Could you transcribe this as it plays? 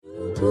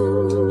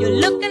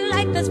You're looking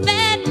like there's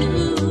bad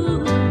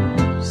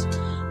news.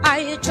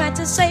 Are you trying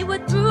to say we're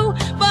through?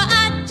 But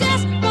I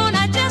just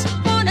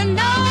wanna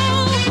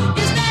know,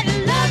 is that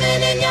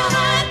loving in your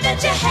heart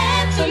that you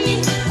had for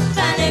me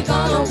finally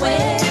gone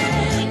away?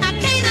 I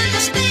can't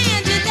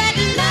understand you, that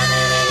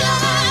loving in your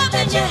heart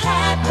that you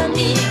had for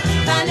me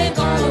finally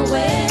gone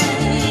away.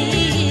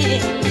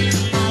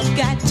 I've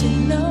got to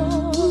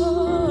know,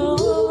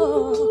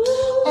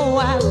 oh,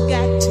 I've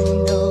got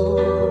to know.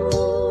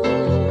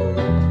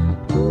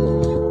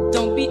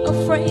 Don't be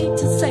afraid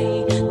to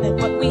say that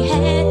what we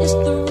had is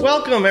through.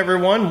 Welcome,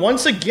 everyone,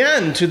 once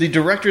again to the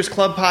Directors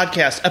Club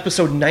Podcast,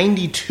 episode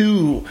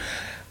 92.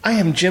 I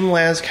am Jim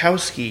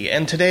Laskowski,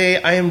 and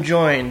today I am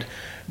joined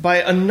by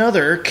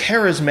another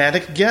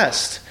charismatic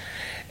guest.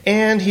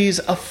 And he's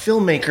a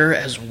filmmaker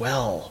as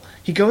well.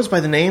 He goes by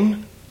the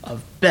name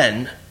of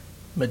Ben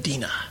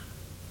Medina.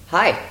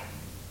 Hi.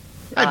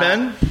 Hi,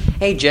 Ben.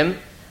 Hey, Jim.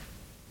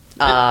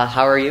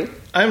 How are you?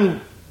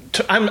 I'm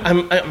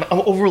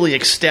overly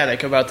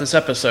ecstatic about this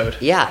episode.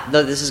 Yeah,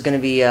 this is going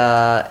to be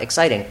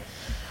exciting.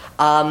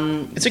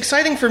 It's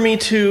exciting for me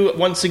to,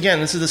 once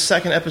again, this is the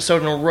second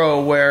episode in a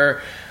row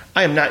where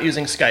I am not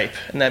using Skype,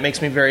 and that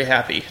makes me very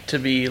happy to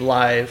be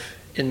live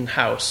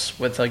in-house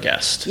with a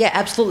guest. Yeah,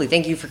 absolutely.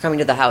 Thank you for coming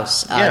to the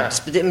house.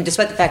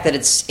 Despite the fact that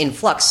it's in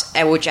flux,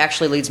 which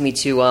actually leads me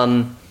to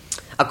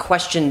a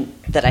question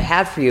that I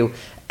have for you.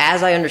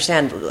 As I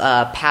understand,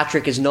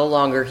 Patrick is no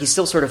longer, he's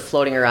still sort of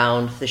floating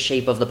around the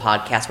shape of the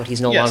podcast, but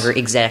he's no longer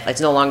exact.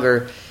 It's no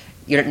longer,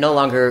 you're no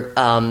longer,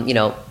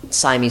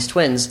 Siamese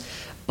twins.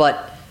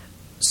 But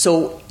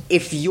so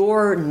if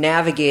you're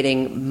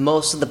navigating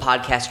most of the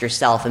podcast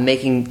yourself and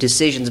making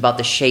decisions about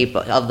the shape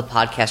of the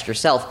podcast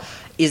yourself,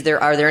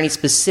 are there any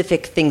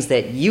specific things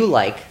that you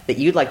like that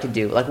you'd like to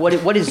do? Like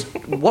what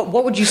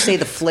would you say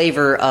the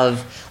flavor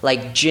of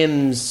like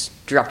Jim's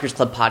Directors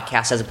Club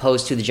podcast as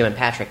opposed to the Jim and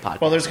Patrick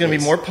podcast? Well, there's going to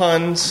be more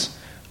puns.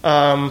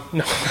 No,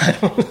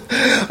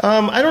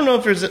 I don't know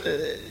if there's.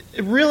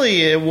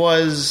 It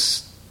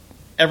was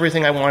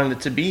everything I wanted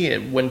it to be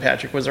when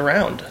Patrick was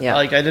around. Yeah.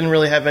 Like I didn't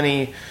really have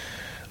any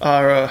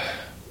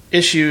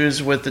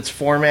issues with its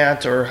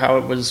format or how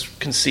it was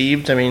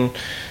conceived. I mean,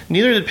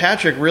 neither did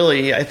Patrick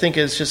really. I think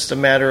it's just a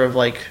matter of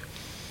like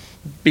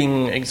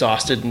being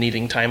exhausted and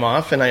needing time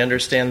off, and I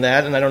understand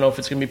that, and I don't know if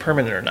it's going to be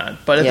permanent or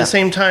not. But at the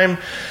same time,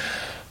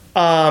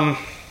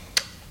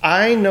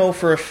 I know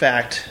for a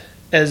fact,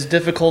 as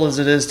difficult as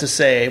it is to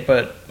say,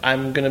 but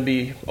I'm going to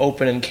be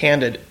open and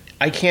candid,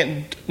 I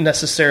can't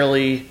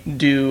necessarily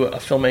do a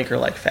filmmaker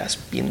like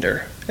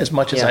Fassbinder as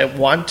much as I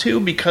want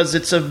to, because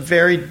it's a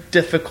very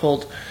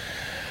difficult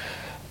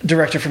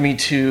director for me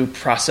to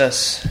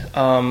process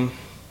and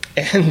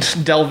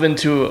delve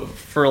into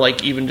for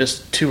like even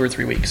just 2 or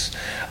 3 weeks.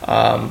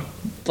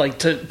 Like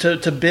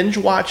to binge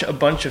watch a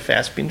bunch of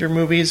Fassbinder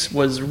movies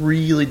was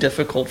really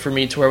difficult for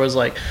me, to where I was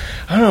like,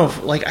 I don't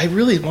know, like I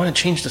really want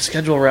to change the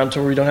schedule around to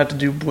where we don't have to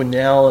do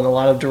Buñuel and a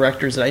lot of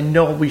directors that I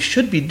know we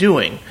should be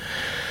doing.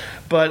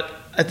 But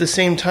at the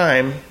same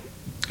time,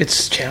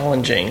 it's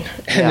challenging,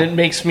 and it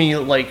makes me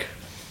like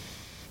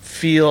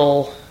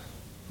feel,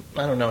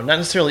 I don't know, not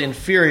necessarily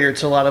inferior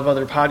to a lot of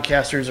other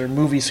podcasters or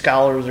movie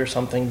scholars or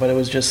something, but it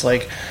was just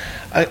like,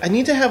 I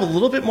need to have a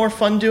little bit more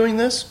fun doing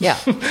this. Yeah.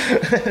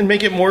 And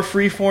make it more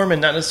freeform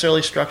and not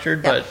necessarily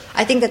structured. Yeah. But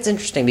I think that's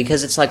interesting,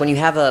 because it's like when you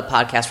have a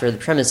podcast where the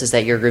premise is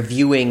that you're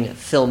reviewing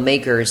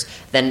filmmakers,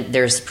 then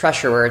there's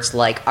pressure where it's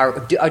like,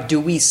 do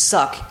we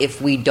suck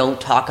if we don't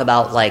talk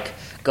about like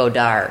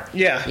Godard?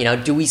 Yeah. You know,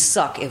 do we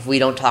suck if we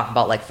don't talk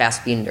about like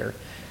Fassbinder?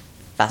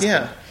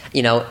 Yeah.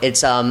 You know,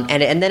 it's and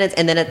then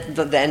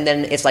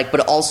it's like, but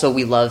also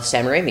we love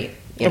Sam Raimi.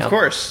 You know? Of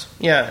course.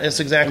 Yeah, it's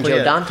exactly and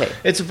Joe it. Dante.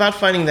 It's about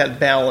finding that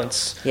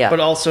balance,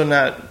 but also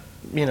not,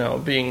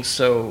 being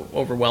so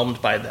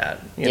overwhelmed by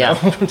that, you know?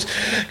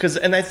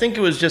 And I think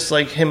it was just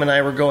like him and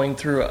I were going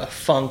through a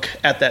funk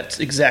at that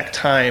exact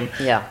time.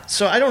 Yeah.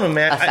 So I don't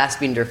imagine... A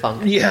Fassbinder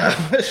funk. Yeah.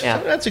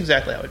 That's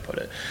exactly how I'd put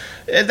it.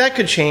 That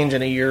could change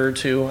in a year or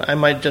two. I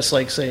might just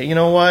like say, you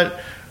know what?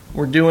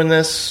 We're doing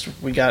this.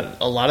 We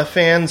got a lot of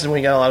fans, and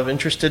we got a lot of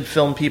interested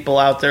film people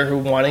out there who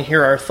want to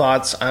hear our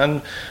thoughts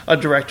on a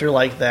director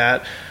like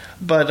that.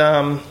 But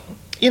I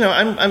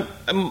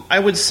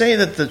would say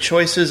that the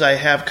choices I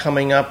have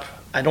coming up,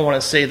 I don't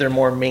want to say they're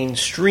more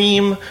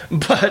mainstream,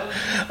 but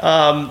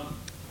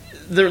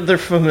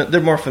they're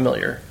more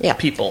familiar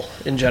people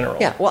in general.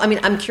 Yeah. Well, I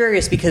mean, I'm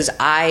curious because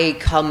I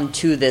come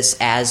to this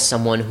as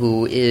someone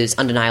who is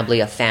undeniably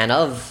a fan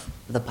of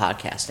the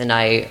podcast, and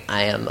I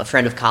am a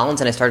friend of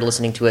Colin's, and I started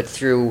listening to it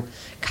through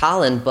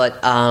Colin. But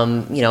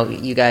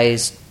you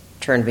guys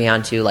turned me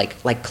on to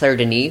like Claire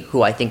Denis,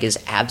 who I think is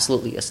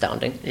absolutely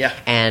astounding. Yeah.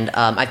 And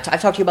I've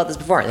talked to you about this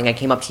before. I think I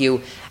came up to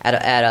you at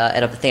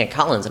a thing at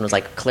Colin's and was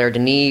like, Claire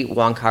Denis,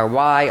 Wong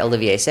Kar-wai,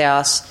 Olivier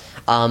Assayas,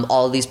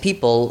 all of these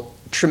people,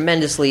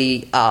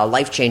 tremendously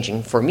life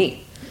changing for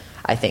me,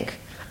 I think.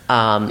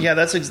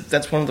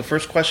 That's one of the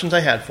first questions I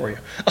had for you.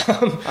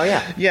 Oh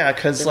yeah, yeah,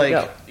 because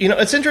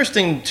it's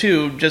interesting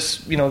too.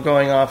 Just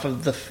going off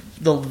of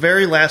the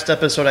very last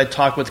episode, I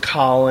talked with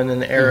Colin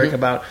and Eric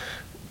about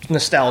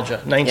nostalgia,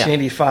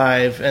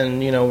 1985, and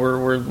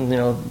we're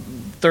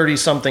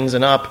 30-somethings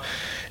and up,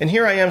 and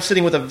here I am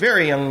sitting with a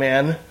very young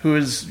man who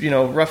is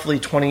roughly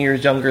 20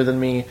 years younger than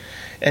me,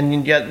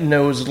 and yet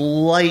knows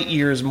light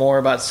years more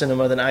about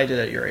cinema than I did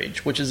at your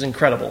age, which is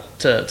incredible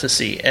to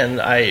see.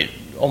 And I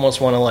almost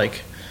want to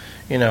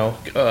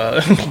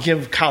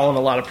give Colin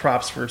a lot of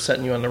props for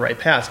setting you on the right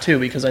path too,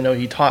 because I know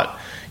he taught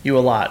you a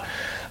lot.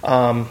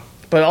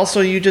 But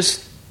also you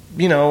just,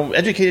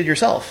 educated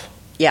yourself.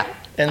 Yeah,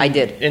 and I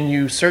did. And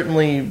you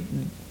certainly,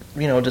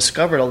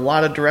 discovered a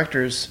lot of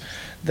directors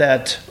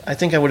that I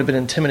think I would have been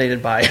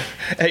intimidated by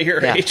at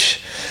your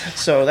age.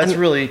 So that's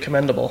really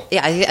commendable.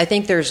 Yeah, I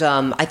think there's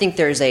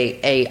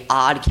a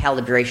odd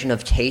calibration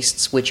of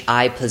tastes which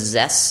I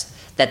possess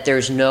that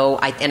there's no.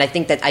 I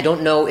think that I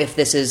don't know if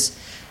this is.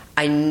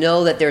 I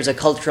know that there's a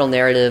cultural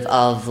narrative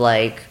of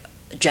like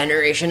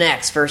Generation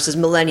X versus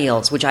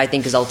millennials, which I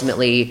think is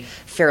ultimately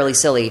fairly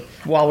silly.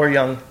 While we're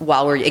young.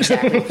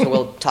 Exactly. So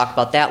we'll talk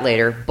about that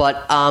later.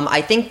 But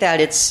I think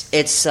that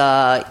it's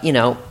I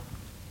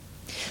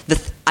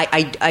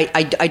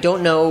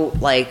don't know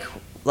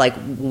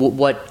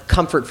what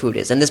comfort food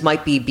is, and this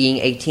might be being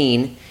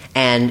 18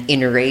 and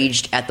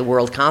enraged at the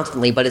world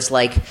constantly. But it's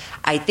like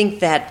I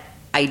think that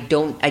I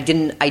don't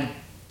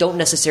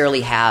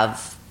necessarily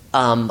have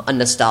a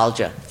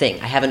nostalgia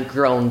thing. I haven't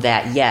grown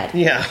that yet.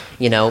 Yeah,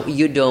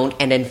 you don't,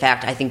 and in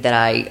fact, I think that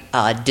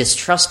I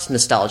distrust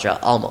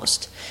nostalgia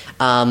almost.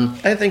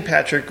 I think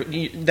Patrick,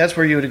 that's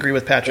where you would agree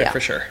with Patrick for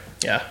sure.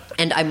 Yeah.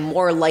 And I'm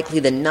more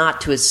likely than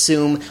not to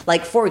assume,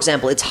 like, for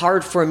example, it's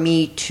hard for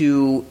me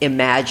to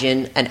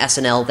imagine an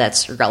SNL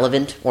that's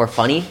relevant or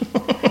funny.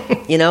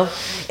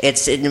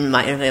 It's in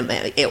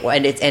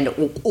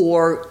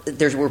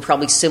were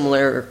probably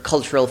similar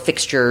cultural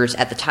fixtures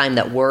at the time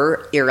that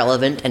were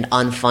irrelevant and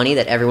unfunny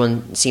that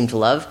everyone seemed to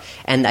love,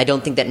 and I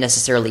don't think that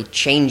necessarily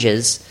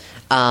changes.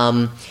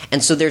 And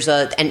so there's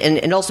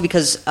and also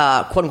because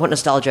quote unquote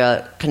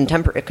nostalgia,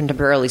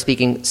 contemporarily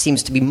speaking,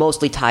 seems to be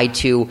mostly tied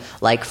to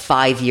like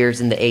 5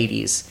 years in the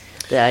 80s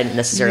that I didn't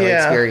necessarily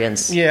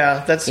experience.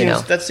 Yeah, that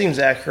seems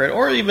accurate.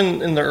 Or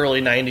even in the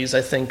early 90s,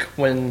 I think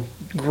when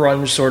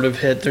grunge sort of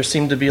hit, there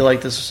seemed to be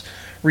like this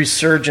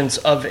resurgence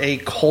of a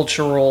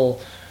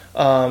cultural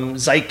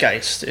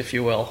zeitgeist, if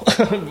you will,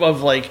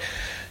 of like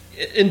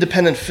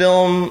independent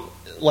film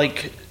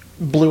like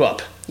blew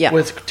up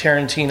with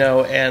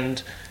Tarantino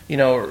and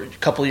a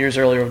couple of years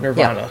earlier with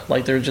Nirvana. Yeah.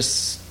 Like there's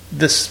just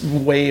this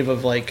wave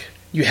of like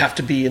you have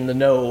to be in the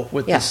know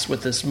with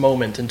this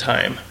moment in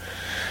time.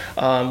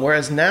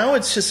 Whereas now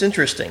it's just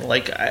interesting.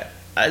 Like I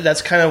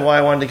that's kind of why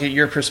I wanted to get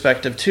your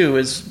perspective too.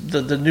 Is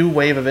the new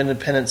wave of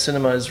independent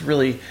cinema has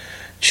really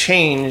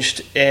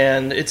changed,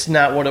 and it's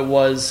not what it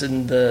was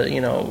in the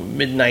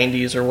mid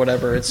 '90s or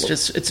whatever. It's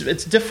just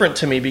it's different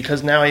to me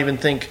because now I even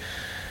think.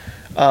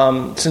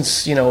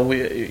 Since we're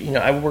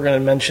going to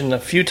mention a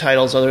few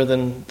titles other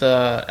than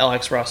the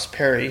Alex Ross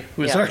Perry,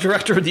 who is our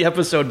director of the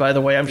episode, by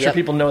the way. I'm sure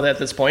people know that at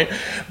this point.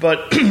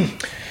 But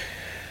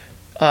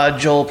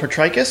Joel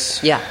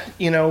Petrakis,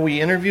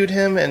 we interviewed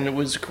him and it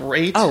was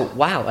great. Oh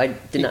wow, I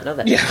did not know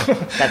that. Yeah,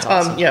 that's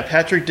awesome.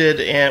 Patrick did,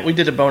 and we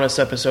did a bonus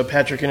episode.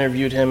 Patrick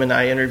interviewed him, and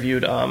I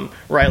interviewed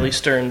Riley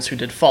Stearns, who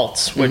did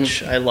Faults,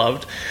 which I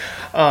loved.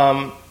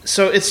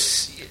 So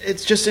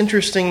it's just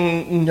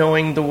interesting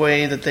knowing the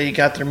way that they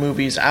got their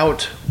movies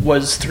out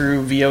was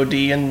through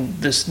VOD and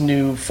this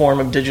new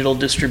form of digital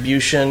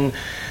distribution.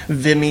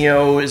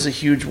 Vimeo is a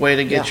huge way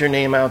to get your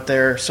name out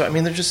there. So I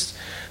mean, there's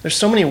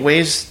so many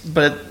ways,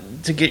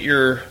 but to get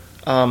your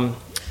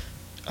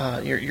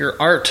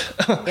art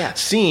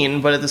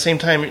seen, but at the same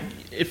time,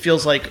 it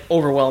feels like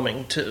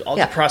overwhelming to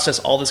process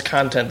all this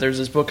content. There's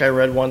this book I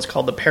read once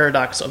called The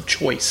Paradox of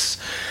Choice,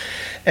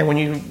 and when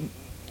you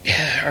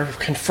are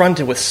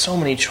confronted with so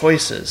many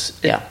choices,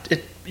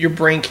 your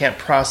brain can't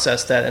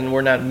process that, and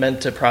we're not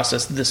meant to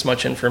process this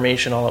much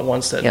information all at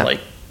once.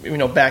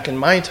 Back in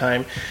my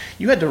time,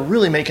 you had to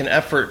really make an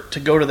effort to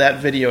go to that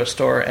video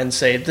store and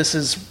say, this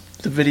is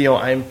the video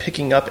I'm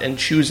picking up and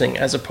choosing,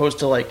 as opposed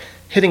to like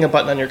hitting a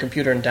button on your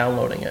computer and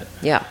downloading it.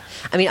 Yeah.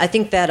 I mean, I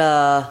think that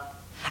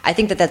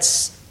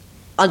that's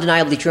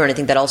undeniably true, and I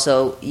think that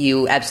also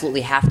you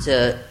absolutely have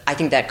to, I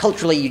think that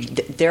culturally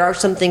there are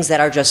some things that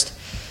are just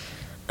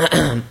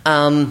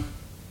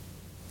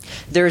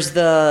there's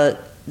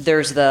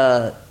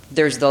a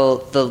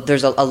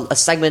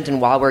segment in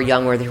While We're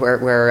Young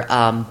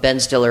where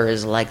Ben Stiller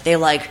is like, they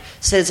like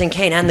Citizen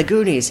Kane and the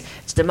Goonies.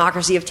 It's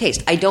democracy of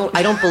taste. I don't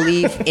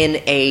believe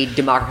in a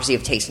democracy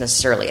of taste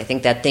necessarily. I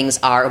think that things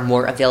are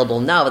more available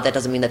now, but that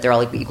doesn't mean that they're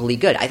all equally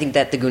good. I think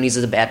that the Goonies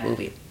is a bad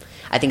movie.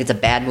 I think it's a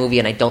bad movie,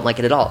 and I don't like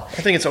it at all.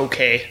 I think it's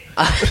okay.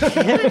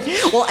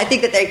 Well, I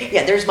think that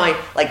there's my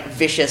like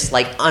vicious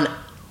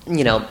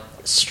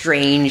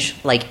strange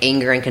like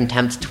anger and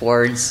contempt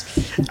towards.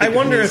 I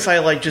wonder if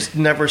I just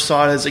never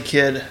saw it as a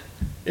kid,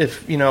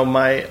 if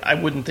I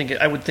wouldn't think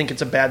I would think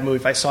it's a bad movie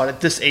if I saw it at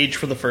this age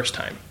for the first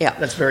time. Yeah,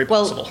 that's very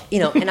possible.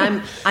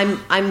 And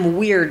I'm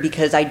weird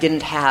because I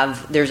didn't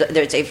have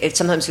it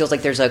sometimes feels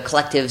like there's a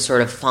collective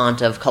sort of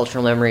font of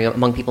cultural memory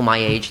among people my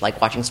age, like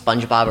watching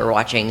SpongeBob or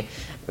watching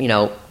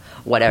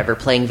whatever,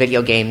 playing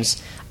video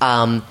games,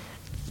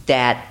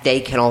 that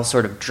they can all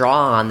sort of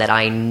draw on that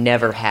I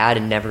never had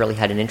and never really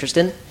had an interest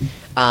in.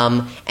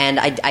 And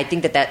I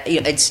think that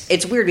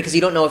it's weird because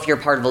you don't know if you're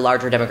part of a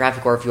larger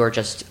demographic or if you're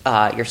just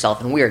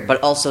yourself and weird.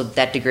 But also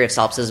that degree of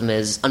solipsism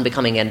is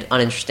unbecoming and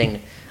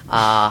uninteresting.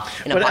 But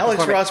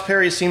Alex Ross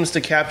Perry seems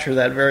to capture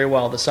that very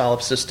well, the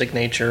solipsistic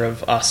nature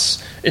of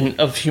us,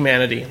 of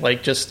humanity.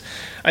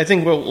 I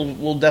think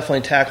we'll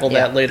definitely tackle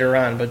that later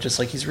on, but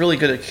just he's really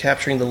good at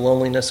capturing the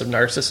loneliness of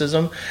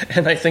narcissism,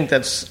 and I think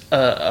that's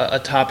a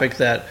topic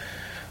that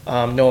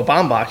Noah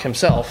Baumbach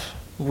himself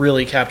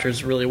really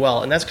captures really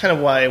well, and that's kind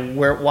of why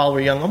While We're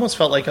Young almost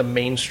felt like a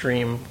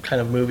mainstream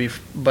kind of movie,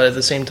 but at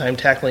the same time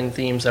tackling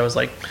themes I was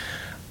like,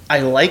 I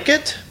like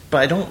it, but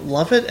I don't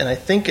love it, and I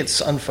think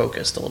it's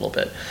unfocused a little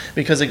bit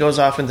because it goes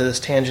off into this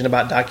tangent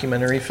about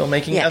documentary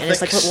filmmaking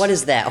ethics. And it's what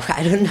is that?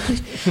 I don't know.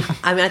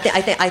 I mean,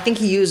 I think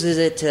he uses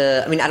it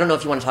to. I mean, I don't know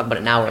if you want to talk about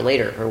it now or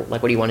later, or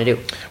what do you want to do?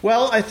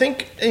 Well, I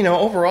think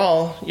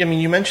overall. I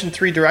mean, you mentioned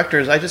 3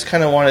 directors. I just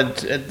kind of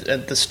wanted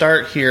at the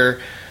start here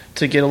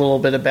to get a little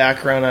bit of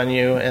background on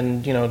you,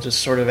 and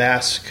just sort of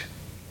ask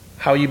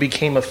how you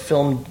became a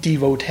film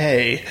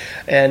devotee,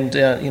 and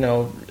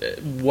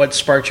what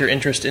sparked your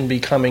interest in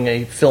becoming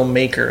a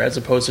filmmaker as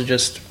opposed to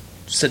just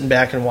sitting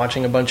back and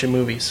watching a bunch of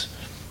movies.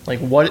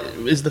 What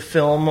is the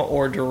film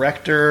or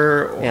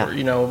director or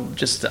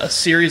just a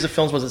series of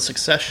films? Was it a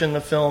succession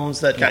of films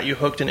that got you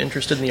hooked and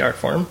interested in the art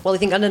form? Well, I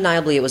think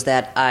undeniably it was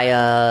that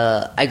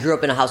I grew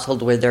up in a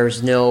household where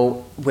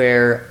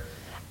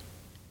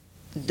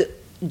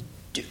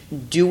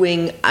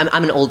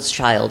I'm an old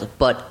child,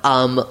 but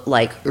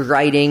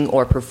writing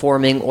or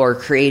performing or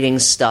creating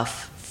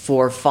stuff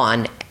for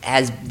fun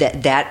as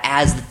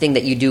as the thing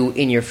that you do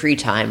in your free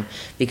time,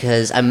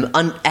 because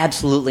I'm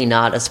absolutely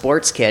not a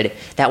sports kid.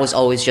 That was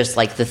always just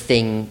the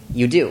thing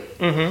you do,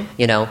 and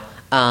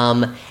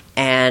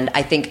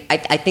I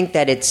think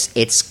that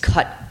it's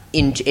cut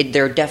into.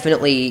 There are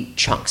definitely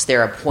chunks.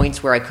 There are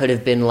points where I could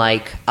have been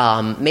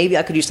maybe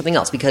I could do something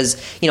else,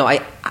 because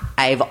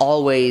I've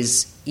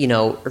always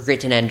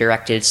written and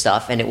directed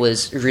stuff, and it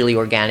was really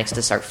organic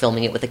to start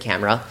filming it with a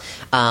camera.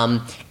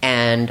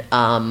 And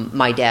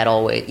my dad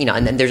always,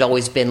 and then there's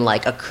always been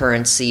a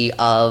currency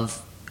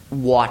of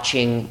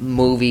watching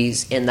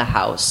movies in the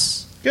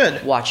house.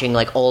 Good. Watching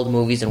old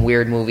movies and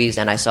weird movies,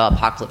 and I saw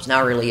Apocalypse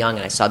Now really young,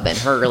 and I saw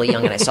Ben-Hur really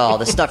young, and I saw all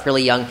this stuff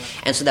really young,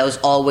 and so that was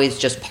always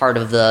just part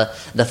of the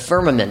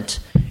firmament,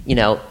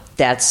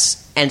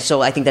 And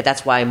so I think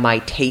that's why my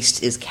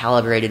taste is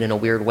calibrated in a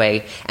weird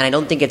way. And I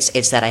don't think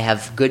it's that I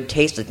have good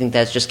taste. I think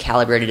that's just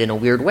calibrated in a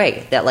weird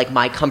way. That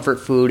my comfort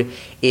food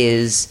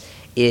is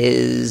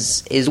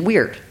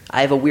weird.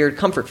 I have a weird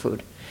comfort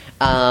food.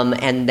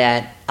 And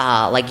that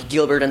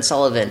Gilbert and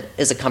Sullivan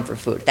is a comfort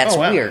food. That's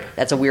weird.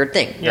 That's a weird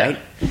thing, right?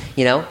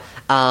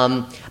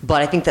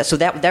 But I think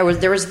there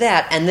was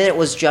that, and then it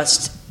was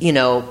just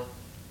going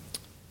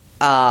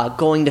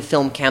to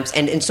film camps,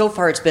 and so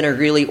far it's been a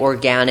really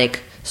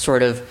organic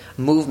sort of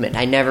movement.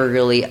 I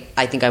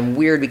think I'm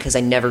weird because I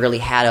never really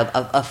had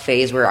a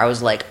phase where I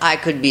was I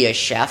could be a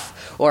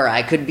chef or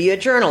I could be a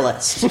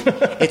journalist.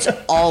 It's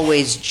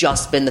always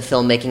just been the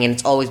filmmaking, and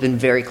it's always been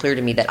very clear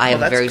to me that I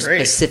have a very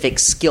specific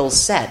skill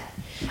set.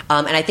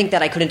 And I think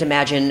that I couldn't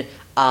imagine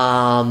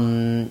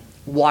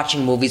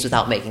watching movies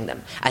without making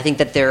them. I think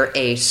that they're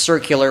a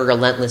circular,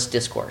 relentless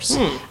discourse.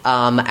 And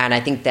I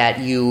think that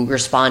you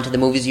respond to the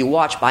movies you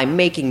watch by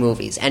making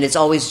movies. And it's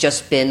always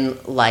just been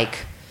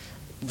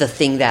the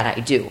thing that I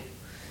do.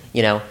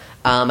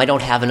 I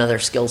don't have another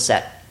skill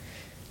set.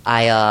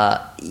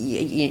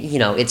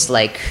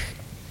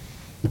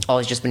 It's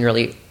always just been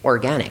really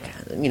organic,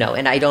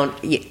 and I don't,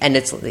 and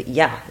it's,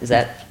 is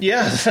that?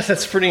 Yeah,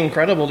 that's pretty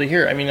incredible to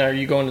hear. I mean, are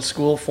you going to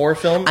school for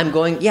film? I'm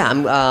going,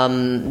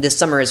 this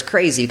summer is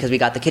crazy because we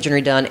got the kitchen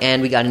redone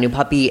and we got a new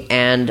puppy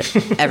and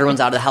everyone's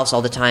out of the house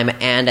all the time.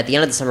 And at the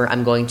end of the summer,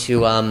 I'm going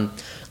to,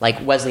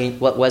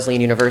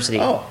 Wesleyan University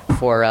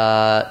for,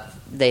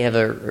 they have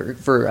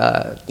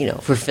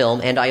for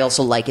film, and I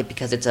also like it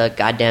because it's a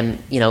goddamn,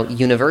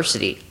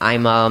 university.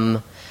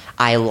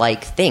 I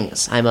like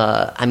things.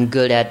 I'm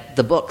good at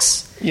the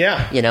books.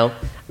 Yeah.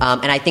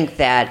 And I think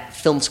that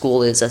film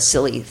school is a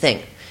silly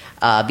thing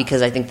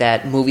because I think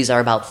that movies are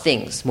about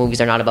things.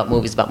 Movies are not about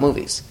movies, about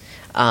movies.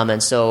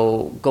 And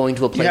so going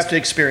to a place... You have to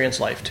experience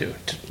life, too.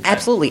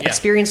 Absolutely. Yeah.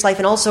 Experience life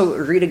and also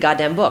read a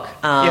goddamn book.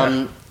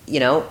 And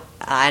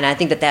I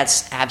think that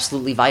that's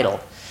absolutely vital.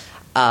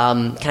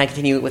 Can I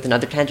continue with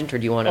another tangent, or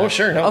do you want to... Oh,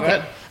 sure. No,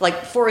 okay. Go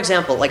ahead. For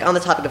example, on the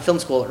topic of film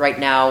school, right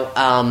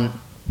now...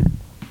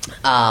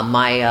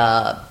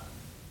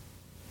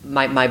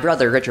 My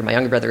brother Richard, my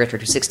younger brother Richard,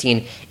 who's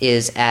 16,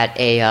 is at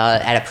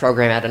a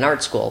program at an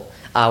art school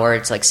where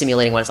it's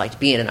simulating what it's like to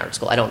be in an art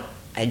school.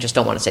 I just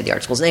don't want to say the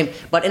art school's name,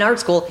 but an art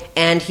school,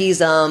 and he's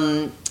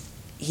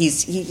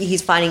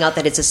he's finding out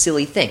that it's a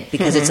silly thing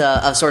because it's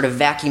a sort of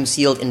vacuum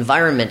sealed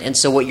environment, and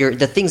so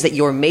the things that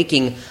you're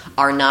making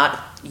are not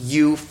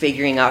you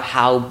figuring out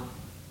how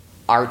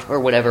art or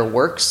whatever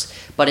works,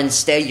 but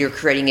instead you're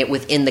creating it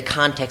within the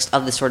context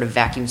of this sort of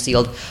vacuum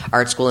sealed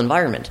art school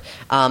environment.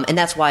 And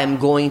that's why I'm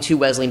going to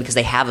Wesleyan, because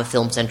they have a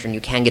film center and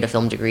you can get a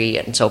film degree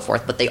and so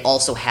forth, but they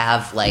also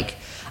have like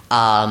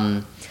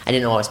I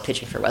didn't know I was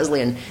pitching for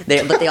Wesleyan,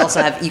 but they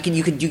also have you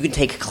can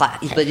take class,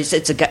 but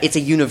it's a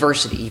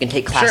university. You can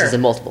take classes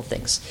in multiple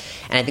things,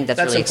 and I think that's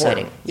really important.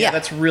 exciting. Yeah,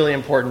 that's really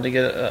important to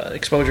get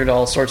exposure to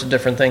all sorts of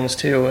different things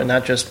too, and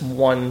not just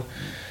one.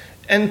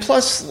 And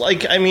plus,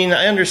 like, I mean,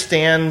 I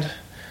understand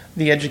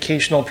the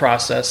educational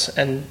process,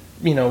 and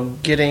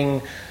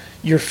getting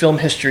your film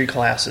history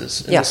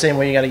classes in the same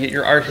way you got to get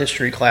your art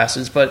history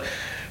classes, but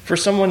for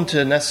someone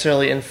to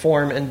necessarily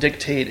inform and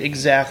dictate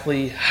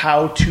exactly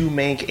how to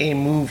make a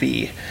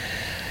movie,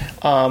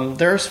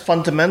 there's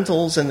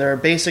fundamentals and there are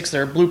basics,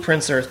 there are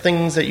blueprints, there are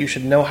things that you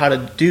should know how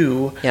to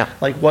do,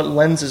 like what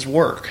lenses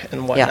work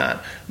and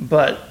whatnot.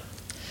 But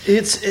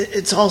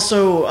it's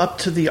also up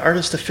to the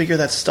artist to figure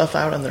that stuff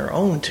out on their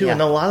own too.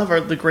 And a lot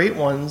of the great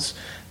ones,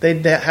 they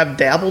have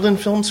dabbled in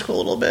film school a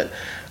little bit,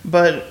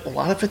 but a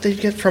lot of it they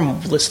get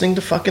from listening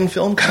to fucking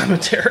film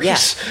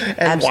commentaries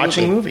and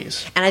watching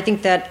movies. And I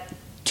think that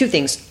two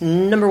things.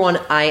 Number one,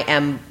 I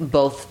am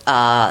both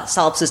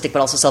solipsistic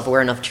but also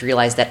self-aware enough to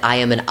realize that I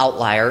am an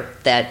outlier,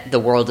 that the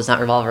world does not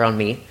revolve around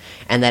me,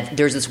 and that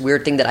there's this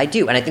weird thing that I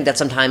do. And I think that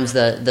sometimes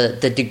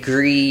the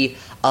degree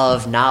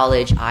of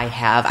knowledge I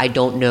have, I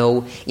don't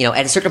know,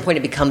 at a certain point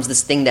it becomes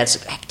this thing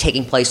that's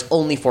taking place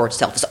only for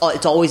itself.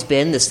 It's always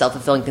been this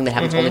self-fulfilling thing that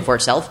happens only for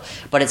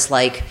itself, but it's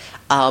like,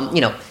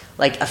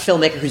 like a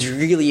filmmaker who's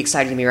really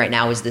exciting me right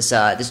now is this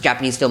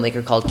Japanese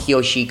filmmaker called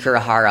Kiyoshi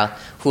Kurihara,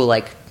 who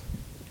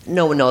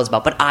no one knows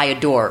about, but I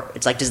adore.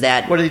 It's like, does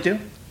that... What did he do?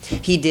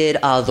 He did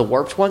the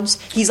Warped ones.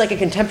 He's like a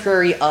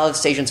contemporary of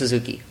Seijun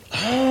Suzuki.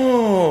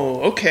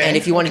 Oh, okay. And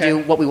if you want to do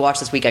what we watched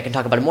this week, I can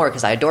talk about it more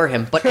because I adore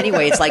him. But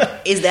anyway, it's like,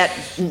 is that,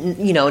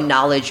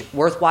 knowledge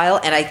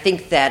worthwhile? And I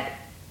think that,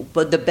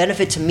 but the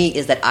benefit to me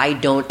is that I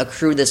don't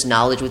accrue this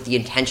knowledge with the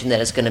intention that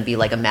it's going to be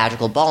like a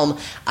magical balm.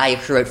 I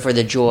accrue it for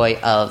the joy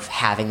of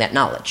having that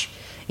knowledge.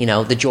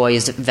 The joy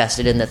is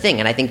vested in the thing.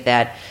 And I think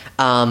that...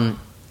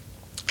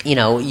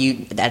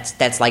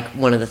 that's like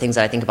one of the things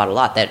that I think about a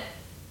lot, that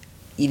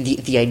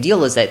the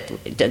ideal is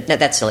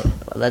that's silly.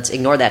 Let's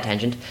ignore that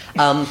tangent.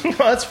 No,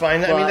 that's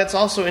fine. I mean, that's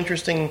also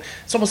interesting.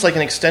 It's almost like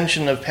an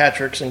extension of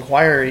Patrick's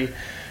inquiry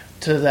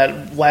to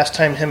that last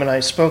time him and I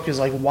spoke, is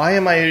like, why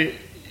am I,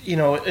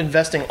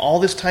 investing all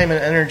this time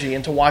and energy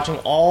into watching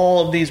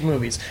all of these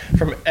movies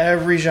from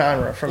every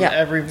genre, from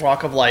every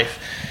walk of life?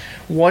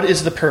 What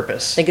is the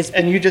purpose?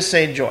 And you just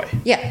say joy.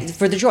 Yeah,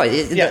 for the joy.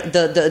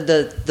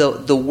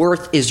 The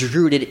worth is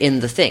rooted in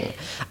the thing,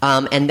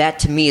 and that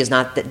to me is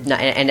not.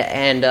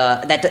 And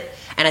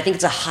I think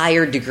it's a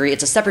higher degree.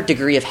 It's a separate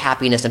degree of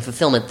happiness and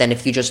fulfillment than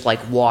if you just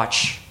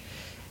watch,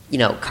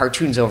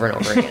 cartoons over and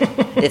over again.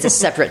 It's a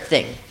separate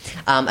thing.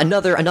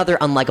 Another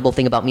unlikable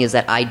thing about me is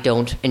that I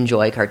don't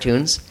enjoy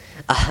cartoons.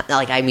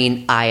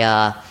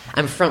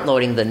 I'm front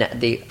loading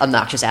the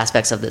obnoxious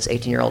aspects of this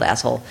 18-year-old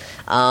asshole.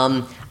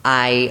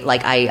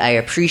 I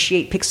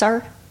appreciate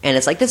Pixar, and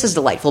it's like, this is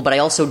delightful, but I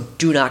also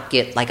do not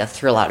get a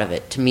thrill out of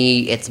it. To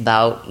me, it's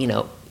about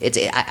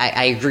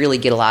I really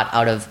get a lot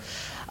out of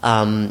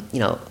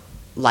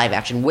live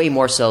action, way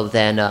more so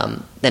than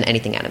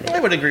anything animated. I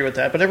would agree with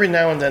that, but every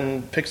now and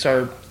then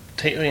Pixar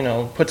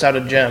puts out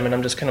a gem, and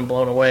I'm just kind of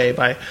blown away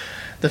by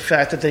the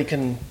fact that they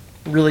can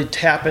really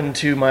tap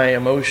into my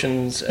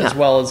emotions as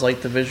well as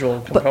the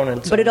visual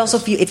components. But it also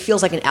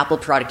feels like an Apple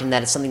product in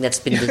that it's something that's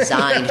been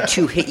designed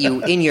to hit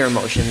you in your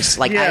emotions.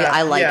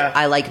 I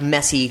like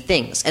messy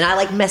things, and I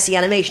like messy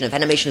animation. If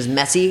animation is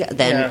messy,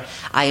 then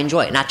I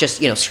enjoy it. Not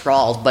just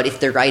scrawled, but if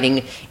the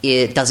writing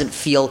it doesn't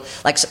feel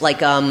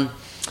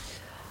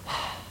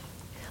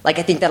like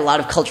I think that a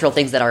lot of cultural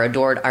things that are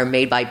adored are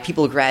made by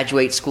people who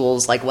graduate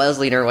schools like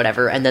Wesleyan or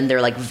whatever, and then they're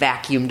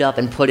vacuumed up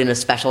and put in a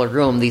special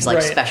room. These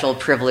special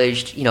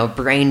privileged,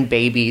 brain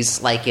babies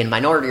like in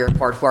Minority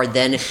Report, who are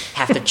then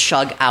have to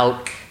chug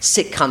out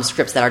sitcom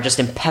scripts that are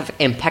just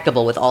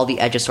impeccable with all the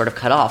edges sort of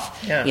cut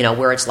off. Yeah.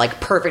 Where it's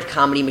perfect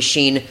comedy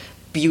machine,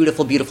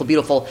 beautiful, beautiful,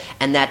 beautiful,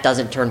 and that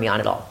doesn't turn me on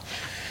at all.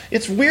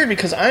 It's weird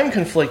because I'm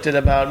conflicted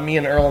about Me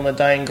and Earl and the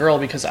Dying Girl,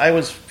 because I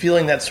was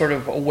feeling that sort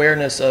of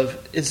awareness of,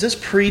 is this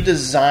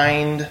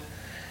pre-designed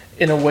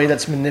in a way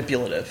that's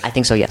manipulative? I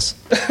think so, yes.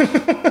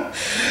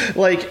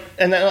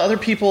 And then other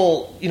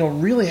people,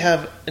 really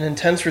have an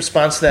intense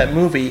response to that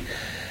movie.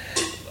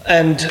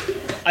 And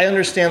I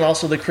understand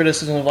also the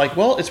criticism of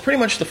it's pretty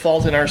much The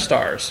Fault in Our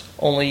Stars,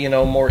 only,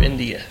 more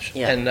indie-ish.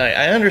 Yeah. And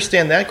I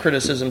understand that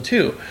criticism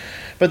too.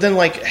 But then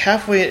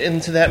halfway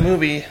into that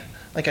movie,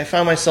 I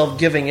found myself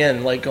giving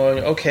in,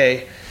 going,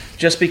 okay,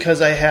 just because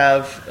I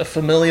have a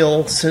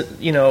familial,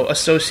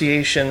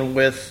 association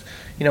with,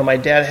 my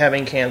dad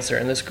having cancer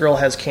and this girl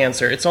has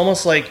cancer, it's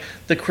almost like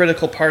the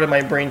critical part of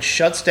my brain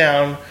shuts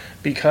down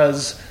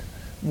because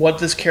what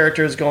this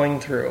character is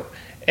going through.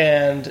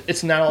 And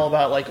it's not all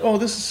about like, oh,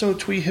 this is so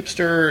twee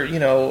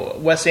hipster,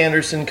 Wes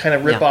Anderson kind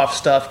of rip-off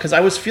stuff. Because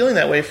I was feeling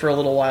that way for a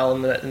little while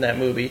in that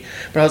movie.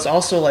 But I was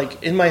also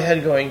like in my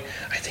head going,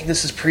 I think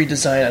this is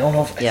pre-designed. I don't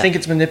know if I think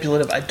it's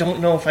manipulative. I don't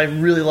know if I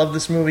really love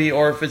this movie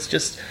or if it's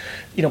just,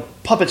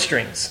 puppet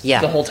strings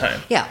the whole time.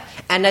 Yeah.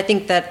 And I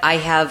think that I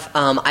have,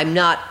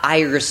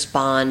 I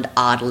respond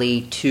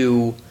oddly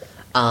to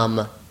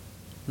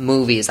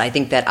movies. I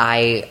think that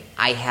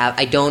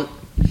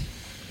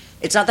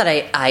it's not that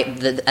I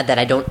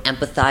don't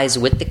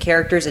empathize with the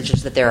characters. It's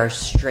just that there are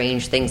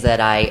strange things that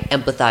I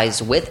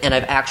empathize with, and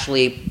I've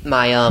actually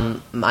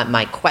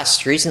my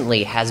quest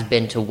recently has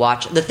been to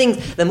watch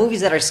the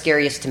movies that are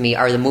scariest to me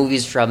are the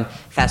movies from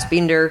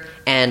Fassbinder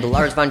and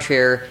Lars von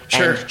Trier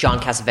and John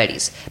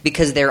Cassavetes,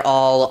 because they're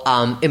all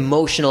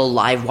emotional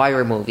live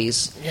wire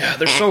movies. Yeah,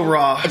 they're so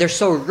raw. They're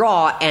so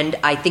raw, and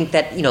I think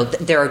that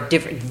there are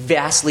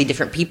vastly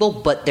different people,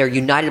 but they're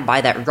united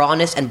by that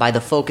rawness and by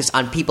the focus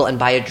on people and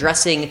by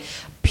addressing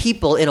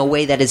people in a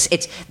way that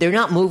they're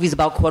not movies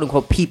about quote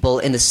unquote people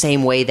in the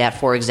same way that,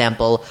 for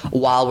example,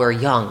 While We're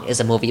Young is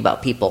a movie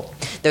about people.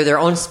 They're their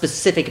own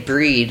specific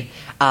breed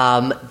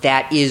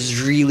that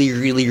is really,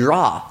 really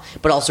raw,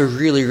 but also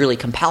really, really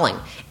compelling.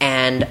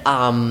 And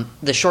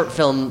the short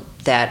film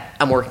that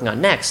I'm working on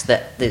next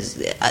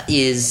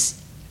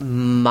is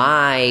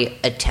my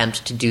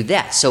attempt to do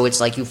that. So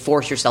it's like you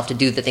force yourself to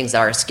do the things that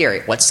are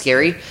scary. What's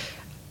scary?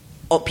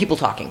 Oh, people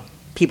talking.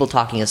 People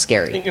talking is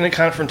scary. In a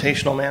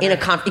confrontational manner.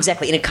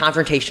 Exactly, in a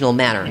confrontational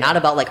manner. Not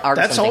about like art.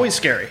 That's always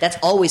scary. That's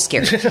always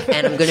scary.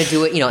 And I'm going to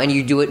do it, and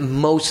you do it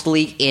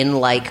mostly in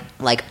like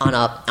on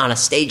a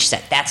stage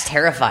set. That's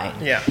terrifying.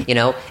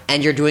 Yeah.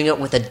 And you're doing it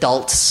with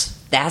adults.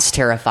 That's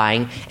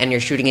terrifying. And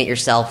you're shooting it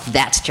yourself.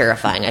 That's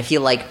terrifying. I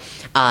feel like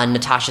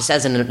Natasha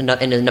Says in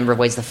a number of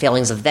ways the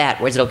failings of that.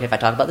 Is it okay if I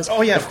talk about this?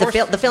 Oh yeah, of course.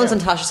 The failings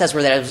Natasha Says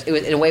were that it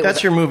was in a way.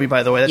 That's your movie,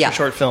 by the way. That's your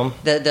short film.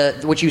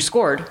 The which you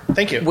scored.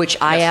 Thank you. Which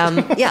I am.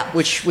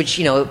 Which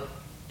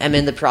I'm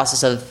in the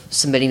process of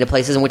submitting to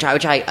places, and which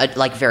I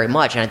like very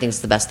much, and I think it's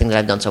the best thing that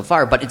I've done so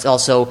far. But it's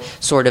also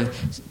sort of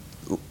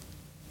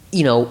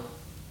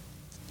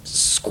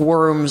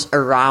squirms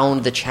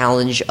around the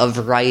challenge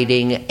of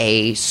writing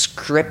a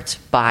script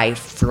by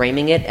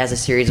framing it as a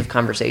series of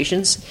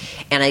conversations.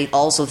 And I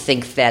also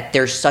think that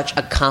there's such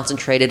a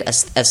concentrated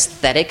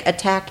aesthetic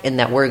attack in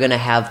that we're going to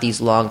have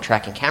these long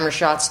tracking camera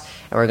shots,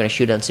 and we're going to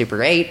shoot on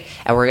Super 8,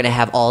 and we're going to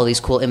have all these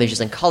cool images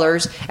and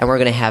colors, and we're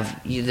going to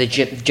have the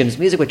Jim's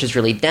music, which is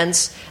really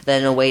dense.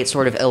 Then in a way it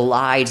sort of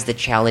elides the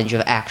challenge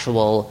of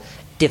actual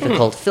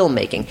difficult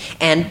filmmaking.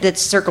 And that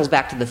circles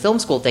back to the film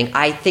school thing.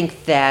 I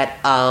think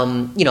that,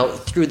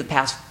 through the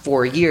past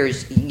 4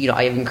 years,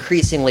 I have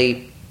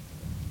increasingly,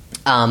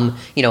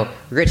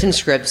 written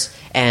scripts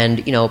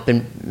and,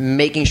 been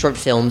making short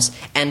films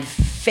and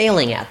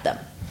failing at them,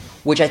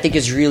 which I think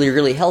is really,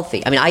 really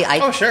healthy. I mean,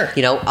 oh, sure.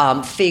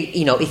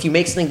 If you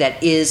make something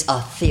that is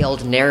a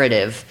failed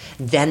narrative,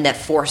 then that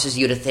forces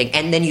you to think,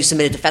 and then you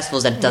submit it to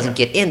festivals that doesn't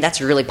get in.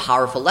 That's a really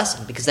powerful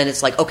lesson, because then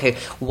it's like, okay,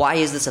 why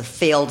is this a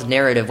failed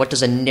narrative? What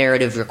does a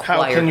narrative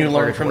require? How can you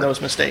learn from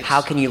those mistakes?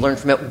 How can you learn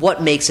from it?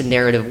 What makes a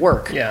narrative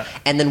work? Yeah.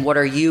 And then what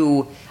are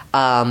you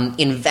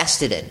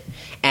invested in?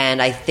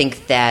 And I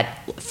think that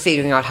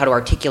figuring out how to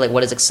articulate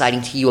what is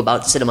exciting to you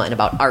about cinema and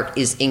about art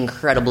is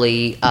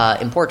incredibly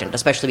important,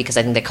 especially because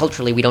I think that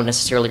culturally we don't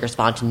necessarily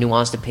respond to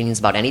nuanced opinions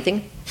about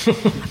anything.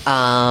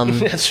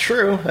 That's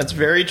true. That's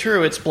very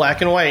true. It's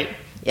black and white.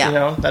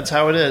 Yeah. That's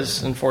how it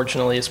is,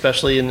 unfortunately,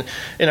 especially in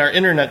our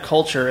internet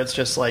culture. It's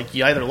just like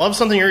you either love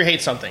something or you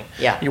hate something.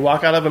 Yeah. You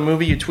walk out of a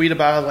movie, you tweet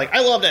about it like, I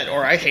loved it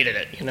or I hated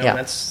it.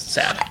 That's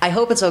sad. I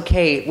hope it's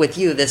okay with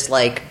you, this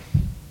like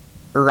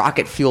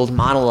rocket-fueled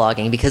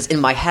monologuing, because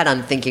in my head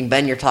I'm thinking,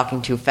 Ben, you're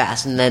talking too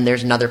fast, and then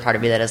there's another part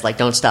of me that is like,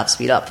 don't stop,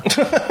 speed up.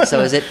 So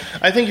is it?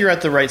 I think you're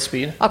at the right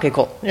speed. Okay,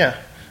 cool. Yeah.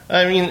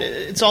 I mean,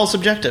 it's all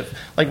subjective.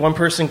 Like, one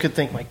person could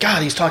think, my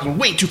God, he's talking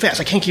way too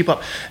fast, I can't keep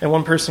up. And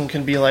one person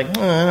can be like,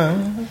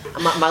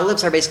 My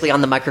lips are basically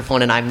on the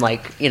microphone, and I'm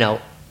like, very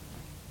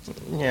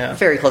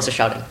close to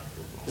shouting.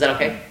 Is that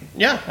okay?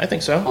 Yeah, I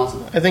think so.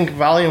 Awesome. I think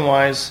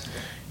volume-wise,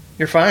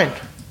 you're fine.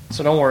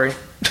 So don't worry.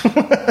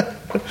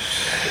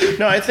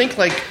 No, I think,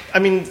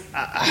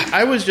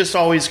 I was just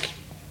always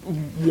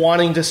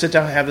wanting to sit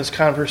down and have this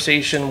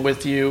conversation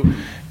with you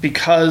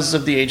because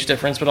of the age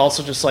difference, but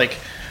also just like,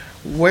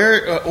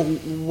 where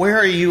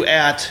are you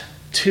at,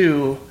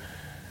 too?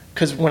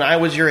 Because when I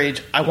was your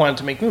age, I wanted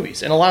to make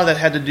movies. And a lot of that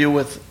had to do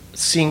with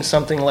seeing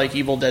something like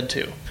Evil Dead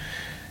 2.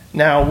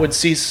 Now, would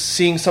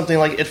seeing something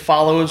like It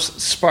Follows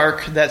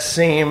spark that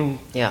same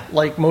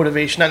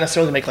motivation? Not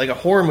necessarily to make like a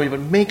horror movie, but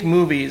make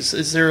movies.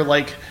 Is there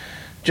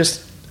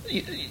just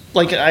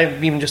like I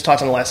even just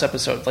talked in the last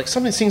episode, like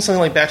seeing something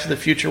like Back to the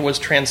Future was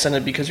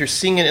transcendent because you're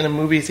seeing it in a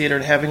movie theater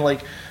and having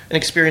like an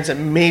experience that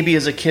maybe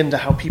is akin to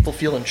how people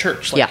feel in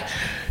church.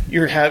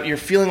 You're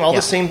feeling all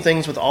the same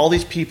things with all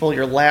these people.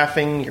 You're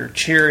laughing, you're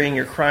cheering,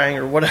 you're crying,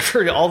 or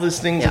whatever. All these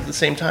things at the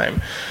same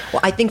time.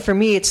 Well, I think for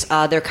me, it's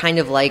they're kind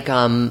of like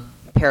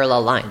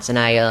parallel lines, and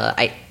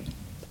I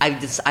I've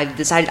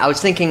decided. I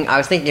was thinking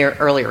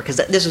earlier because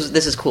this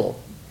is cool.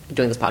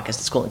 Doing this podcast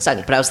is cool and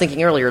exciting. But I was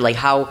thinking earlier, like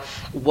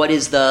what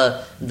is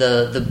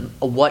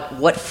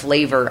what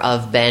flavor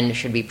of Ben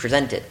should be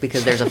presented?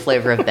 Because there's a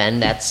flavor of Ben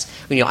that's,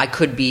 I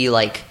could be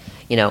like,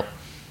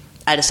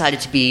 I decided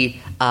to be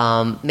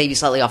maybe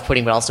slightly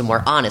off-putting, but also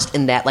more honest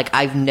in that, like,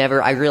 I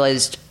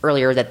realized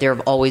earlier that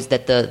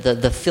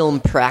the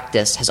film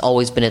practice has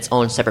always been its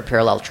own separate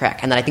parallel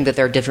track, and that I think that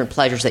there are different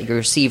pleasures that you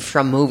receive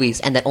from movies,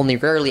 and that only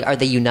rarely are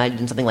they united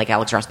in something like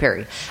Alex Ross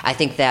Perry. I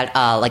think that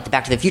like the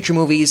Back to the Future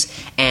movies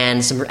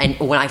and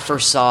when I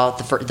first saw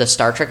the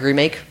Star Trek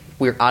remake,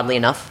 oddly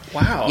enough,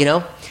 wow,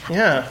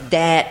 yeah,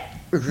 that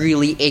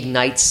really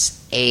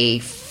ignites a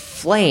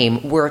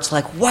flame where it's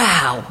like,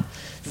 wow,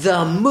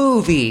 the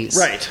movies.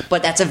 Right.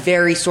 But that's a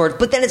very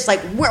but then it's like,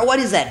 what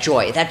is that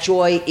joy? That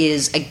joy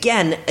is,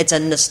 again, it's a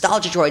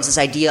nostalgia joy. It's this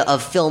idea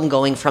of film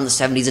going from the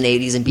 70s and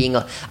 80s and being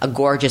a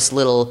gorgeous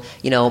little,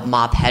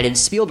 mop-headed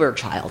Spielberg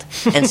child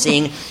and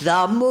seeing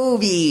the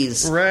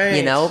movies. Right.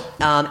 And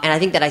I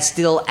think that I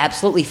still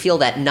absolutely feel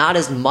that, not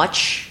as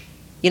much,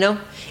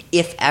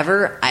 if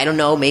ever. I don't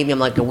know, maybe I'm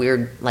like a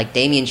weird, like,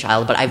 Damien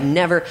child,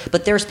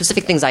 but there are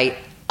specific things I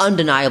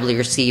undeniably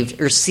receive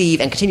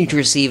and continue to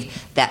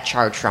receive that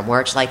charge from, where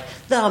it's like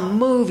the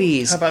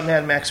movies. How about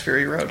Mad Max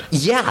Fury Road?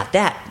 Yeah,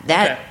 that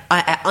Okay.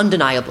 I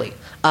undeniably.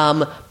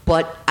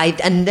 But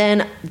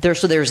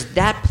there's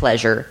that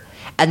pleasure,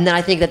 and then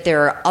I think that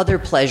there are other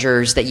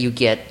pleasures that you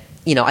get.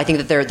 I think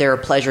that there are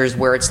pleasures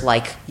where it's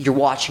like you're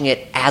watching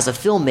it as a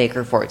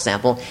filmmaker, for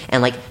example,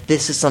 and like,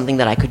 this is something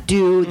that I could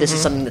do. This is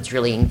something that's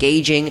really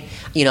engaging.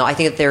 I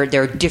think that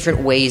there are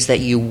different ways that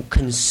you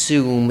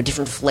consume,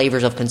 different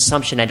flavors of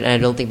consumption, and I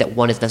don't think that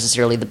one is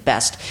necessarily the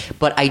best.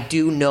 But I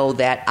do know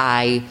that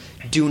I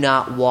do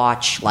not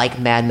watch like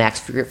Mad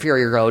Max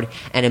Fury Road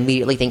and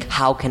immediately think,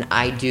 how can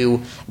I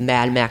do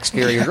Mad Max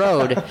Fury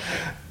Road?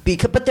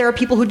 But there are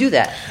people who do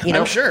that.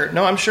 I'm sure.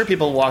 No, I'm sure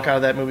people walk out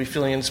of that movie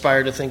feeling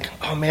inspired to think,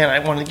 oh man, I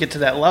want to get to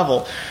that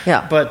level.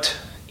 Yeah. But,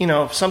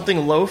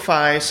 something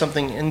lo-fi,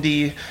 something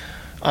indie,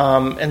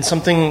 and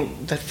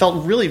something that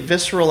felt really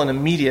visceral and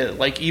immediate,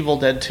 like Evil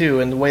Dead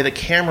 2, and the way the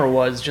camera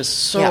was just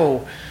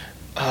so,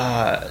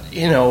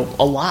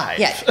 alive.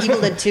 Yeah, Evil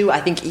Dead 2, I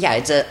think,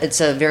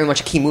 it's a very much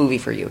a key movie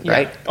for you,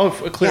 right? Oh,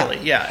 clearly,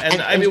 yeah. And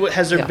I mean,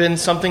 has there been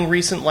something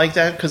recent like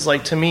that? Because,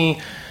 like, to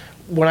me,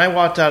 when I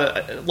walked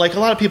out, like, a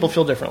lot of people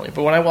feel differently,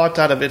 but when I walked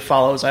out of It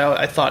Follows,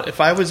 I thought,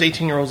 if I was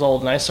 18 years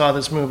old and I saw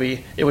this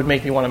movie, it would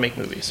make me want to make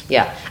movies.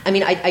 Yeah, I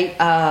mean, I'm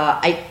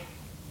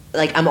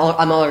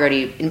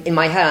already in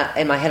my head.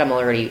 I'm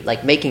already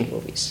like making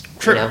movies.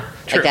 True.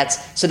 Like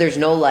that's, so there's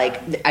no,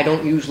 like, I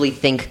don't usually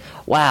think,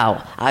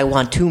 wow, I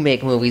want to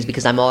make movies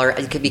because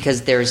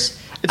there's.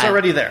 It's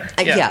already there.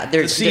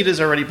 The seed has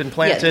already been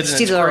planted. Yeah, the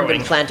seed has already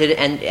been planted,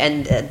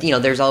 and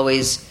there's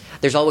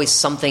always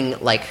something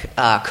like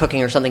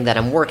cooking or something that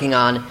I'm working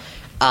on.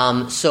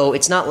 So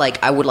it's not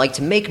like I would like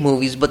to make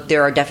movies, but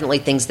there are definitely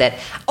things that.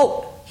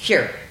 Oh,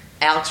 here,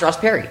 Alex Ross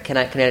Perry. Can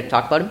I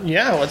talk about him?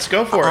 Yeah, let's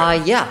go for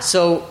it. Yeah.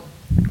 So,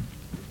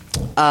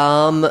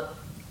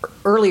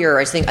 earlier,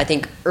 I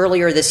think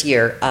earlier this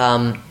year,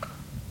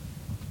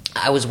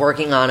 I was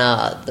working on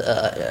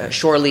a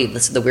Shore Leave,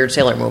 the Weird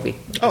Sailor movie.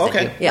 Oh,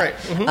 okay. Yeah. Right.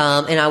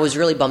 Mm-hmm. And I was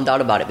really bummed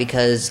out about it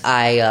because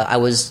I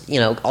was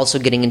also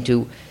getting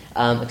into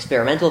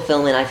experimental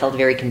film, and I felt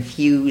very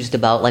confused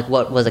about like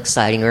what was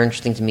exciting or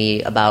interesting to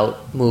me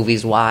about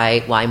movies.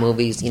 Why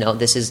movies?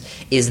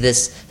 Is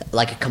this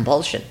like a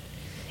compulsion?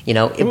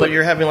 But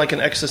you're having like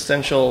an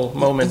existential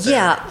moment.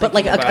 Yeah, but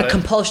like a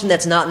compulsion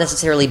that's not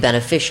necessarily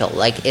beneficial.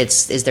 Like,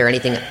 is there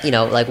anything,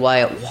 like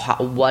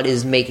what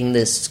is making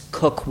this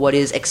cook? What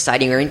is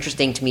exciting or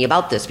interesting to me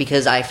about this?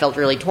 Because I felt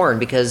really torn.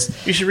 Because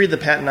you should read the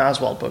Patton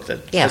Oswalt book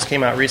that just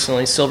came out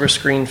recently, Silver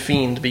Screen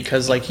Fiend,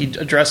 because like he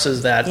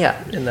addresses that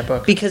in that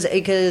book. Because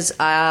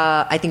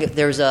I think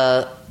there's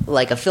a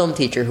film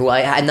teacher who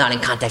I'm not in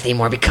contact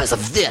anymore because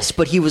of this,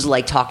 but he was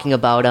like talking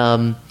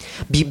about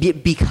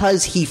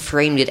because he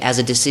framed it as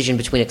a decision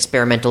between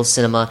experimental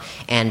cinema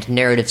and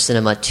narrative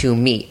cinema to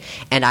me,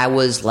 and I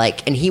was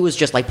like, and he was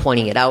just like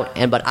pointing it out,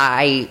 but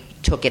I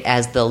took it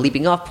as the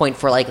leaping off point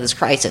for like this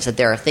crisis, that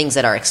there are things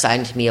that are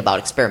exciting to me about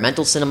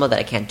experimental cinema that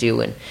I can't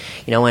do, and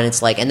and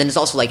it's like, and then it's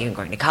also like, I'm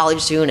going to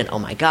college soon, and oh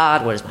my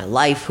god, what is my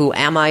life, who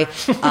am I?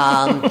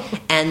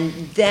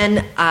 And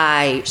then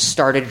I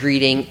started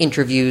reading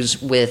interviews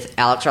with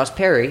Alex Ross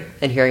Perry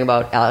and hearing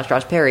about Alex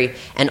Ross Perry,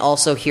 and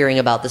also hearing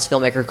about this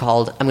filmmaker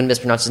called, I'm going to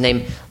mispronounce his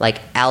name,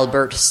 like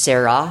Albert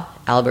Serra.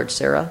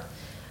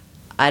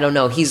 I don't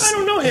know. He's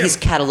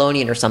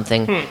Catalonian or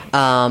something.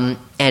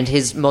 And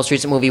his most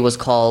recent movie was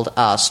called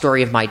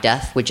Story of My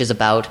Death, which is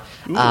about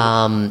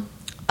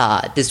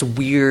this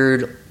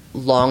weird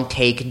long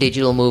take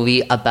digital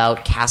movie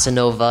about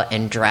Casanova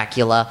and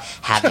Dracula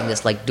having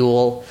this like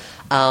duel.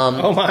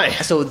 Oh my!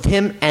 So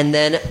him, and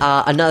then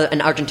an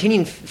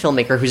Argentinian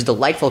filmmaker who's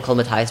delightful called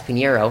Matthias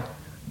Pinheiro.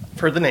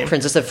 Heard the name.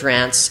 Princess of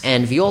France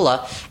and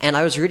Viola. And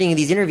I was reading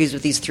these interviews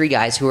with these three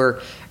guys who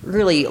are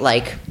really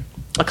like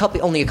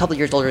only a couple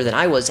years older than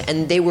I was,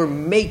 and they were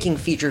making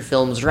feature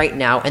films right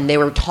now, and they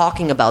were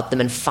talking about them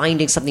and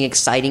finding something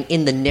exciting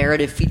in the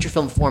narrative feature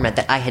film format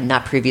that I had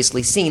not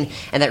previously seen,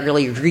 and that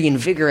really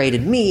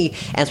reinvigorated me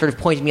and sort of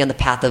pointed me on the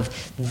path of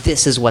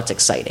this is what's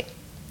exciting.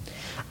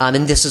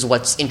 And this is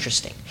what's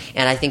interesting.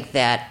 And I think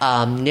that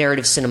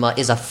narrative cinema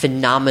is a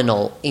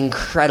phenomenal,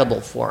 incredible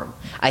form.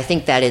 I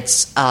think that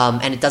it's,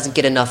 and it doesn't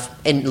get enough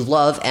in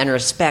love and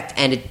respect,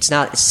 and it's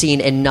not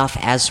seen enough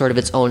as sort of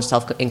its own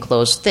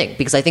self-enclosed thing.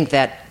 Because I think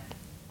that,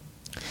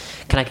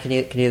 can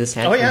you do this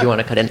hand? Oh, yeah. Or do you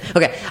want to cut in?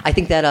 Okay. I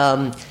think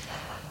that,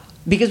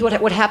 because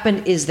what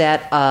happened is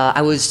that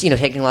I was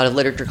taking a lot of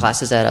literature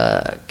classes at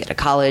a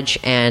college,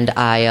 and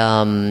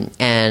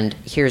and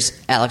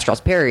here's Alex Strauss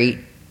Perry,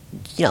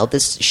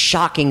 this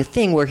shocking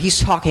thing where he's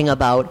talking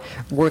about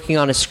working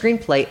on a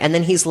screenplay, and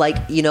then he's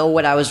like,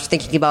 what I was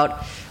thinking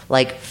about,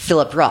 like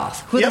Philip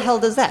Roth. Who the hell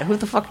does that? Who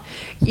the fuck?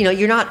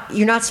 You're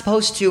not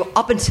supposed to.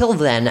 Up until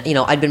then,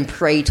 I'd been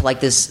prey to like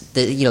this.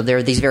 There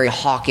are these very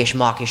hawkish,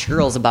 mawkish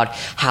girls about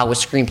how a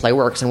screenplay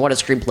works and what a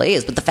screenplay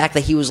is. But the fact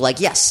that he was like,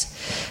 yes,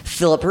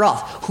 Philip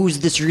Roth,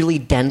 who's this really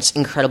dense,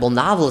 incredible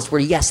novelist,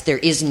 where yes, there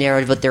is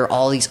narrative, but there are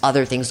all these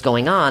other things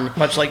going on.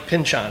 Much like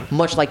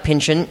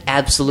Pynchon,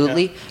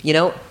 absolutely.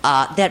 Yeah.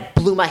 That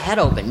blew my head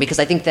open, because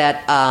I think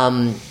that.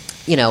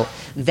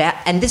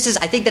 That, and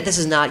I think that this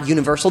is not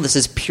universal. This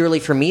is purely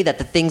for me, that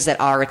the things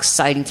that are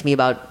exciting to me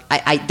about,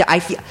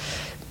 I feel,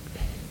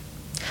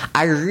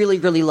 I really,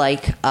 really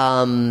like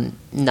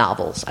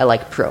novels. I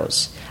like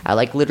prose. I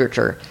like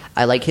literature.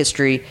 I like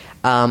history.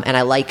 And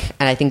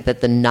I think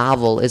that the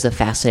novel is a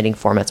fascinating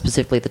format,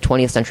 specifically the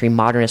 20th century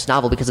modernist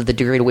novel, because of the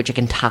degree to which it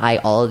can tie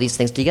all of these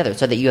things together,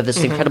 so that you have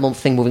this incredible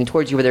thing moving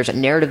towards you, where there's a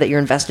narrative that you're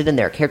invested in,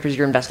 there are characters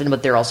you're invested in,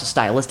 but there are also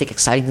stylistic,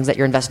 exciting things that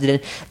you're invested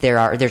in.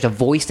 There's a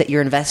voice that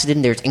you're invested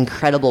in. There's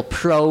incredible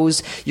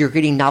prose. You're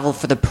reading novel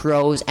for the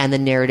prose and the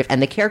narrative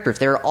and the characters.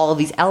 There are all of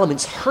these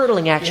elements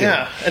hurtling at you.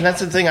 Yeah, and that's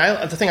the thing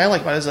I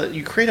like about it, is that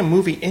you create a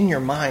movie in your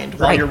mind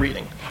while you're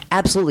reading.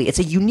 Absolutely. It's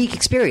a unique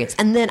experience.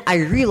 And then I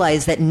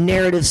realized that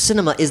narrative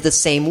cinema is the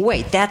same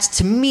way. That's,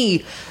 to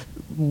me,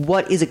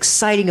 what is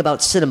exciting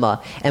about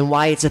cinema, and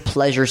why it's a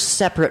pleasure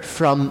separate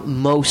from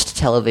most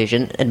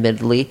television,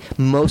 admittedly.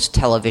 Most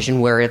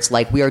television, where it's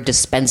like we are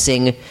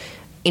dispensing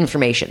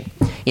information.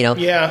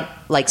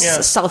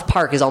 South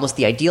Park is almost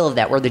the ideal of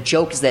that, where the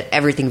joke is that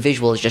everything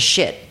visual is just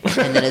shit,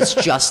 and then it's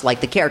just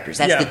like the characters.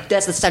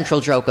 That's the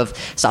central joke of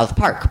South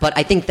Park. But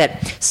I think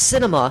that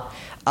cinema...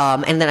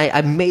 and then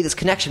I made this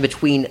connection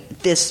between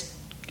this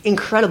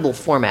incredible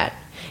format,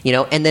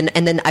 and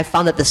then I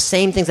found that the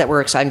same things that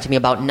were exciting to me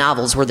about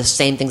novels were the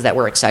same things that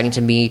were exciting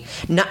to me.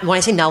 Not, when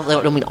I say novels,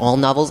 I don't mean all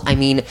novels. I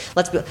mean,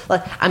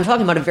 I'm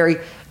talking about a very,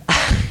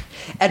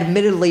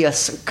 admittedly, a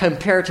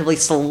comparatively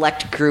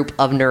select group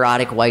of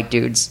neurotic white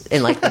dudes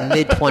in like the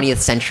mid 20th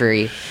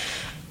century.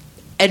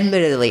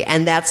 Admittedly,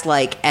 and that's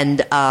like,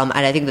 and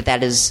I think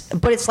that is,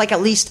 but it's like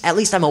at least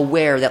I'm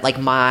aware that like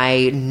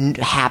my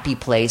happy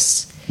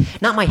place.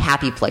 Not my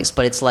happy place,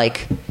 but it's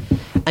like,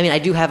 I mean, I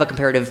do have a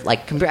comparative, I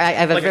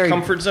have a very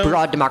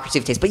broad democracy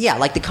of taste. But yeah,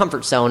 like the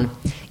comfort zone,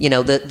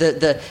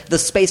 the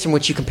space from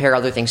which you compare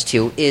other things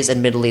to is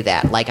admittedly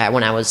that. Like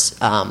when I was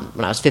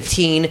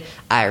 15,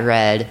 I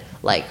read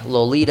like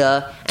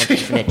Lolita and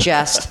Infinite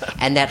Jest,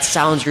 and that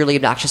sounds really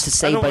obnoxious to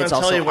say, but it's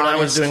also honest. I don't want to tell you what I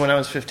was doing when I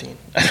was 15.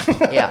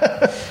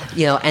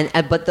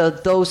 Yeah, but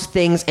those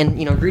things,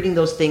 and reading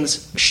those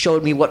things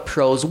showed me what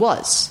prose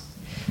was.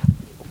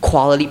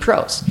 Quality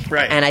prose,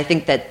 right? And I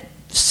think that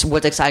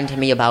what's exciting to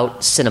me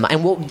about cinema,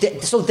 and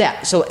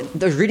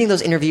reading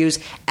those interviews,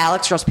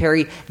 Alex Strauss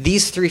Perry,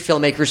 these three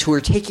filmmakers who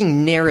are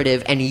taking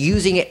narrative and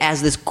using it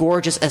as this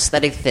gorgeous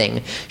aesthetic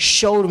thing,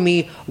 showed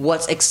me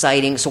what's so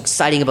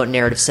exciting about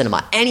narrative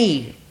cinema.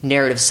 Any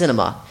narrative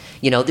cinema,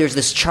 there's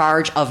this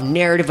charge of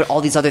narrative, but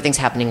all these other things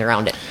happening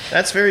around it.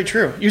 That's very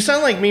true. You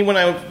sound like me when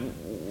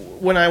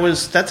I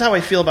was. That's how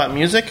I feel about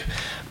music.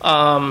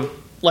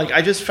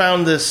 I just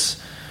found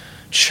this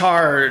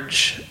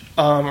charge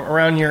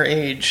around your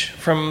age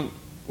from,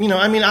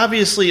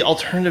 obviously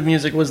alternative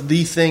music was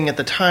the thing at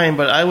the time,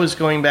 but I was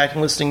going back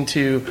and listening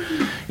to,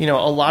 a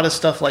lot of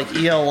stuff like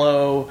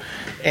ELO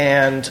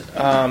and,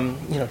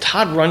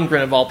 Todd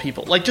Rundgren of all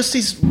people, like just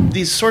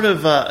these sort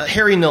of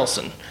Harry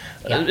Nilsson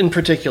in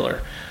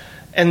particular,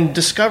 and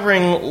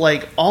discovering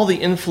like all the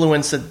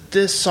influence that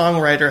this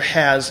songwriter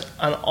has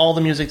on all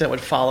the music that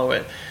would follow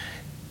it.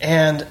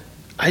 And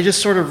I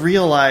just sort of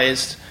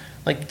realized,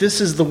 like, this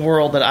is the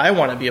world that I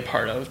want to be a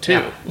part of, too.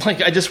 Yeah.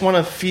 Like, I just want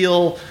to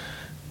feel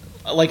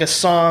like a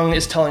song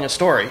is telling a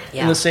story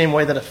in the same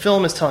way that a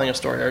film is telling a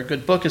story or a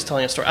good book is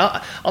telling a story.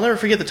 I'll never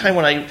forget the time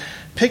when I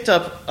picked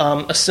up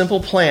A Simple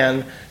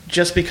Plan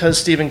just because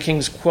Stephen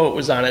King's quote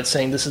was on it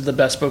saying, "This is the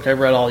best book I've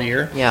read all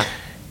year." Yeah.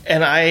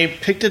 And I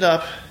picked it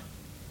up,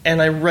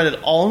 and I read it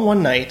all in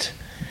one night,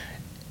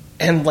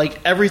 and like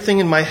everything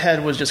in my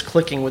head was just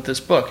clicking with this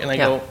book. And I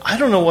go, I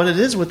don't know what it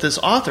is with this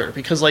author,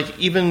 because like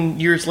even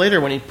years later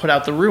when he put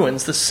out The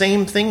Ruins, the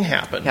same thing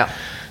happened. Yeah.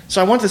 So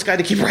I want this guy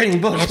to keep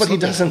writing books, Absolutely.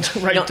 but he doesn't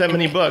write that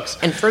many books.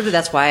 And further,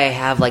 that's why I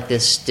have like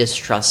this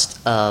distrust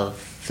of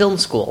film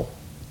school.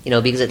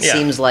 Because it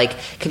seems like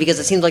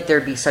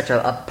there'd be such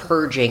a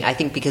purging. I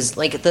think because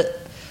we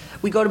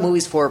go to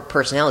movies for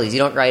personalities. You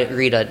don't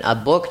read a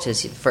book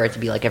for it to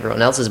be like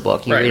everyone else's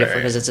book. You read it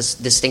because it's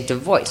a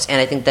distinctive voice. And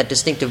I think that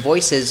distinctive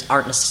voices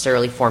aren't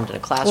necessarily formed in a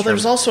classroom. Well,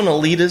 there's also an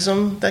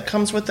elitism that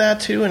comes with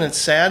that, too, and it's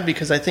sad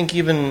because I think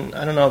I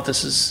don't know if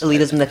this is...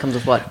 Elitism that comes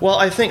with what? Well,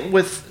 I think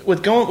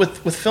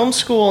with film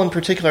school in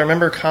particular, I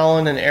remember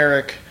Colin and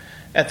Eric,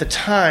 at the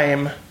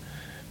time,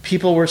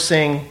 people were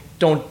saying,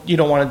 you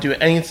don't want to do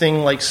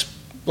anything like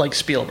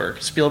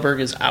Spielberg. Spielberg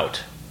is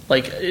out.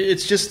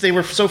 It's just they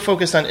were so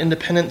focused on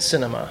independent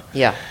cinema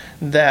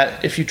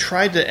that if you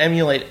tried to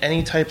emulate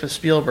any type of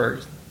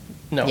Spielberg,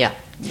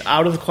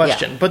 out of the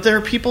question. But there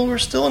are people who are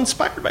still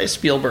inspired by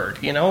Spielberg.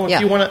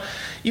 If you want to,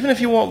 even if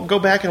you won't go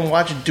back and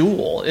watch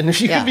Duel, and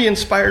if you can be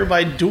inspired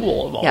by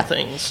Duel of all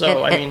things.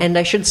 So and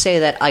I should say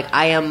that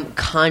I am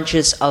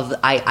conscious of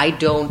I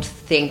don't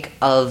think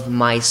of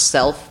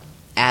myself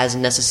as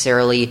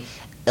necessarily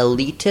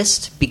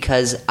elitist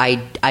because I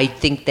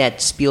think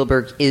that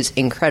Spielberg is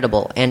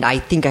incredible, and I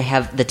think I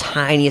have the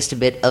tiniest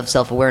bit of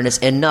self-awareness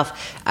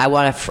enough. I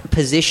want to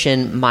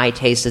position my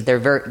tastes as they're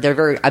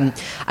very.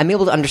 I'm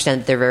able to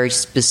understand that they're very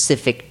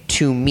specific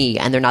to me,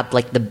 and they're not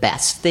like the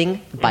best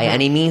thing by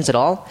any means at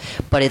all.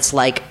 But it's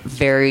like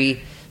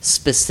very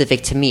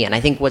specific to me, and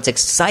I think what's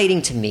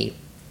exciting to me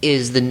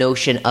is the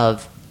notion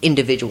of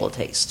individual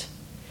taste.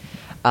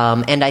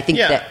 And I think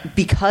that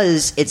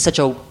because it's such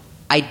a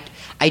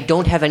I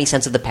don't have any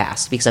sense of the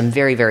past because I'm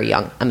very, very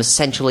young. I'm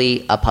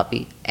essentially a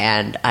puppy,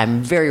 and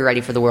I'm very ready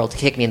for the world to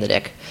kick me in the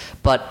dick.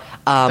 But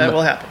that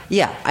will happen.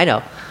 Yeah, I know.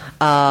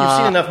 You've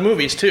seen enough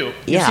movies too.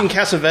 You've Yeah. seen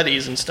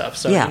Cassavetes and stuff,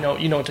 so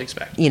you know what to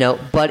expect.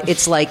 But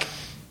it's like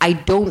I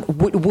don't.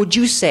 Would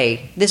you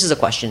say this is a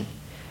question?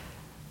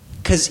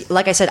 Because,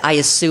 like I said, I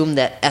assume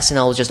that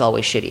SNL was just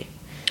always shitty.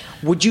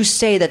 Would you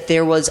say that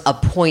there was a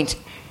point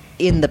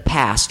in the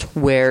past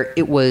where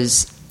it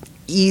was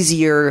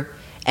easier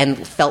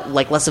and felt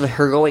like less of a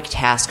heroic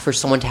task for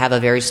someone to have a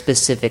very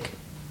specific,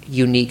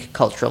 unique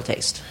cultural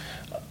taste?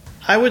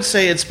 I would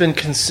say it's been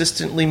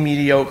consistently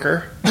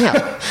mediocre.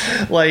 Yeah.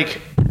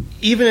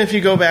 Even if you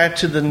go back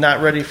to the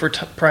not ready for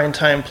prime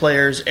time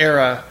players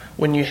era,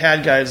 when you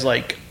had guys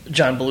like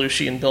John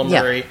Belushi and Bill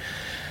Murray,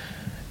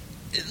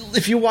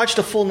 if you watched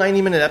a full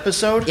 90-minute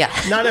episode,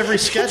 not every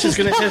sketch is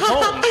going to hit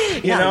home.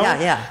 You know?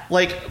 Yeah.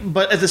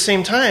 But at the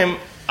same time,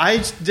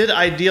 I did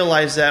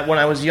idealize that when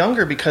I was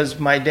younger because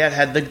my dad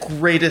had the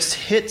greatest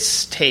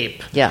hits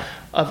tape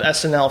of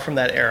SNL from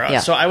that era. Yeah.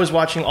 So I was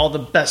watching all the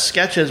best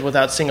sketches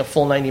without seeing a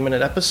full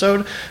 90-minute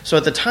episode. So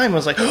at the time, I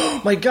was like, oh,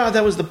 my God,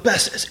 that was the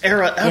best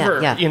era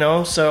ever.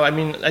 Yeah. So, I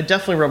mean, I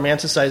definitely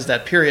romanticized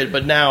that period.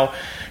 But now,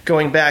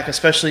 going back,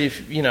 especially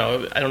if,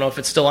 I don't know if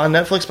it's still on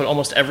Netflix, but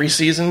almost every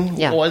season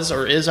was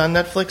or is on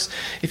Netflix.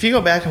 If you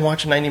go back and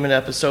watch a 90-minute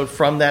episode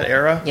from that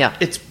era,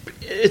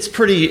 it's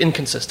pretty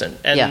inconsistent.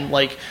 And,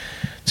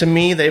 to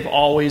me, they've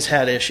always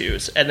had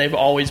issues, and they've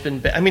always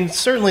been I mean,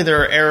 certainly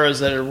there are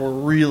eras that were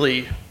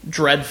really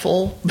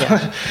dreadful,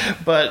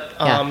 but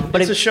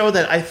it's a show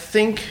that I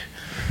think,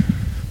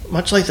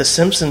 much like The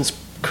Simpsons,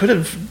 could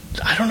have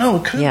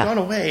gone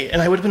away,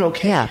 and I would have been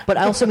okay. Yeah, but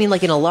I also mean,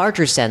 in a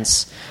larger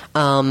sense,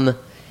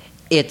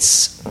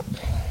 it's...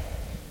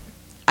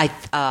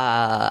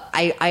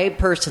 I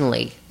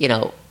personally,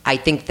 I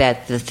think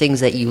that the things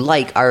that you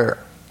like are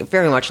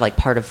very much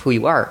part of who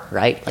you are,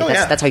 right?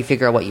 That's how you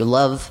figure out what you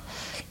love.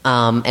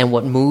 And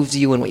what moves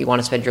you and what you want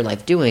to spend your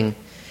life doing.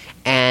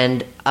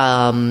 And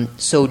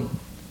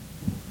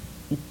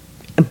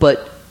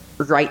but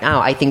right now,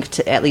 I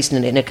think, at least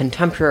in a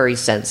contemporary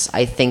sense,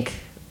 I think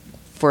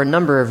for a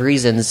number of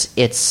reasons,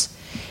 it's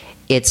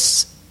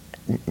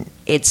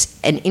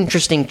an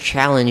interesting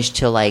challenge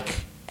to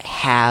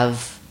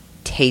have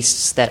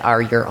tastes that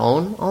are your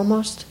own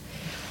almost.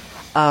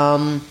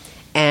 And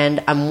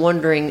I'm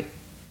wondering,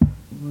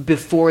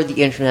 before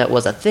the internet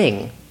was a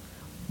thing,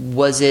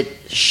 was it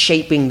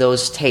shaping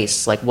those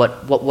tastes?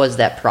 What was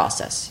that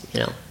process?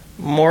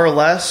 More or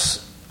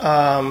less,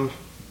 going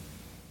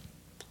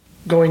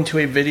to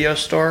a video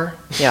store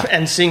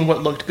and seeing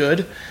what looked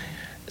good.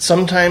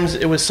 Sometimes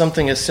it was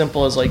something as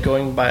simple as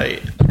going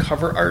by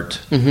cover art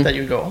that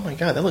you go, oh my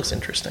God, that looks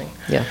interesting.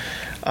 Yeah.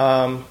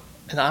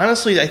 And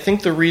honestly, I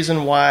think the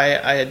reason why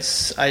I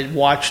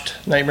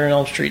watched Nightmare on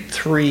Elm Street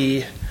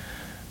 3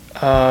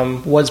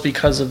 was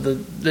because of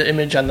the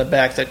image on the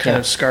back that kind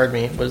of scarred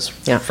me. Was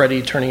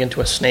Freddy turning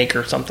into a snake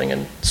or something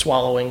and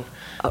swallowing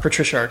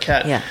Patricia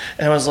Arquette. Yeah.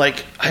 And I was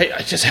like,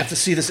 I just have to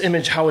see this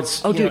image, how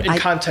it's in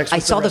context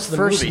with I saw the rest the of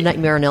the first movie.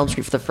 Nightmare on Elm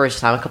Street for the first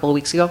time a couple of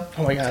weeks ago.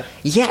 Oh my God.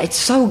 Yeah, it's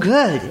so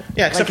good.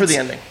 Yeah, except for the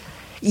ending.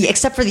 Yeah,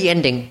 except for the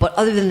ending, but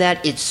other than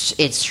that,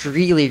 it's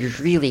really,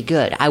 really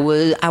good. I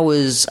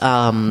was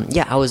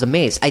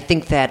amazed. I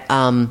think that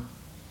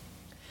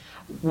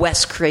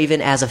Wes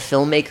Craven as a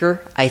filmmaker,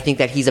 I think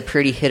that he's a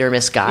pretty hit or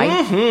miss guy.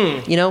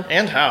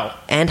 And how.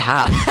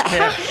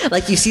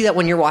 Yeah. You see that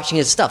when you're watching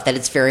his stuff, that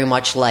it's very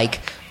much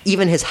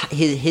even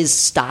his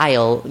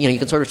style, you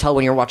can sort of tell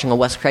when you're watching a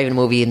Wes Craven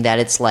movie and that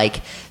it's like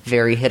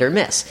very hit or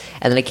miss.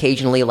 And then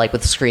occasionally, like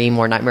with Scream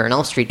or Nightmare on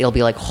Elm Street, it'll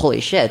be like,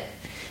 holy shit,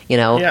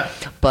 Yeah.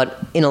 But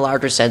in a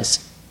larger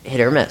sense, hit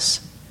or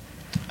miss.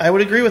 I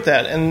would agree with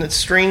that, and it's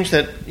strange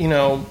that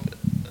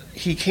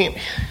he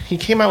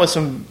came out with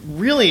some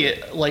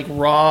really like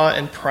raw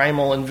and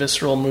primal and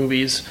visceral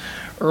movies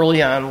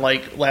early on,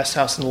 like Last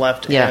House on the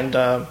Left and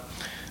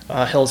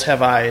Hills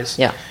Have Eyes.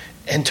 Yeah.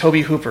 And Tobe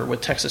Hooper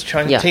with Texas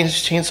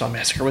Chainsaw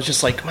Massacre was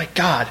just like, my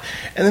God.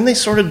 And then they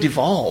sort of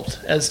devolved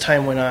as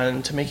time went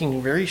on to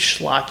making very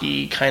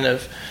schlocky kind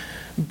of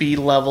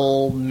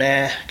B-level,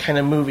 meh kind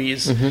of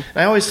movies. Mm-hmm. And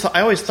I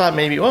always thought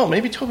maybe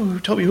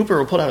Tobe Hooper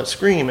will put out a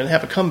Scream and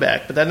have a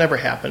comeback, but that never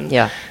happened.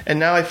 Yeah. And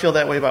now I feel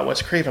that way about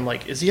Wes Craven. I'm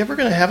like, is he ever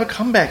going to have a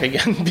comeback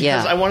again?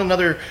 Because I want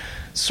another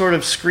sort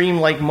of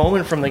Scream-like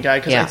moment from the guy,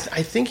 because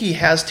I think he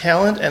has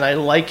talent, and I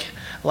like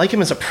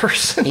him as a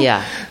person.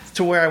 Yeah.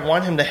 To where I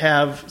want him to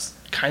have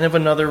kind of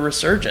another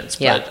resurgence,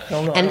 but I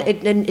don't know.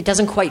 And it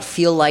doesn't quite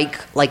feel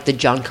like the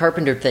John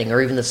Carpenter thing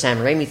or even the Sam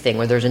Raimi thing,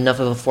 where there's enough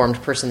of a formed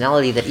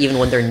personality that even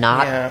when they're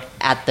not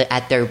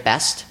at their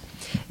best,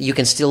 you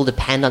can still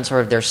depend on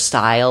sort of their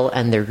style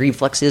and their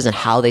reflexes and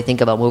how they think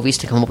about movies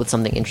to come up with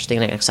something interesting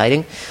and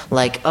exciting.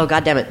 Like, oh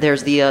god damn it,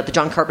 there's the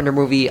John Carpenter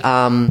movie,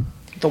 The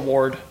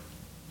Ward.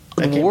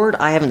 The Ward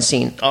I haven't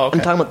seen. Oh, okay.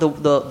 I'm talking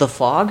about the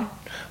Fog.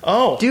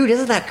 Oh, dude,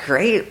 isn't that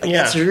great? Like,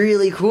 that's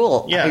really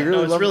cool. Yeah, I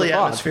really it's love really The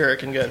Fog.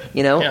 Atmospheric and good.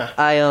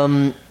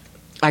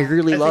 I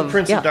really love. think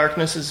Prince of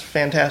Darkness is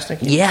fantastic.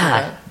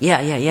 Yeah.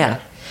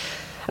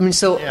 I mean,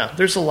 so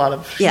there's a lot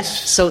of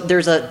So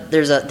there's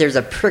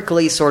a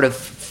prickly sort of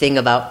thing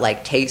about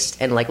like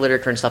taste and like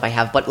literature and stuff I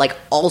have, but like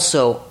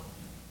also,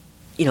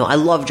 I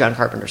love John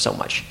Carpenter so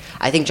much.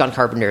 I think John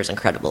Carpenter is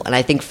incredible, and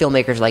I think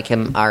filmmakers like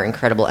him are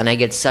incredible, and I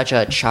get such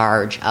a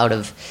charge out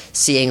of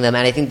seeing them,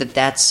 and I think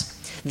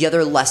that's. The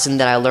other lesson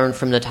that I learned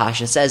from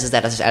Natasha Says is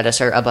that at a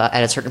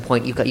certain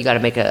point you got to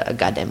make a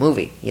goddamn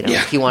movie.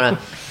 If you want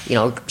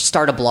to,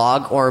 start a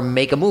blog or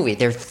make a movie,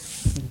 they're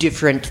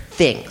different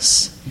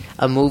things.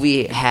 A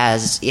movie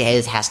has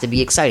to be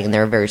exciting.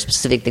 There are very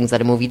specific things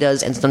that a movie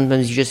does, and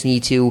sometimes you just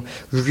need to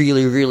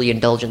really, really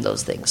indulge in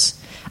those things.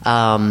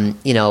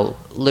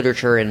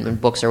 Literature and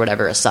books or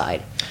whatever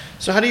aside.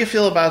 So, how do you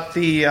feel about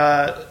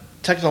the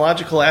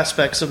technological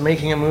aspects of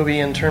making a movie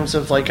in terms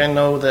of, like, I don't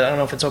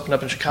know if it's opened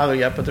up in Chicago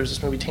yet, but there's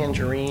this movie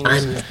Tangerine.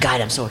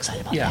 I'm so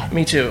excited about that. Yeah,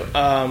 me too.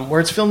 Where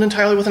it's filmed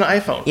entirely with an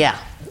iPhone. Yeah.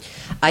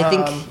 I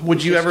think...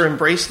 would you ever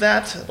embrace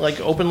that? Like,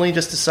 openly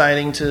just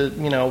deciding to,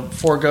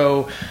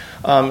 forego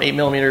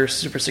 8mm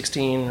Super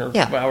 16 or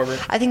however?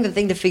 I think the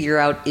thing to figure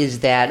out is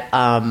that,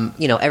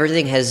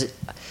 everything has...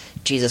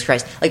 Jesus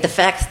Christ. Like, the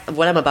fact...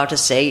 What I'm about to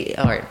say...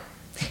 All right.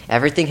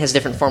 Everything has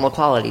different formal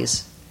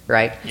qualities,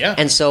 right? Yeah.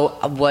 And so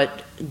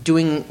what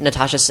doing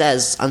Natasha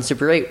Says on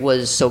Super 8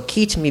 was so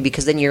key to me,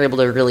 because then you're able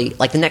to really...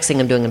 Like, the next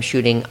thing I'm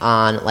shooting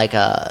on, like,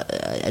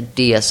 a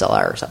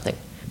DSLR or something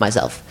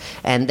myself.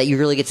 And that you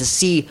really get to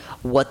see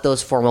what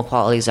those formal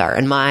qualities are.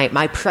 And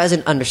my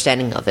present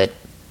understanding of it,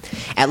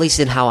 at least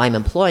in how I'm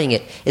employing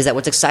it, is that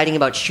what's exciting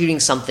about shooting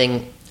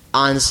something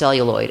on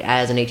celluloid,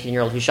 as an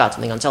 18-year-old who shot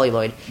something on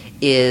celluloid,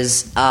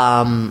 is...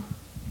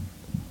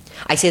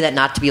 I say that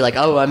not to be like,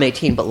 oh, I'm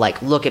 18, but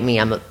like, look at me,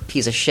 I'm a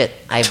piece of shit.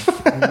 I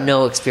have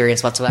no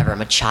experience whatsoever.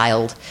 I'm a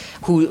child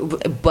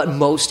but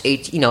most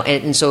 18,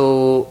 and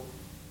so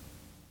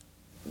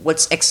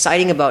what's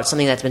exciting about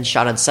something that's been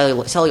shot on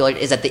celluloid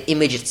is that the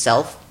image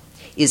itself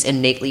is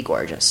innately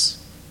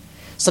gorgeous.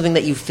 Something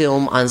that you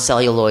film on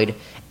celluloid,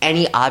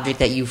 any object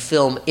that you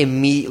film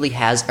immediately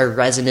has a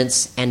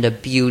resonance and a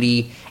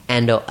beauty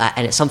and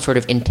some sort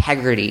of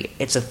integrity.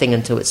 It's a thing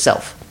unto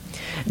itself.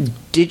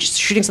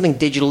 Shooting something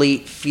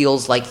digitally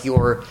feels like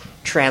you're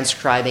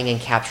transcribing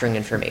and capturing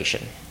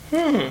information.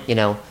 That's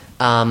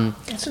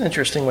an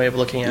interesting way of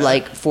looking at it.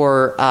 Like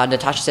for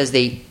Natasha Says,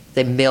 they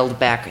mailed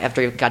back,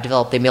 after it got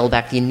developed, they mailed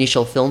back the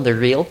initial film, the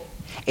reel.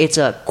 It's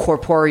a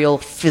corporeal,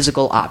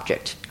 physical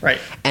object. Right.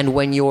 And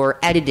when you're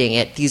editing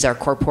it, these are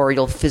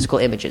corporeal, physical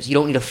images. You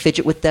don't need to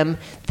fidget with them.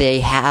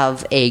 They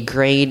have a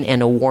grain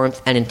and a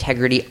warmth and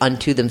integrity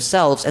unto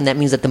themselves, and that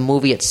means that the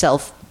movie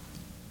itself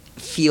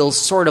feels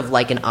sort of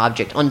like an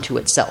object unto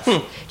itself.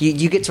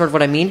 You get sort of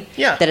what I mean?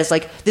 Yeah. That it's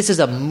like, this is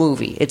a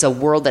movie. It's a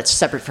world that's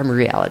separate from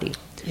reality.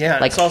 Yeah,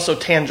 like, it's also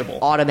tangible.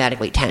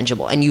 Automatically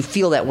tangible. And you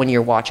feel that when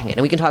you're watching it.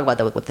 And we can talk about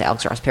that with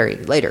Alex Ross Perry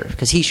later,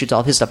 because he shoots all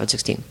of his stuff at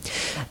 16.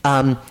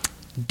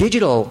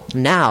 Digital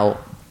now,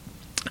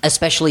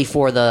 especially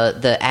for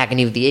the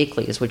Agony of the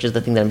Akelys, which is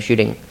the thing that I'm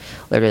shooting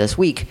later this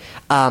week,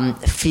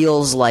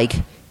 feels like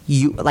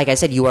you, like I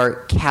said, you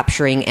are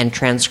capturing and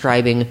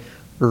transcribing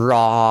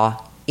raw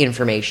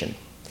information,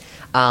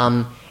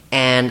 and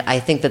I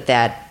think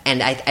that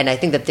I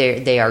think that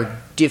they are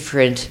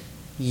different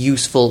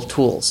useful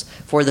tools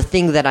for the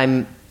thing that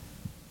I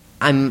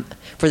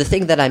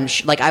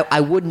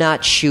would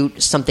not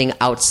shoot something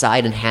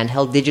outside and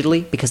handheld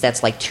digitally, because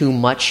that's like too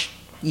much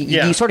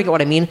You sort of get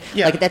what I mean?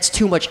 Yeah. Like, that's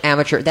too much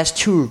amateur. That's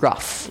too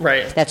rough.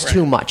 Right. That's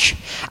too much.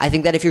 I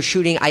think that if you're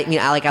shooting,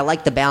 I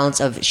like the balance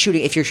of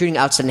shooting. If you're shooting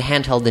outside in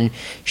handheld, then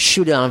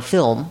shoot it on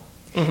film,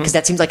 because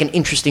that seems like an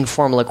interesting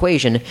formal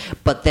equation.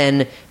 But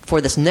then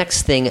for this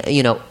next thing,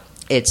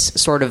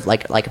 it's sort of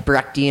like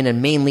Brechtian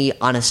and mainly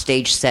on a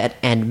stage set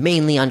and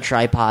mainly on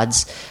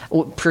tripods,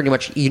 pretty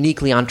much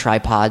uniquely on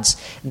tripods,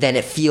 then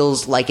it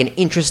feels like an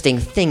interesting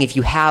thing if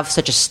you have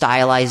such a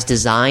stylized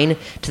design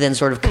to then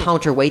sort of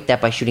counterweight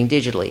that by shooting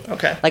digitally.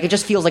 Okay. Like, it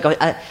just feels like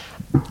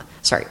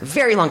sorry,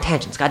 very long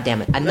tangents. God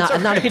damn it! I'm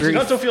not a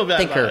brief Don't feel bad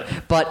thinker, about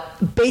it.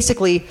 but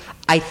basically,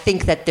 I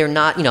think that they're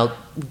not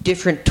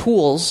different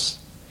tools.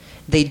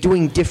 They're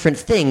doing different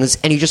things,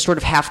 and you just sort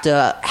of have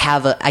to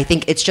have I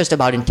think it's just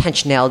about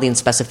intentionality and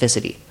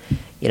specificity.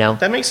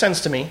 That makes sense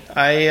to me.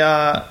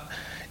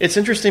 It's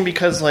interesting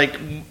because, like,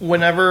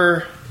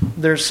 whenever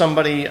there's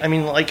somebody, I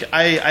mean, like,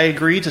 I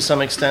agree to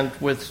some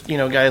extent with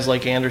guys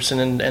like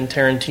Anderson and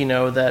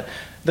Tarantino that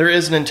there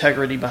is an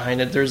integrity behind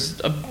it. There's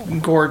a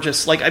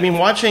gorgeous, like, I mean,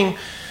 watching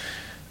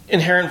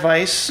Inherent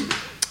Vice.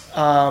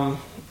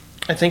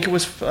 I think it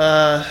was,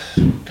 I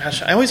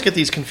always get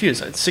these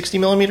confused. It's 60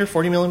 millimeter,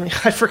 40 millimeter.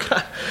 I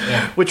forgot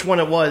which one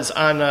it was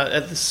on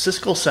at the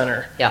Siskel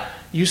Center. Yeah.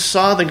 You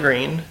saw the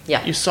green.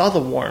 Yeah. You saw the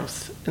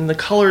warmth, and the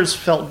colors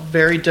felt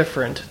very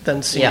different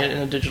than seeing it in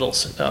a digital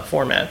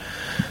format.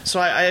 So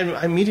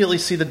I immediately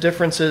see the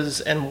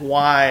differences and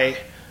why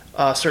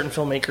certain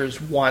filmmakers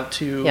want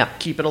to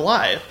keep it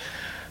alive.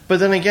 But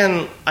then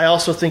again, I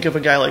also think of a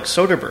guy like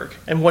Soderbergh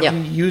and what he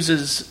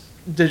uses.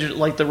 Digital,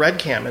 like the Red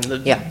Cam and the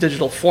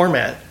digital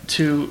format,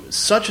 to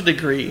such a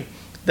degree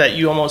that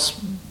you're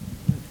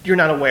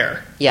not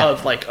aware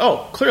of, like,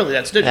 oh, clearly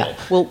that's digital.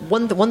 Well,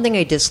 one thing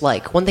I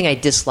dislike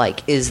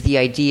is the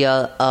idea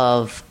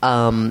of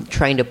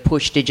trying to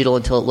push digital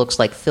until it looks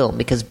like film,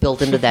 because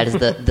built into that is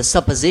the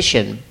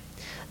supposition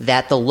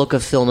that the look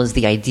of film is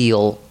the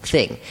ideal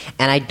thing,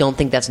 and I don't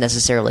think that's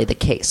necessarily the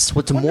case.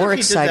 What's more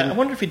exciting? I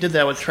wonder if he did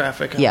that with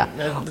Traffic.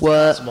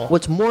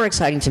 What's more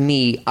exciting to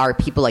me are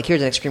people like,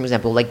 here's an extreme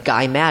example, like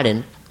Guy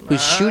Madden,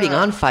 who's shooting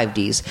on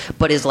 5Ds,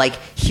 but is like,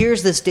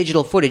 here's this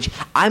digital footage.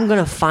 I'm going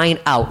to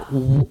find out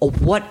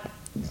what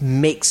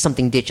makes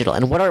something digital,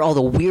 and what are all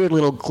the weird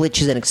little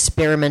glitches and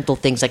experimental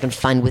things I can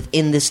find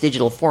within this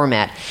digital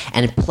format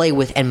and play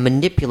with and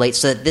manipulate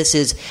so that this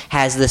is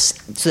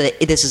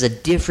a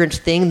different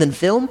thing than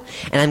film,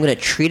 and I'm going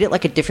to treat it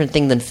like a different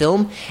thing than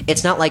film.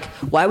 It's not like,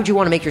 why would you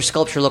want to make your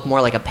sculpture look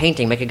more like a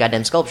painting? Make a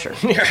goddamn sculpture.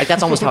 Like,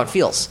 that's almost how it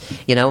feels.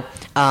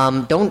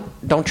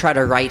 Don't try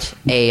to write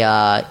a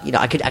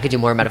I could do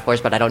more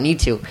metaphors, but I don't need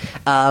to.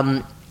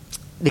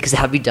 Because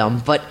that would be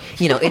dumb, but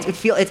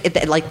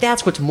like,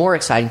 that's what's more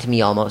exciting to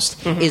me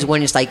almost, is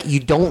when it's like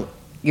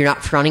you're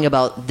not fronting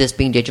about this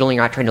being digital, and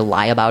you're not trying to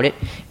lie about it,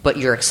 but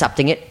you're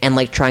accepting it and,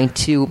 like, trying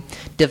to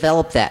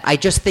develop that. I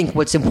just think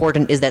what's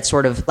important is that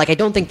sort of, like, I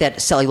don't think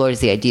that celluloid is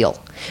the ideal.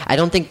 I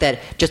don't think that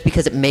just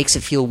because it makes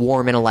it feel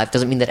warm and alive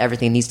doesn't mean that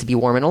everything needs to be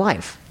warm and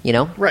alive,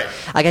 Right.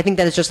 Like, I think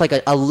that it's just like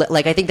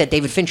like, I think that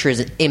David Fincher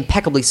is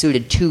impeccably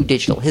suited to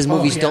digital. His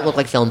movies don't look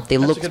like film. They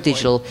look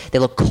digital. They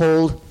look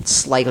cold,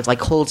 like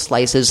cold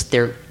slices.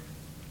 They're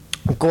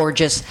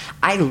gorgeous.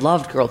 I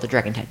loved Girl with the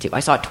Dragon Tattoo. I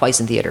saw it twice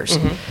in theaters,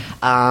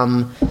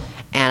 and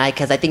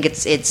because I think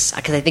it's its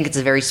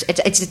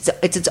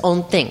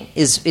own thing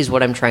is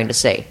what I'm trying to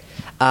say.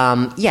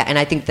 And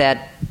I think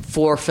that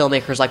for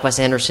filmmakers like Wes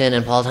Anderson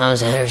and Paul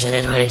Thomas Anderson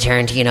and Quentin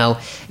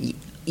Tarantino,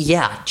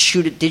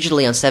 shoot it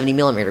digitally on 70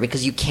 millimeter,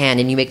 because you can,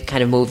 and you make the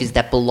kind of movies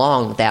that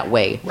belong that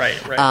way. Right.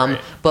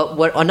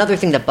 But another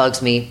thing that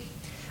bugs me,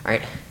 all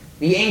right,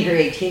 the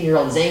angry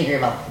 18-year-old is angry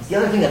about this. The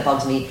other thing that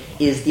bugs me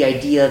is the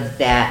idea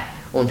that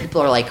when people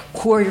are like,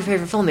 who are your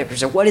favorite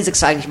filmmakers, or what is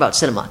exciting about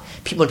cinema?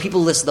 When people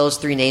list those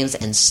three names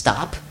and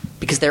stop,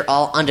 because they're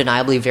all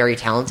undeniably very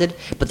talented,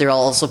 but they're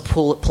all also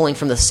pulling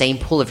from the same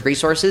pool of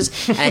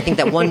resources. And I think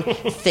that one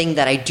thing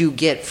that I do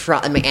get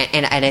from,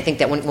 and I think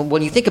that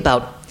when you think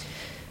about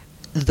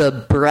the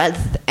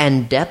breadth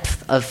and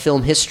depth of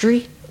film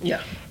history,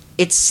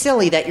 it's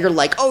silly that you're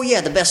like, oh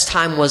yeah, the best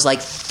time was like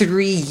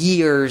 3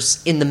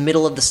 years in the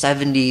middle of the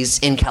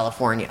 70s in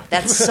California.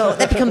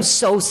 That becomes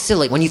so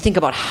silly when you think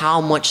about how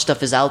much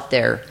stuff is out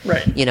there.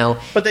 Right.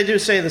 But they do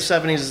say the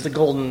 70s is the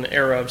golden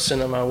era of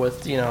cinema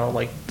with,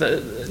 like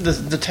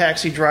the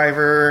Taxi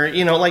Driver,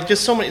 like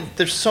just so many,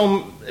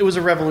 it was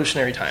a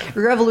revolutionary time.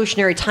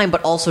 Revolutionary time,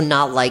 but also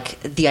not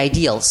like the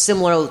ideal.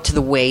 Similar to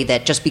the way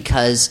that just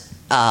because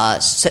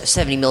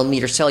 70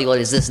 millimeter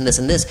celluloid is this and this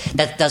and this,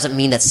 that doesn't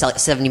mean that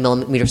 70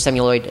 millimeter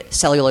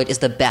celluloid is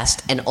the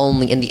best and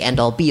only in the end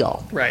all be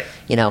all. Right.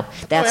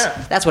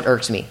 That's what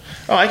irks me.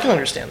 Oh, I can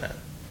understand that.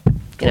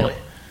 Totally.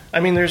 I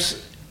mean,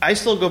 I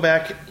still go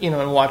back,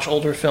 and watch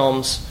older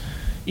films,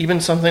 even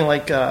something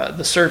like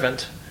The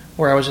Servant,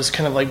 where I was just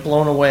kind of like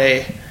blown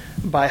away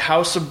by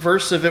how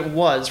subversive it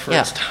was for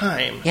its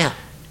time. Yeah.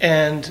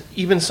 And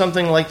even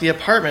something like The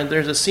Apartment,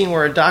 there's a scene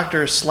where a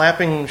doctor is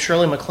slapping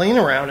Shirley MacLaine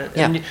around it.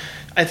 And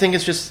I think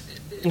it's just,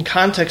 in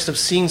context of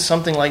seeing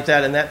something like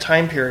that in that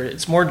time period,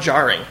 it's more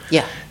jarring.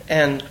 Yeah.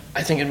 And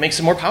I think it makes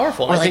it more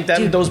powerful. Or I like, think that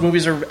dude, those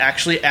movies are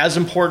actually as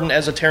important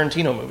as a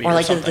Tarantino movie. Or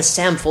like something. the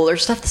Sam Fuller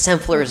stuff. The Sam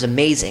Fuller is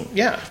amazing.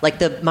 Yeah. Like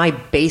my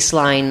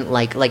baseline,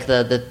 like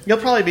the. You'll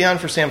probably be on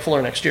for Sam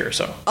Fuller next year or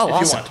so. Oh, if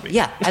awesome. you want to be.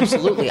 Yeah,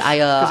 absolutely.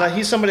 Because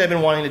he's somebody I've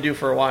been wanting to do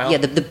for a while. Yeah,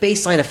 the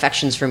baseline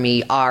affections for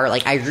me are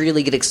like I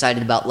really get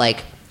excited about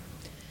like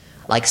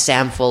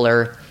Sam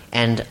Fuller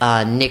and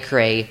Nick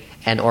Ray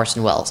and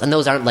Orson Welles, and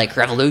those aren't like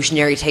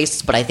revolutionary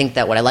tastes, but I think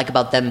that what I like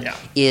about them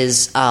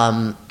is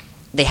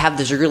they have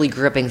this really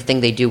gripping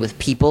thing they do with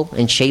people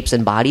and shapes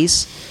and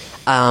bodies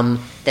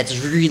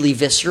that's really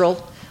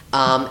visceral,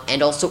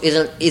 and also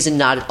isn't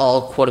not at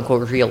all quote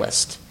unquote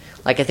realist.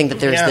 Like I think that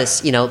there's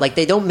this, like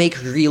they don't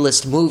make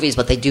realist movies,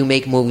 but they do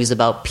make movies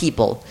about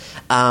people,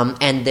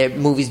 and they're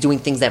movies doing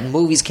things that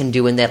movies can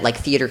do and that like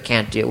theater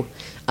can't do.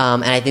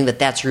 And I think that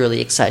that's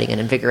really exciting and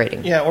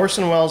invigorating. Yeah,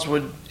 Orson Welles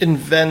would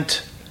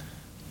invent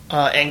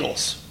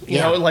angles. You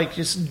know, like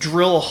just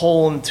drill a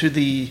hole into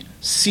the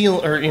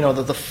ceiling or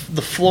the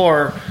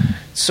floor,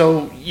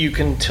 so you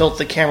can tilt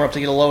the camera up to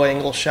get a low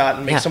angle shot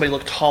and make somebody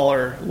look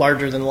taller,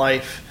 larger than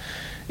life,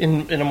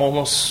 in a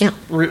almost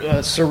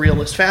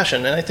surrealist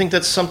fashion. And I think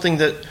that's something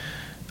that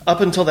up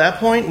until that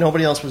point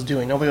nobody else was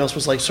doing. Nobody else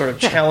was like sort of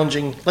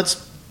challenging.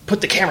 Let's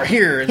put the camera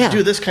here and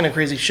do this kind of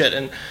crazy shit.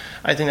 And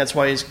I think that's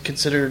why he's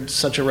considered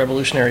such a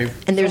revolutionary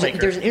And there's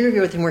filmmaker. an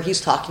interview with him where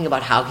he's talking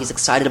about how he's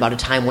excited about a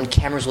time when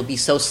cameras will be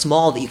so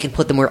small that you can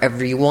put them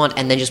wherever you want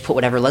and then just put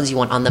whatever lens you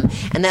want on them.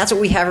 And that's what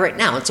we have right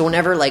now. And so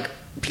whenever like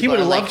he would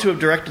have loved to have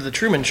directed the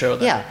Truman Show.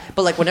 Then. Yeah,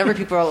 but like whenever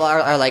people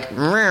are like,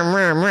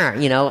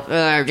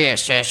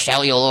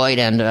 celluloid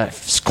and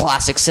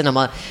classic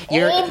cinema,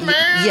 Old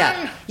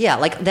man! Yeah,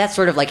 like that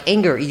sort of like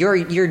anger.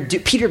 You're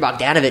Peter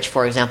Bogdanovich,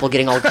 for example,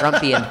 getting all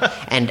grumpy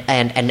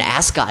and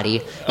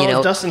ascotty.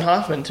 Dustin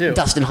Hoffman too.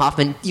 Dustin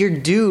Hoffman, your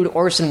dude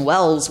Orson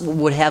Welles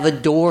would have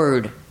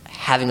adored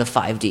having a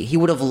 5D. He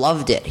would have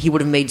loved it. He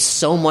would have made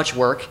so much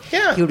work.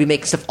 Yeah. He would be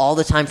making stuff all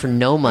the time for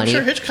no money. I'm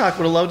sure Hitchcock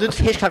would have loved it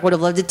too. Hitchcock would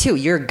have loved it too.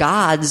 Your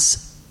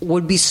gods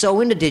would be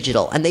so into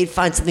digital, and they'd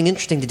find something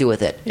interesting to do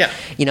with it. Yeah.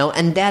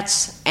 And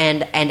that's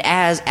and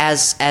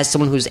as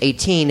someone who's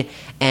 18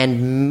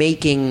 and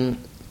making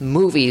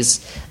movies,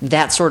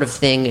 that sort of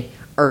thing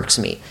irks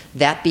me.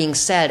 That being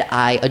said,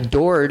 I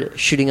adored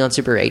shooting on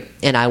Super 8,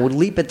 and I would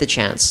leap at the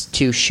chance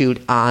to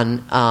shoot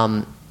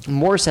on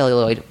more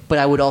celluloid, but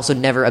I would also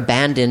never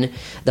abandon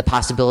the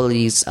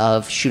possibilities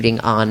of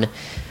shooting on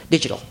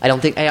digital. I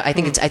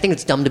think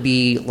it's dumb to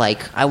be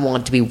like I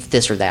want to be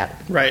this or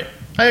that. Right.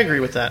 I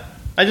agree with that.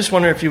 I just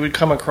wonder if you would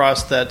come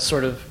across that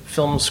sort of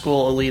film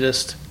school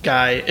elitist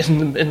guy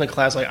in the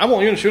class, like I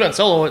won't even shoot on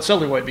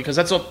celluloid because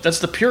that's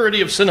the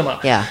purity of cinema.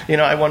 Yeah.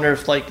 I wonder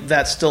if like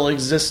that still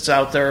exists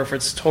out there, if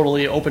it's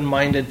totally open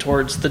minded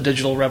towards the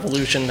digital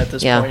revolution at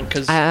this point.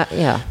 Because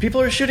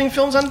people are shooting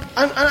films on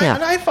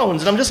iPhones,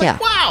 and I'm just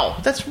like, wow,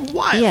 that's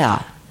wild.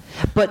 Yeah.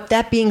 But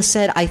that being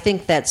said, I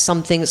think that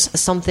some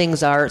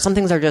things are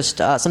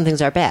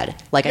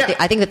bad. Like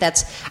I think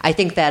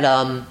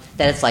that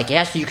it's like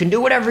yes, you can do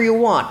whatever you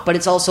want, but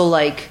it's also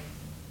like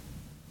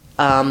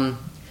I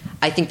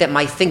think that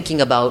my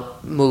thinking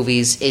about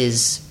movies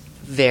is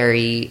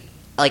very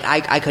like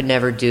I could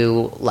never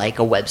do like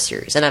a web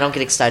series, and I don't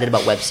get excited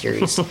about web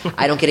series.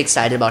 I don't get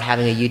excited about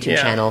having a YouTube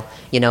channel.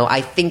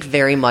 I think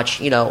very much.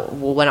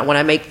 When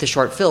I make the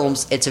short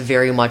films, it's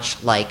very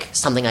much like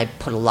something I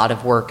put a lot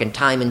of work and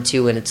time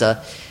into, and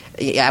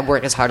I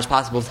work as hard as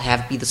possible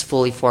to be this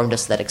fully formed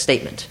aesthetic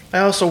statement. I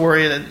also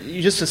worry that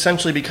you just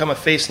essentially become a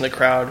face in the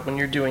crowd when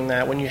you're doing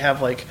that. When you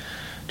have like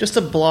just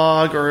a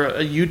blog or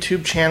a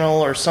YouTube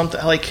channel or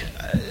something like.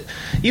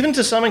 Even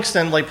to some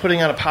extent, like putting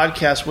out a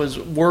podcast was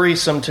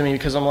worrisome to me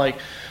because I'm like,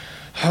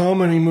 how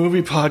many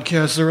movie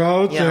podcasts are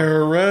out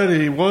there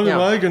already? What am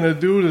I going to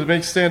do to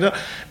make stand up?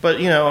 But,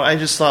 I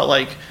just thought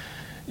like,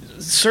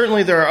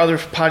 certainly there are other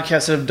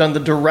podcasts that have done the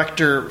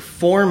director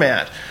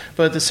format.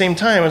 But at the same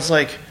time, it's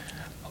like,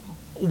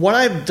 what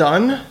I've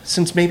done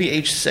since maybe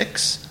age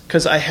 6,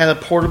 because I had a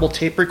portable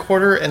tape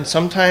recorder, and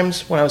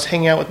sometimes when I was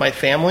hanging out with my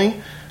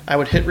family, I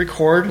would hit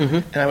record,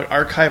 and I would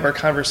archive our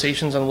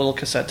conversations on little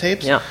cassette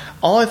tapes. Yeah.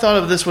 All I thought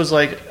of this was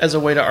like as a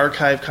way to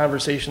archive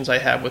conversations I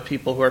have with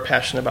people who are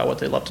passionate about what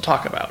they love to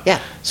talk about. Yeah.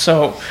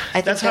 So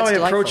that's how I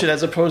approach it,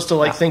 as opposed to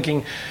like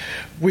thinking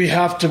we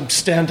have to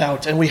stand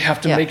out and we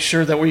have to make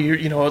sure that we're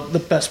the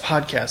best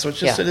podcast. So it's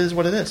just it is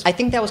what it is. I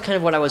think that was kind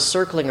of what I was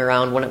circling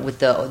around with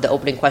the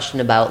opening question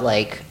about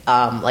like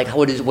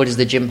what is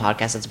the Gym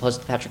podcast as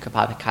opposed to the Patrick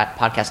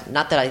podcast.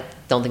 Not that I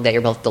don't think that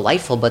you're both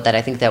delightful, but that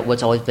I think that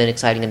what's always been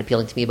exciting and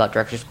appealing to me about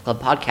Directors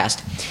Club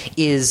podcast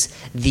is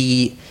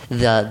the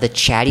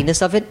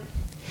chattiness of it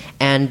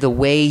and the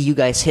way you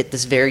guys hit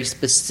this very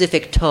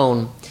specific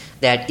tone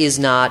that is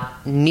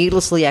not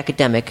needlessly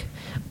academic,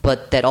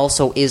 but that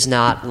also is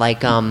not like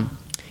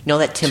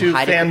that Tim too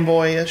Heidecker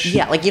fanboyish.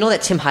 Yeah, like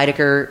that Tim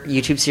Heidecker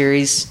YouTube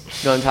series.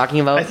 You know what I'm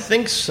talking about? I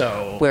think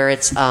so. Where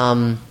it's you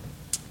know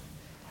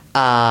how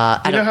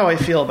I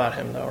feel about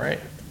him, though, right?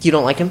 You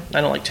don't like him?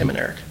 I don't like Tim and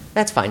Eric.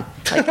 That's fine.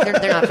 Like,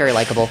 they're not very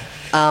likable.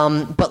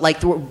 But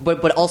like,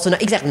 but also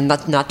not exactly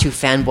not too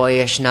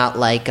fanboyish, not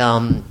like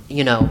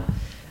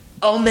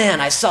oh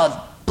man, I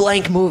saw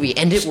blank movie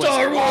and it was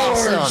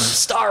awesome.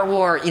 Star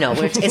Wars,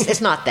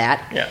 it's not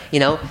that,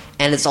 Yeah.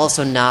 and it's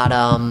also not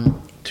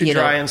Too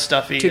dry and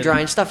stuffy. Too dry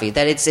and stuffy.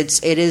 That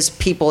it is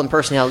people and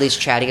personalities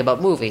chatting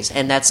about movies,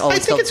 and that's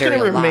always felt very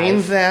alive. I think it's going to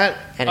remain that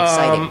and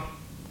exciting.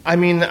 I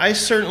mean, I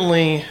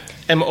certainly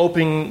am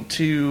open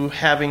to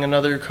having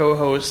another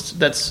co-host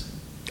that's,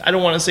 I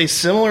don't want to say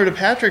similar to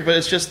Patrick, but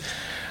it's just,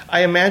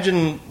 I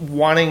imagine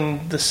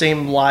wanting the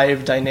same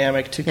live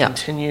dynamic to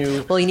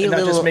continue. Well, you need and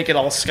not a little, just make it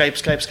all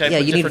Skype. Yeah,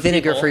 with you need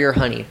vinegar people. for your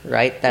honey,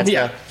 right? That's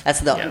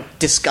the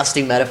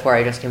disgusting metaphor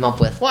I just came up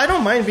with. Well, I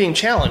don't mind being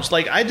challenged.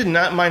 Like, I did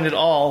not mind at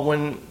all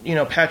when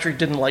Patrick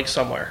didn't like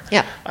Somewhere.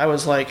 Yeah, I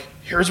was like,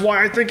 here's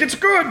why I think it's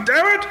good.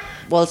 Damn it!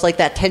 Well, it's like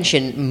that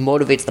tension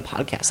motivates the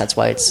podcast. That's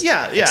why it's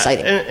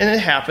exciting. And it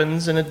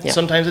happens, and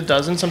sometimes it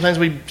doesn't. Sometimes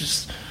we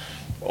just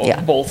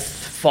both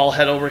fall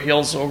head over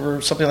heels over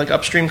something like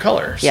Upstream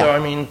Color. Yeah. So, I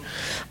mean...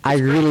 I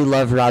really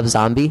love Rob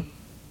Zombie.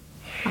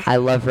 I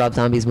love Rob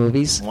Zombie's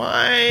movies.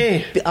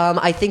 Why?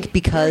 I think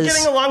because... We're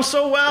getting along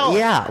so well.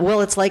 Yeah, well,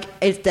 it's like...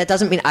 that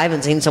doesn't mean I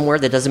haven't seen Somewhere.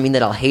 That doesn't mean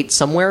that I'll hate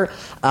Somewhere.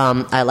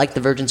 I like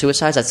The Virgin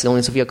Suicides. That's the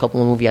only Sofia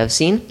Coppola movie I've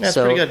seen. That's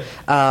pretty good.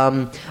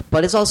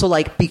 But it's also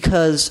like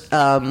because...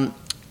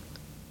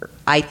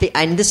 I think,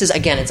 and this is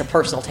again, it's a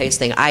personal taste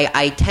thing.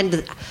 I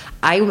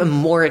am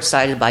more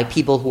excited by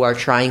people who are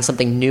trying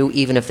something new,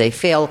 even if they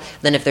fail,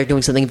 than if they're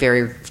doing something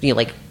very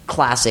like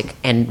classic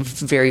and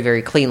very,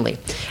 very cleanly.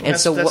 And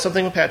that's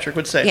something Patrick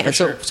would say. Yeah, and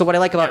so what I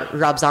like about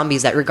Rob Zombie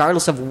is that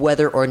regardless of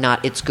whether or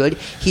not it's good,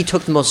 he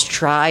took the most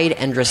tried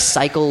and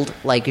recycled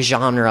like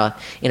genre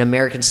in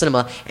American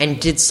cinema and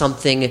did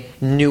something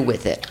new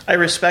with it. I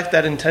respect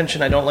that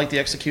intention. I don't like the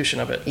execution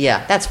of it.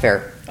 Yeah, that's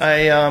fair.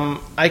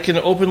 I can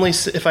openly,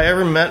 if I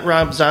ever met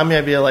Rob Zombie,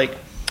 I'd be like,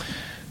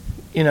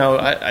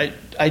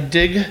 I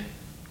dig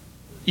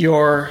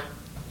your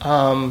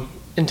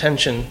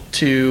intention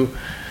to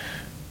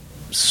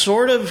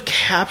sort of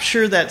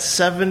capture that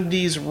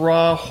 70s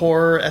raw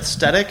horror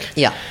aesthetic.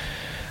 Yeah.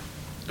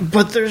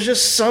 But there's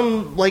just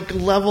some like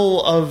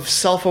level of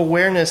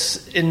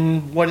self-awareness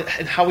in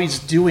how he's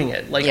doing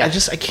it. Like I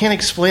can't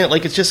explain it.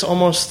 Like it's just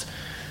almost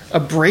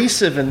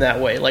abrasive in that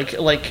way.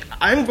 Like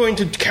I'm going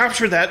to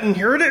capture that and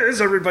here it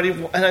is, everybody.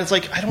 And it's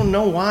like, I don't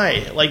know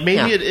why. Like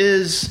maybe it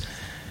is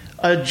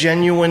a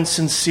genuine,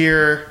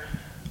 sincere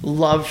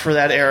love for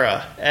that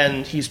era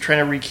and he's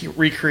trying to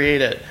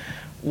recreate it.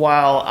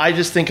 While I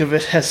just think of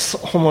it as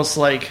almost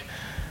like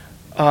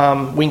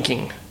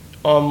winking.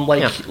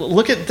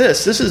 Look at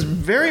this. This is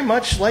very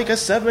much like a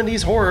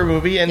 70s horror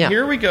movie, and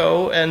here we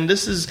go. And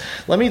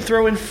let me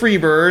throw in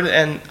Freebird,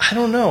 and I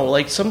don't know.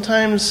 Like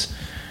sometimes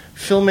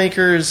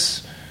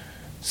filmmakers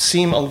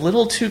seem a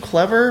little too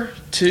clever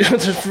for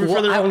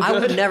their own good. I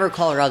would never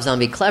call Rob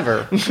Zombie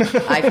clever.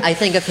 I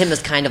think of him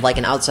as kind of like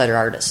an outsider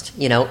artist,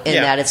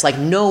 that it's like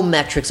no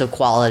metrics of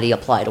quality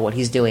apply to what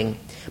he's doing.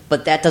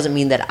 But that doesn't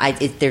mean that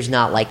there's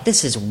not like,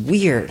 this is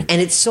weird.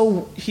 And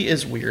he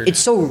is weird. It's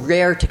so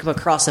rare to come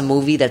across a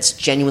movie that's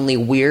genuinely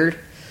weird.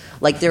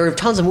 Like, there are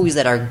tons of movies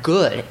that are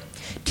good.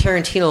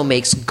 Tarantino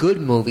makes good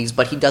movies,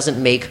 but he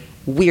doesn't make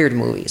weird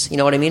movies. You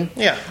know what I mean?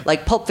 Yeah.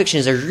 Like, Pulp Fiction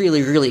is a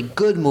really, really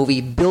good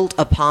movie built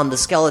upon the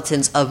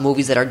skeletons of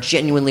movies that are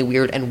genuinely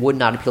weird and would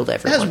not appeal to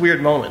everyone. It has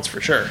weird moments, for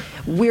sure.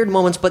 Weird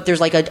moments, but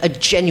there's like a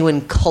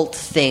genuine cult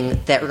thing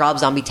that Rob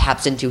Zombie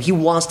taps into. He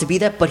wants to be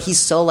that, but he's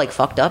so like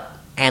fucked up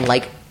and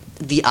like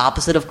the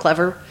opposite of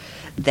clever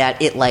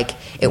that it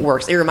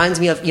works. It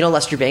reminds me of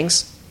Lester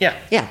Bangs.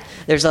 Yeah.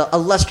 There's a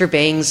Lester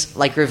Bangs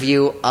like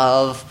review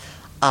of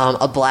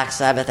a Black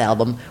Sabbath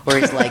album where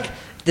he's like,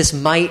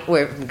 I'm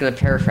going to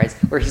paraphrase,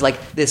 where he's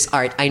like, this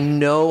art, I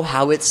know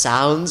how it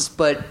sounds,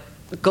 but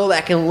go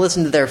back and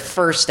listen to their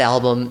first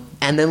album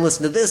and then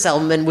listen to this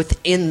album, and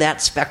within that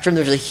spectrum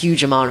there's a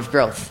huge amount of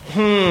growth.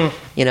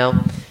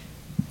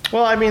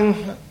 Well, I mean,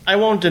 I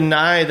won't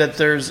deny that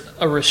there's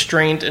a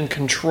restraint and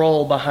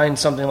control behind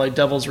something like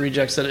Devil's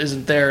Rejects that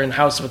isn't there in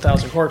House of a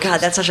Thousand Corpses. God,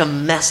 that's such a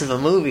mess of a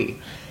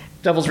movie.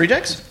 Devil's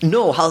Rejects?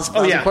 No, House of a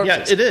Thousand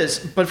Corpses. Yeah, it is.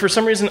 But for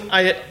some reason,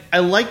 I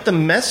like the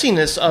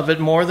messiness of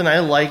it more than I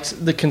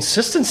liked the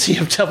consistency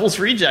of Devil's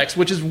Rejects,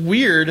 which is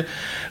weird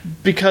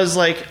because,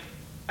 like,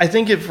 I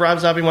think if Rob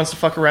Zombie wants to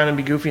fuck around and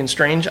be goofy and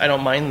strange, I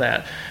don't mind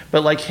that.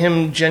 But like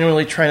him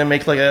genuinely trying to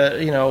make like a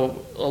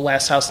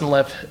Last House on the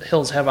Left,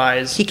 Hills Have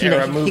Eyes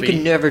era movie. He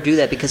could never do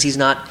that because he's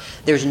not.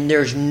 There's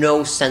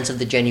no sense of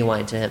the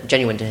genuine to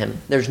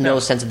him. There's no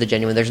sense of the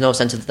genuine. There's no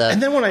sense of the.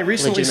 And then when I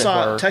recently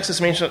saw horror. Texas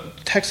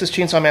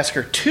Chainsaw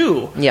Massacre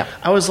 2,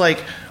 I was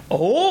like,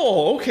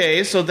 oh,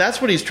 okay, so that's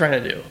what he's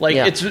trying to do. Like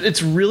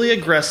it's really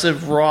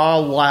aggressive, raw,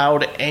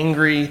 loud,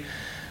 angry,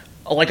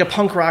 like a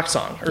punk rock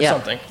song or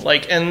something.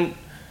 Like and.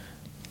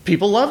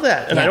 People love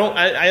that, and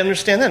I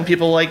understand that. And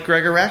people like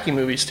Greg Araki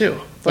movies too,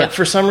 but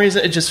for some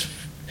reason,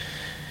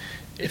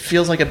 it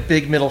feels like a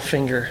big middle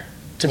finger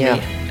to me,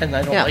 and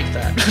I don't like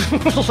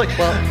that.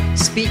 Well,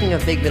 speaking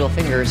of big middle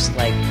fingers,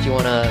 like, do you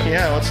want to?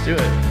 Yeah, let's do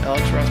it.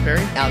 Alex Ross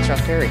Perry. Alex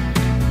Ross Perry.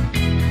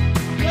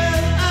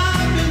 Well,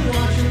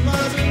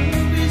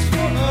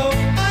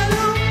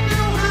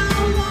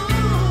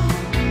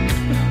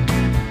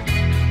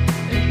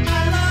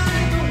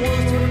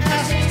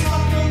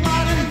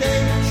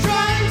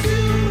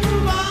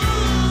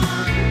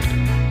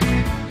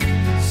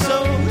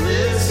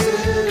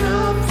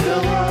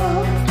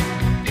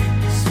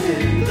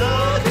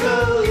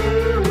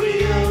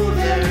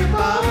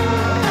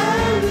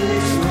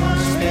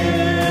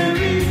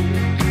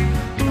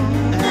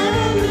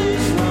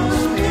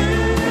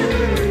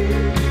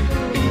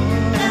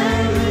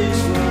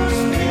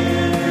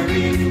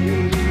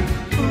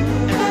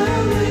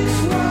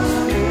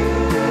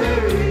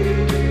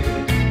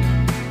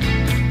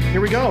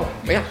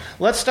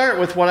 Let's start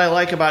with what I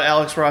like about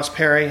Alex Ross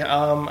Perry.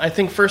 I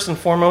think first and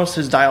foremost,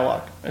 his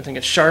dialogue. I think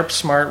it's sharp,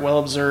 smart, well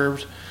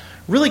observed.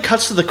 Really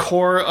cuts to the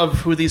core of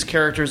who these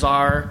characters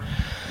are.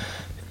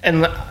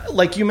 And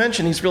like you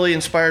mentioned, he's really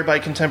inspired by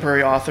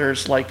contemporary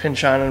authors like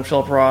Pynchon and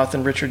Philip Roth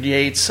and Richard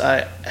Yates.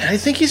 I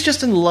think he's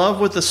just in love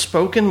with the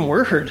spoken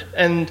word.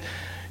 And,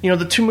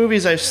 the two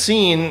movies I've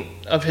seen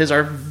of his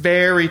are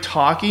very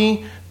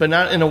talky, but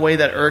not in a way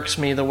that irks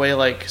me the way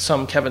like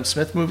some Kevin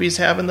Smith movies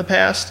have in the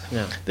past.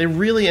 Yeah. They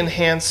really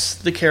enhance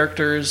the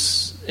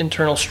character's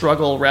internal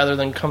struggle rather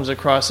than comes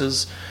across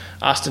as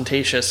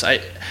ostentatious. I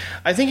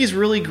think he's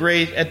really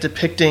great at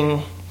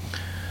depicting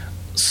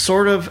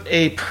sort of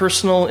a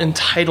personal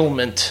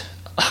entitlement.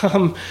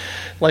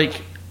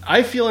 Like,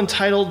 I feel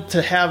entitled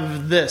to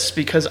have this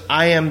because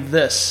I am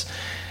this.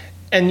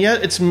 And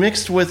yet it's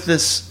mixed with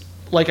this,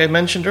 like I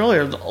mentioned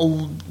earlier,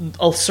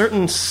 a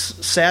certain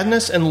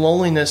sadness and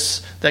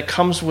loneliness that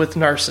comes with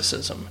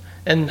narcissism,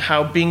 and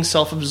how being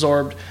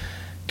self-absorbed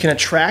can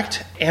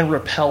attract and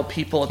repel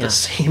people at the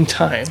same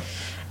time.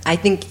 I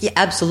think,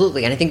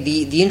 absolutely. And I think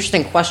the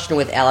interesting question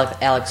with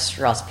Alex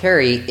Ross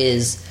Perry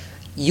is,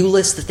 you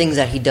list the things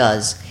that he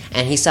does,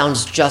 and he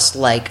sounds just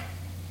like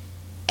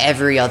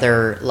every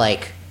other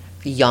like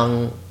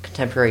young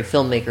contemporary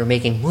filmmaker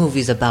making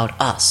movies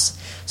about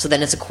us. So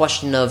then it's a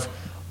question of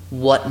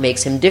what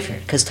makes him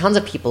different, because tons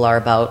of people are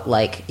about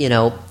like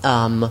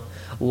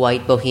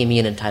white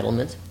bohemian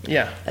entitlement.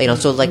 Yeah,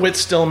 so like Whit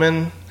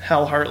Stillman,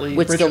 Hal Hartley,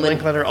 Richard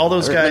Linklater, all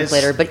those guys.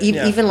 But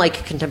even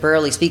like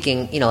contemporarily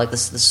speaking, like the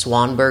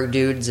Swanberg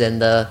dudes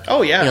and the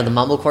the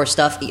mumblecore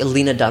stuff,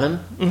 Lena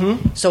Dunham.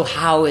 Mm-hmm. So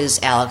how is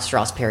Alex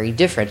Ross Perry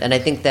different? And I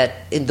think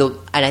that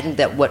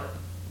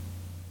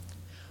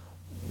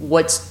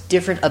what's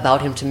different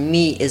about him to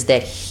me is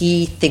that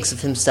he thinks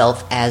of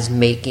himself as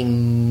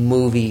making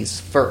movies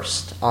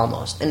first,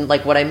 almost. And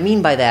like what I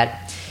mean by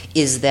that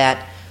is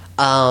that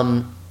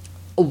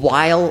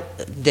while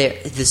the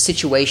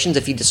situations,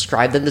 if you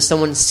describe them to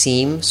someone,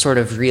 seem sort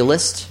of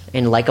realist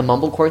and like a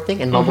mumblecore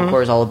thing, and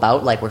mumblecore is all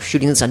about like, we're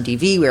shooting this on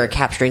TV, we're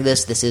capturing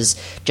this is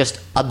just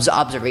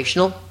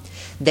observational.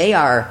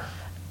 Alex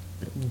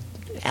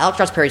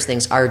Ross Perry's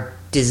things are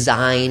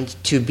designed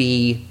to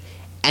be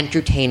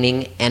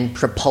entertaining and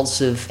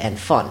propulsive and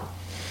fun.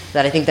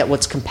 That I think that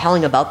what's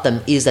compelling about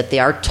them is that they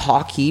are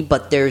talky,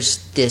 but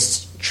there's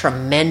this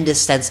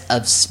tremendous sense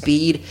of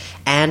speed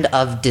and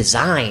of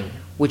design,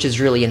 which is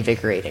really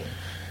invigorating.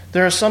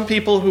 There are some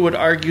people who would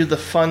argue the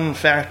fun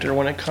factor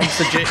when it comes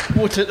to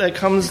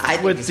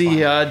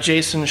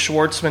Jason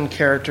Schwartzman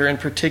character in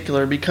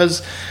particular,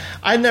 because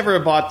I never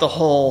bought the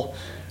whole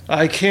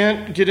I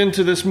can't get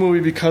into this movie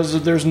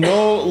because there's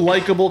no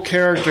likable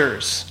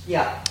characters.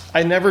 Yeah.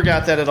 I never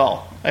got that at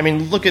all. I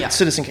mean, look at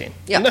Citizen Kane.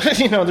 Yeah.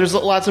 There's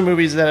lots of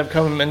movies that have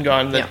come and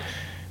gone that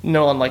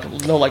no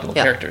likable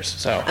characters.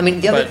 So I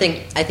mean, the other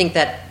thing, I think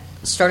that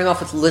starting off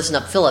with Listen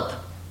Up, Philip,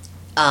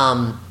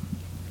 I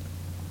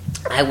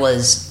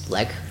was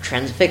like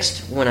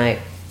transfixed when I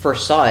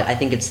first saw it. I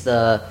think it's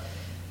the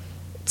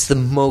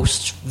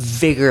most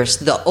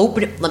vigorous. All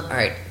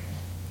right.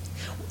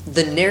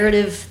 The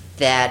narrative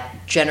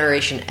that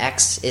Generation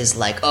X is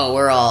like, oh,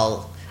 we're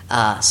all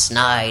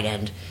snide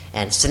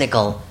and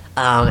cynical,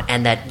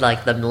 and that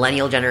like the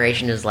millennial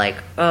generation is like,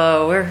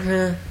 oh,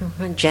 we're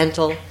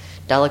gentle,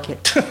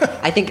 delicate.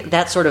 I think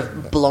that's sort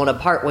of blown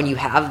apart when you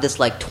have this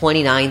like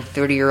 29,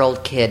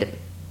 30-year-old kid,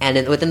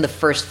 and within the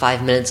first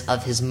 5 minutes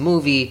of his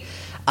movie,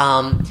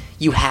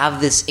 you have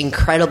this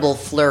incredible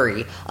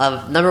flurry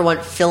of, number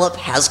one, Philip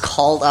has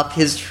called up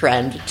his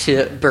friend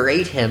to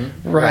berate him.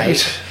 Right.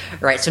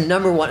 So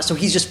number one, so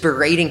he's just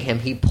berating him.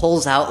 He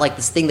pulls out like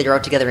this thing they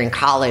wrote together in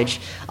college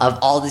of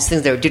all these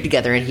things they would do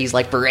together, and he's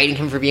like berating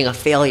him for being a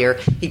failure.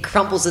 He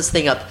crumples this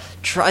thing up,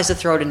 tries to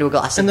throw it into a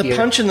glass of beer, and the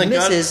punch in the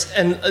misses, gut,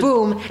 and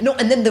boom. No,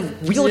 and then the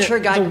wheelchair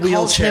guy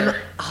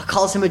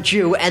calls him a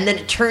Jew, and then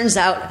it turns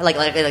out like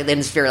in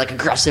this very like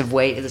aggressive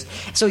way.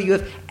 So you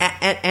have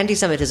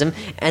anti-Semitism,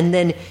 and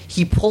then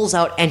he pulls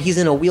out and he's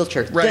in a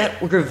wheelchair. Right.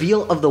 That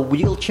reveal of the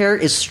wheelchair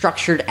is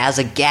structured as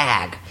a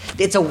gag.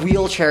 It's a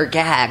wheelchair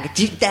gag.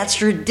 Dude,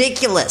 that's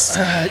ridiculous.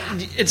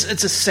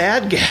 It's a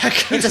sad gag.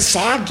 It's a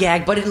sad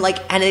gag, but it's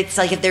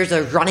like if there's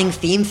a running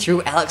theme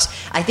through Alex,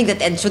 I think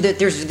that, and so that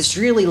there's this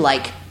really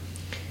like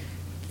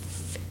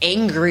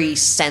angry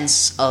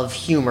sense of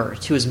humor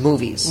to his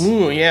movies.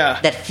 Ooh, yeah.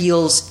 That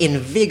feels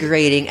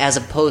invigorating as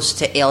opposed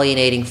to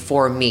alienating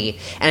for me.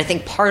 And I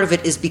think part of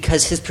it is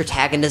because his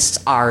protagonists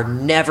are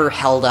never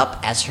held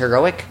up as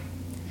heroic.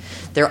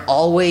 They're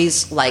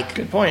always like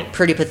good point.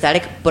 Pretty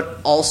pathetic, but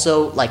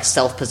also like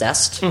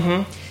self-possessed.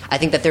 Mm-hmm. I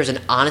think that there's an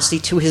honesty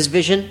to his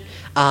vision.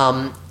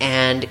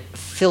 And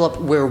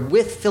we're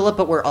with Philip,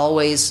 but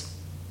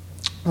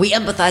we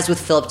empathize with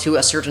Philip to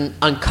a certain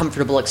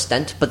uncomfortable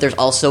extent, but there's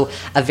also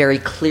a very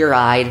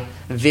clear-eyed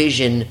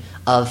vision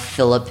of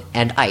Philip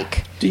and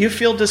Ike. Do you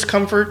feel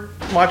discomfort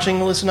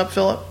watching Listen Up,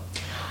 Philip?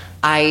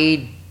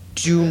 I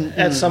do.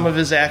 At some of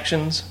his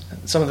actions,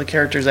 some of the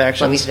characters'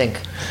 actions. Let me think.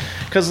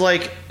 Because,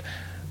 like,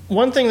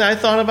 one thing that I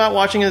thought about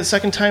watching it the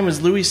second time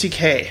was Louis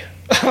C.K.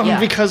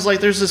 because like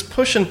there's this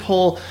push and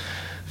pull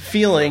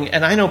feeling,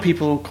 and I know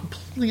people who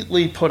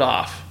completely put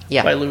off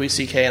by Louis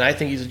C.K., and I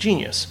think he's a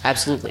genius.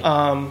 Absolutely.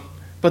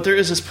 But there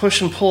is this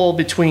push and pull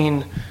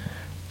between,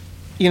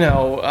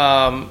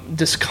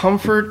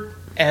 discomfort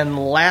and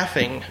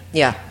laughing.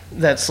 Yeah.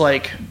 That's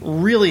like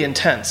really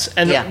intense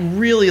and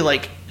really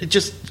like it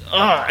just.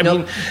 I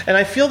mean, and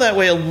I feel that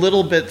way a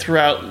little bit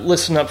throughout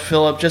Listen Up,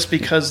 Philip, just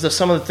because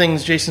some of the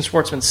things Jason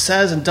Schwartzman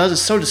says and does is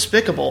so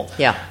despicable.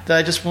 Yeah. That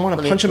I just want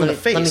to punch him in the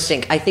face. Let me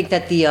think. I think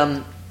that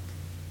the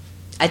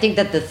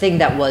thing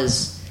that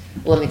was.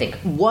 Well, let me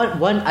think.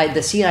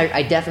 The scene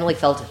I definitely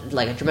felt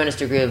like a tremendous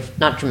degree of,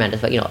 not tremendous,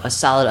 but a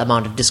solid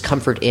amount of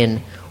discomfort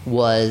in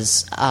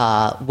was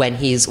when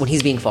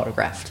he's being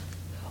photographed.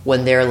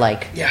 When they're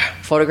like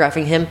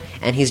photographing him,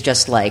 and he's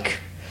just like,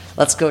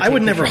 let's go. I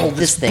would never hold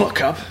this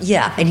book up.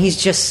 Yeah, and he's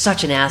just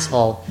such an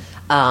asshole.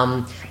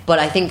 But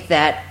I think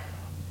that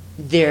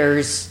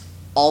there's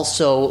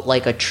also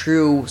like a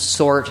true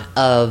sort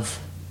of.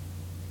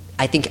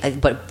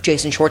 But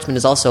Jason Schwartzman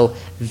is also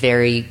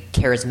very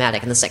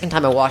charismatic. And the second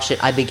time I watched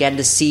it, I began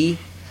to see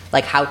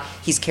like how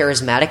he's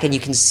charismatic, and you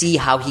can see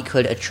how he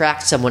could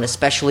attract someone,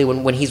 especially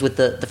when he's with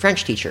the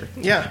French teacher.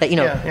 Yeah, that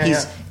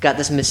he's got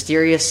this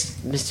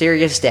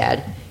mysterious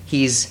dad.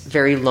 He's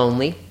very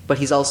lonely, but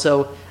he's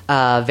also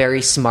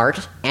very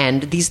smart,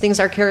 and these things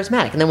are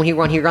charismatic. And then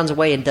when he runs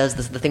away and does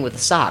the thing with the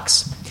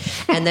socks,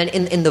 and then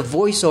in the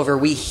voiceover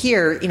we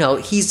hear,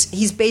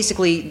 he's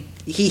basically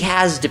he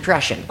has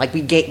depression. Like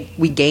we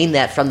gain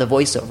that from the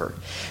voiceover.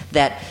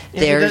 That he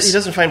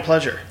doesn't find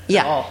pleasure. Yeah,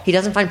 at all. He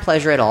doesn't find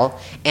pleasure at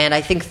all, and I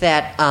think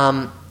that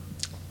a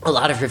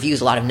lot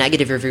of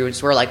negative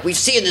reviews were like, "We've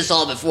seen this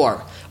all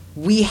before."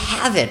 We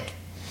haven't.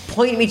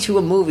 Point me to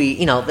a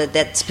movie,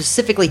 that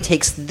specifically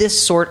takes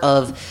this sort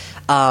of.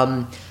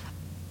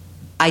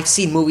 I've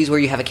seen movies where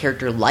you have a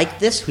character like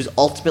this who's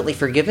ultimately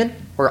forgiven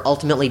or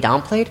ultimately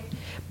downplayed,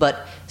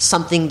 but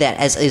something that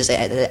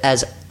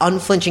as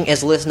unflinching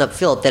as Listen Up,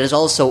 Philip, that is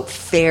also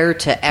fair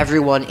to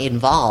everyone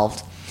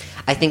involved.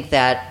 I think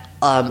that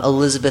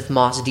Elizabeth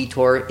Moss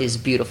Detour is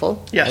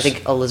beautiful. Yes. I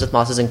think Elizabeth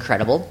Moss is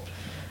incredible.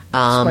 It's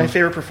my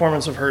favorite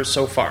performance of hers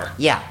so far.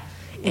 Yeah.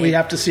 We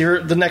have to see her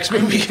the next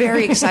movie. I'm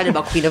very excited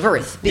about Queen of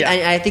Earth. Yeah.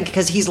 I think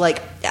because he's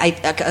like,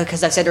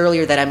 because I said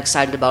earlier that I'm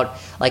excited about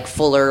like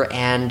Fuller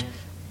and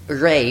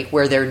Ray,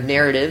 where their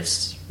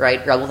narratives,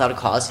 right, Rebel Without a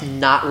Cause,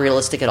 not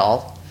realistic at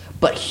all,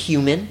 but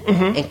human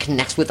and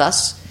connects with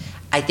us.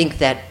 I think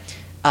that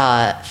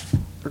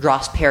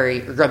Ross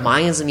Perry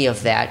reminds me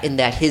of that in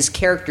that his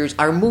characters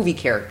are movie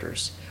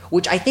characters,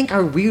 which I think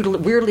are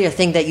weirdly a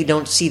thing that you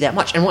don't see that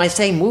much. And when I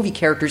say movie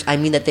characters, I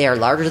mean that they are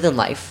larger than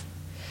life.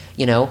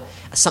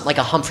 Something like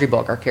a Humphrey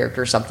Bogart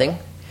character or something.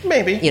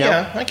 Maybe,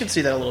 yeah, I can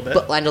see that a little bit.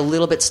 And a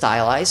little bit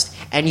stylized.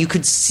 And you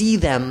could see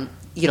them,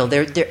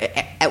 they're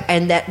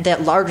and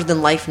that larger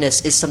than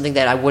lifeness is something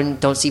that I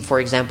don't see, for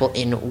example,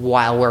 in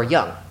While We're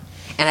Young.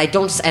 And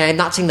I'm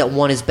not saying that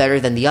one is better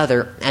than the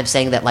other. I'm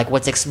saying that like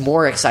what's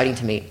more exciting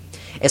to me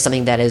is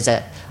something that is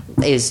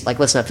like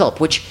Listen Up, Philip,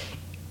 which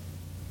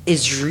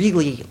is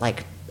really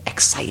like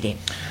exciting.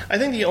 I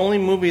think the only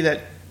movie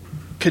that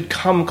could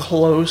come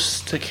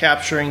close to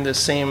capturing the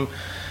same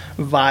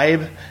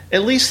vibe,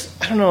 at least,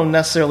 I don't know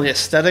necessarily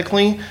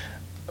aesthetically,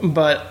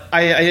 but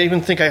I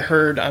even think I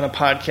heard on a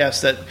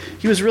podcast that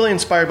he was really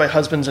inspired by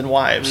Husbands and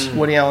Wives,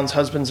 Woody Allen's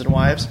Husbands and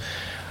Wives.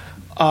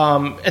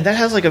 And that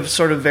has like a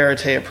sort of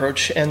verite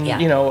approach and,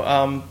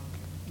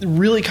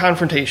 really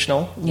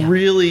confrontational,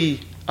 really,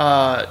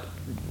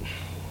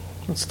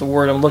 what's the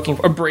word I'm looking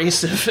for?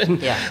 Abrasive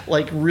and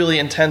like really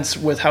intense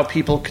with how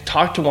people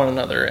talk to one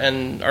another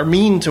and are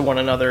mean to one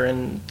another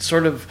and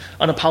sort of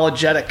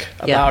unapologetic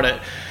about it.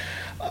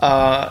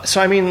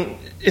 So I mean,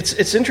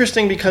 it's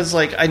interesting because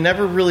like I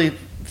never really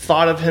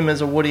thought of him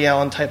as a Woody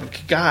Allen type of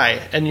guy,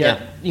 and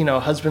yet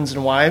Husbands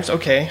and Wives.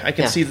 Okay, I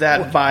can see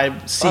that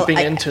vibe seeping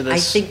into this. I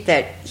think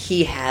that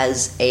he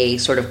has a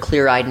sort of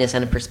clear-eyedness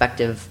and a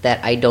perspective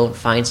that I don't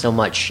find so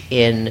much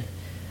in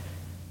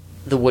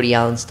the Woody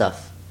Allen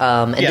stuff.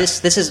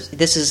 This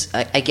is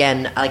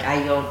again like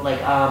I don't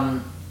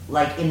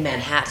like in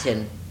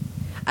Manhattan.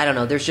 I don't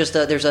know. There's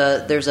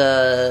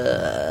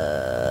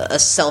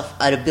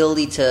an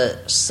ability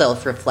to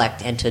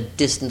self-reflect and to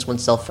distance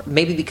oneself.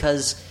 Maybe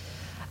because,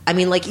 I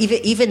mean, like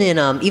even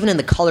in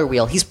the Color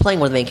Wheel, he's playing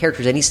one of the main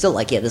characters, and he's still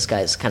like, this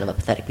guy's kind of a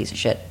pathetic piece of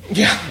shit.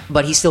 Yeah.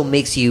 But he still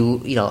makes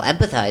you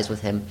empathize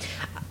with him.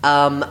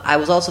 I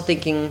was also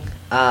thinking,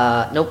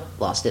 nope,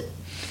 lost it.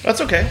 That's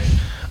okay.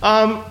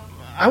 I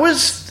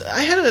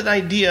had an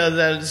idea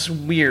that is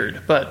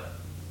weird, but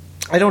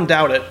I don't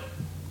doubt it.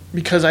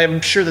 Because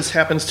I'm sure this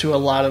happens to a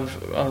lot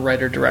of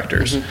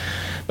writer-directors.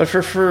 But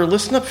for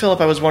Listen Up,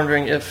 Philip, I was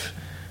wondering if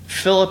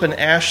Philip and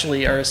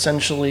Ashley are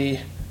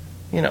essentially,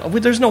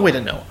 there's no way to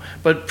know,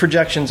 but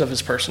projections of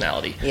his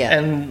personality. Yeah.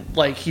 And,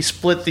 like, he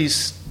split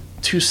these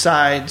two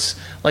sides.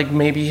 Like,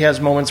 maybe he has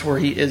moments where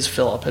he is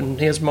Philip, and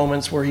he has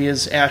moments where he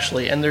is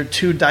Ashley. And they're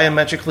two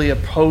diametrically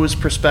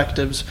opposed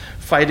perspectives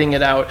fighting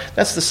it out.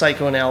 That's the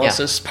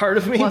psychoanalysis part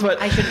of me. Well,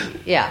 but I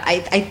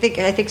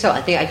think so.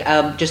 I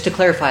think just to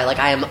clarify, like,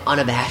 I am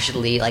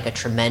unabashedly like a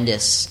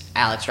tremendous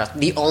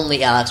the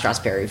only Alex Ross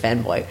Perry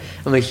fanboy.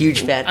 I'm a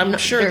huge fan. I'm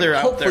sure they're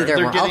out there. Hopefully they're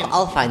more.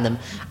 I'll find them.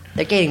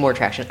 They're gaining more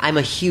traction. I'm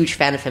a huge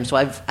fan of him, so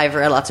I've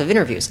read lots of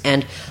interviews.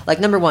 And like,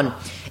 number one,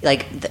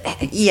 like,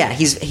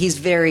 he's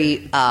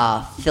very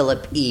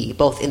Philip E.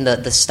 both in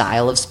the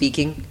style of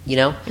speaking, you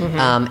know,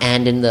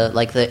 and in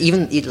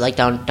even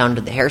down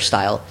to the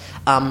hairstyle.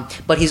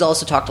 But he's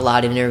also talked a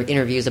lot in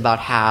interviews about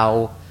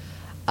how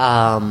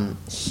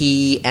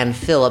he and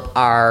Philip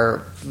are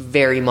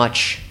very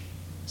much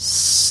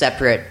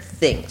separate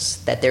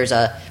things. That there's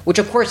which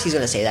of course he's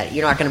going to say that.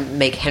 You're not going to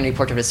make Henry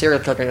Portrait of a Serial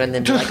Killer and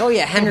then be like, oh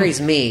yeah,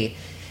 Henry's me.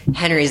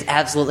 Henry's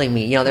absolutely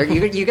me. You know,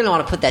 you're going to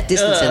want to put that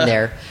distance in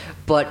there.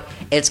 But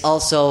it's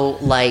also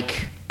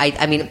like,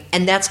 I mean,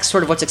 and that's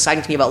sort of what's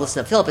exciting to me about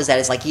listening to Philip, is that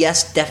it's like,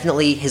 yes,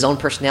 definitely his own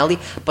personality,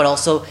 but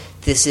also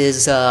this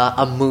is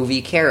a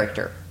movie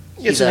character.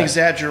 It's an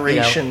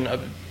exaggeration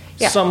of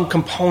some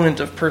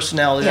component of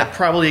personality that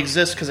probably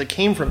exists because it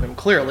came from him,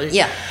 clearly.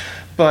 Yeah.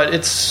 But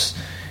it's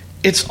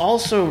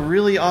also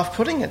really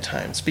off-putting at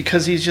times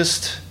because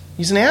he's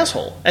an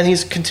asshole, and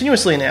he's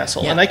continuously an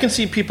asshole. Yeah. And I can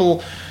see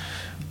people,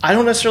 I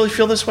don't necessarily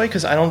feel this way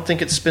because I don't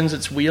think it spins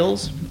its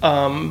wheels,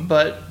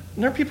 but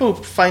there are people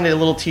who find it a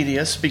little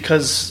tedious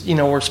because, you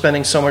know, we're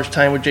spending so much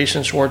time with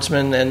Jason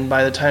Schwartzman, and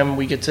by the time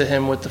we get to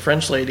him with the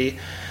French lady,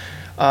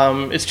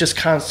 it's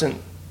just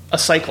a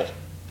cycle.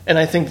 And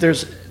I think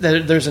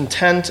there's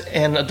intent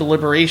and a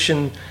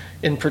deliberation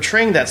in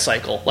portraying that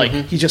cycle. Like,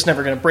 he's just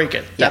never going to break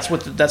it. Yeah.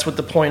 That's what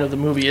the point of the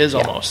movie is,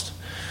 almost.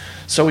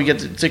 So we get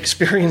to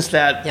experience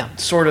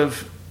that sort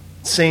of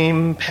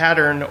same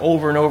pattern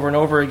over and over and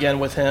over again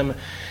with him.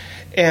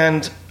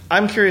 And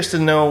I'm curious to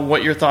know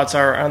what your thoughts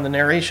are on the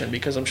narration,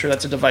 because I'm sure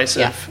that's a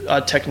divisive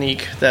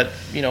technique that,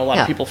 you know, a lot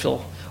of people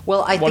feel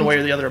one way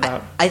or the other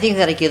about. I think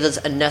that it gives us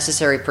a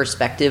necessary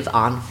perspective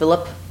on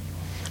Philip.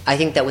 I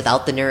think that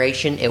without the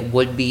narration, it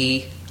would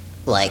be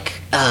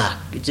like,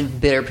 it's a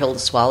bitter pill to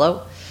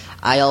swallow.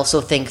 I also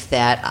think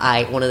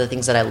that one of the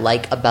things that I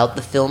like about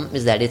the film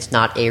is that it's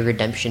not a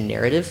redemption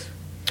narrative.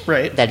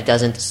 Right. That it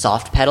doesn't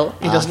soft pedal.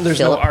 There's Philip.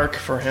 no arc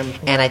for him.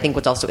 And I think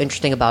what's also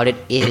interesting about it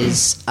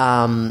is,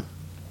 I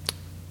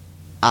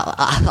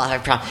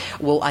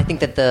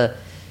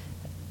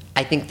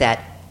think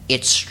that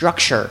its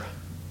structure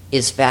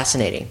is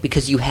fascinating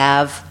because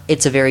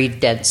it's a very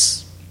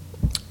dense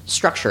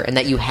structure, and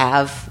that you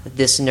have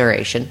this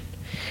narration,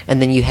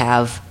 and then you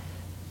have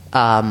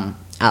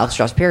Alex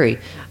Ross Perry,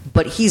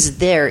 but he's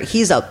there.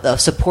 He's a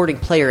supporting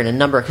player in a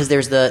number, because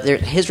there's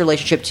his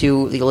relationship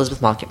to the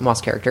Elizabeth Moss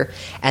character,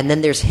 and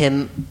then there's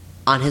him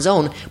on his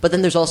own. But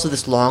then there's also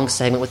this long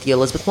segment with the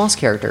Elizabeth Moss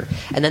character,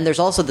 and then there's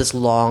also this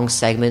long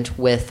segment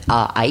with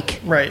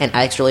Ike and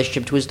Ike's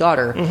relationship to his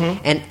daughter,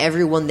 and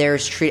everyone there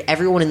is treated.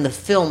 Everyone in the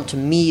film, to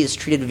me, is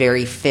treated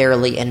very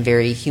fairly and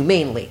very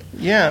humanely.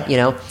 Yeah, you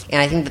know, and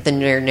I think that the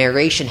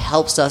narration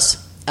helps us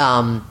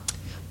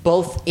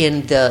both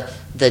in the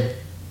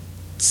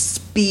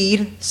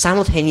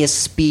simultaneous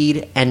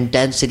speed and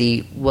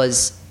density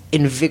was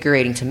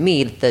invigorating to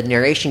me, that the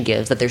narration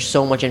gives, that there's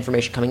so much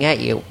information coming at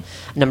you,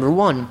 number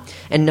one.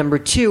 And number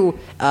two,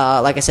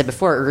 like I said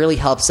before, it really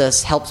helps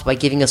by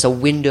giving us a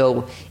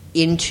window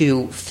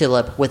into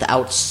Philip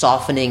without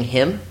softening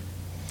him.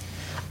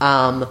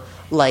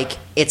 Like,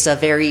 it's a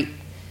very...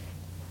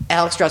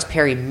 Alex Ross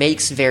Perry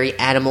makes very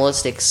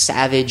animalistic,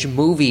 savage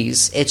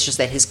movies. It's just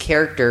that his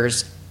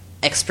characters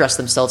express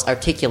themselves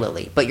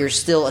articulately, but you're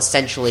still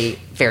essentially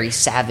very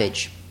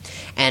savage.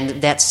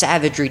 And that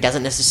savagery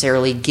doesn't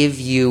necessarily give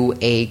you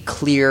a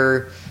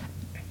clear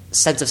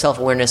sense of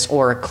self-awareness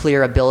or a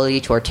clear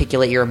ability to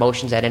articulate your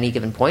emotions at any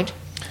given point.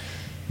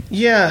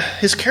 Yeah,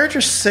 his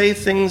characters say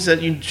things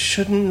that you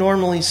shouldn't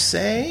normally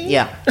say.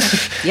 Yeah.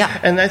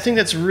 And I think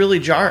that's really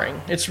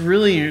jarring. It's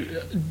really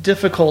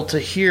difficult to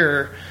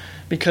hear,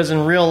 because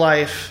in real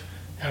life,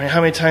 I mean,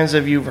 how many times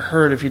have you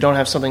heard, if you don't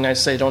have something nice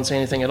to say, don't say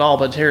anything at all?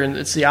 But here,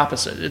 it's the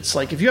opposite. It's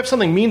like, if you have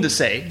something mean to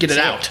say, get it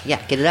out.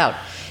 Yeah, get it out.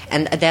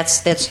 And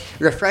that's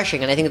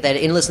refreshing. And I think that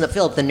in Listen to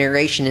Philip, the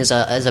narration is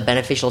a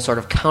beneficial sort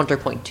of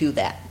counterpoint to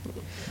that.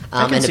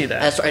 I can see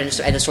that.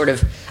 And a sort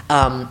of,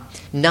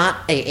 not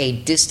a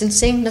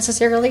distancing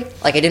necessarily.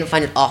 Like, I didn't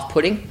find it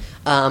off-putting,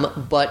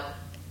 but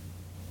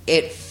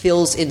it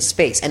fills in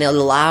space. And it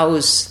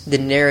allows the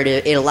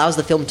narrative, it allows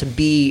the film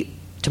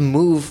to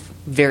move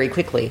very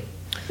quickly.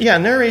 Yeah,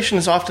 narration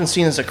is often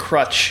seen as a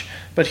crutch,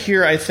 but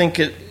here I think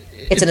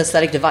it's an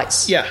aesthetic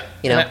device. Yeah,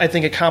 you know, I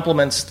think it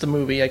complements the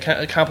movie.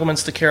 It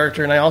complements the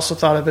character, and I also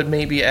thought of it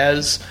maybe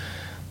as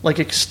like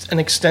an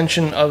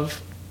extension of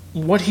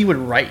what he would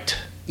write.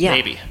 Yeah.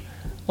 Maybe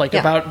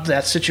about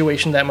that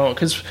situation, that moment.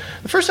 Because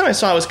the first time I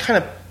saw it, I was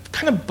kind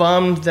of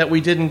bummed that we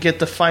didn't get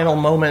the final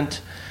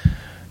moment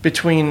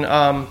between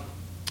Philip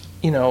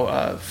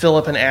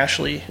and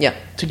Ashley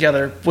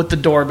together with the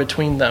door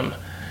between them.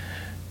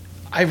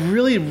 I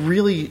really,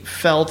 really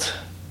felt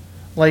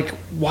like,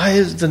 why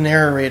is the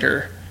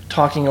narrator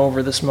talking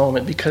over this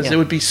moment? Because it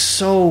would be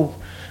so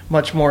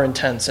much more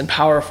intense and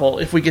powerful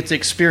if we get to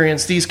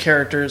experience these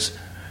characters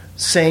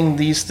saying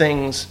these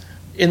things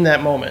in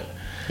that moment.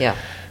 Yeah.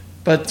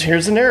 But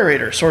here's the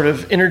narrator sort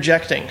of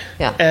interjecting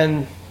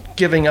and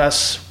giving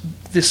us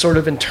this sort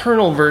of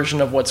internal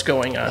version of what's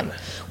going on. Yeah.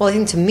 Well, I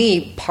think to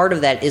me, part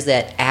of that is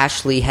that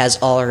Ashley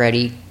has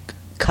already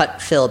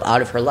cut Philip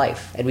out of her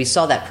life, and we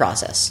saw that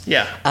process.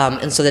 Yeah.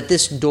 And so that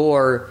this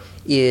door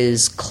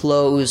is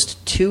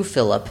closed to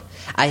Philip,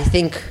 I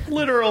think...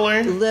 Literally.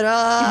 And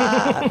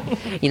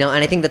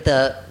I think that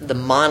the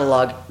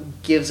monologue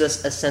gives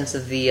us a sense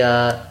of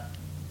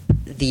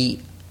the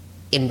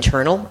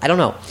internal. I don't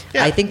know.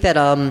 Yeah. I think that,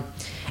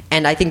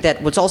 and I think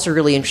that what's also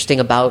really interesting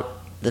about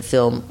the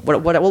film,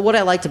 what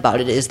I liked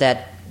about it is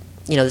that,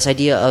 this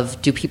idea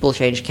of do people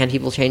change, can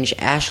people change?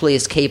 Ashley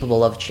is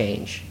capable of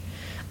change,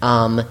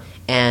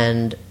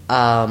 and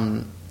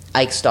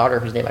Ike's daughter,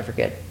 whose name I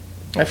forget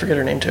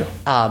her name too,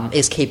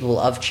 is capable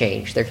of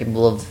change. They're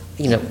capable of,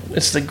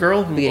 it's the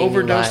girl who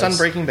overdosed on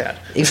Breaking Bad.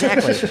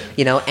 Exactly.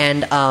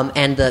 And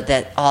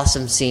that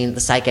awesome scene,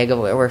 the psych egg,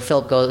 where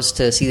Philip goes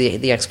to see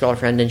the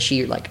ex-girlfriend, and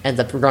she ends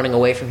up running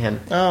away from him.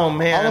 Oh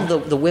man! All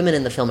of the women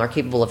in the film are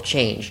capable of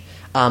change.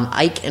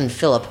 Ike and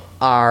Philip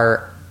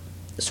are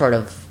sort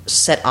of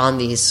set on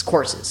these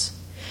courses.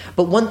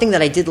 But one thing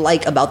that I did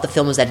like about the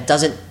film is that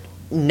it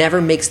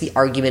never makes the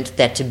argument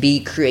that to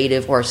be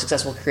creative or a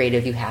successful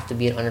creative, you have to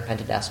be an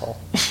unrepentant asshole.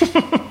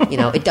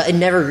 It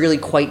never really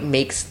quite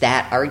makes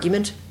that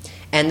argument.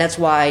 And that's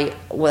why,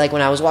 like,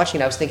 when I was watching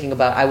it, I was thinking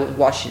about, I would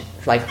watch it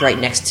like right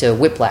next to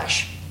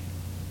Whiplash,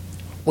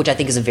 which I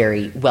think is a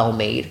very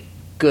well-made,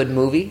 good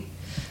movie.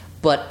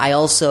 But I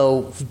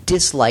also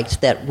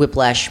disliked that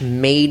Whiplash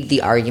made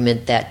the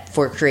argument that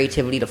for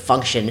creativity to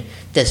function,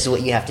 this is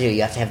what you have to do.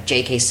 You have to have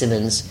J.K.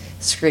 Simmons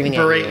screaming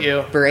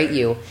berate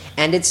you,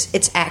 and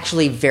it's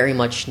actually very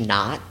much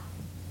not.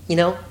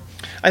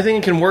 I think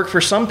it can work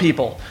for some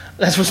people.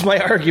 That's what my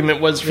argument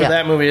was for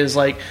that movie. Is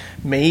like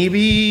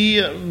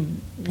maybe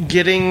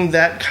getting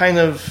that kind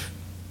of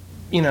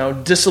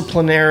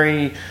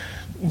disciplinary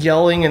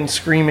yelling and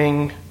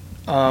screaming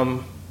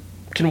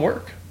can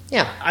work.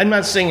 Yeah, I'm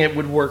not saying it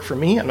would work for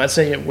me. I'm not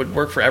saying it would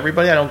work for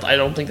everybody. I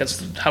don't think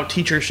that's how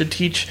teachers should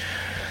teach,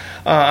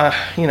 on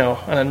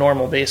a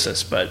normal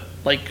basis. But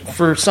like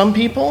for some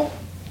people,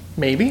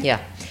 maybe.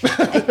 Yeah,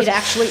 it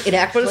actually.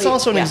 But it's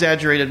also an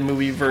exaggerated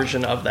movie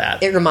version of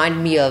that. It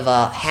reminded me of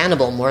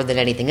Hannibal more than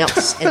anything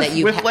else. And that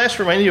Whiplash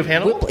reminded you of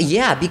Hannibal?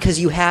 Yeah, because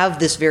you have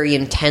this very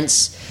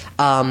intense.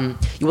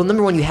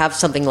 Number one, you have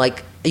something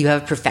like. You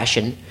have a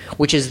profession,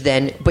 which is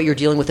but you're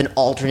dealing with an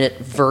alternate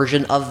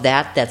version of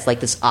that's like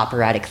this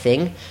operatic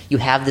thing. You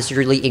have this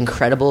really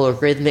incredible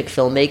rhythmic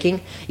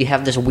filmmaking. You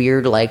have this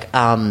weird, like,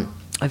 a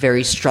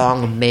very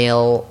strong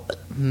male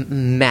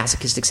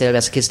masochistic,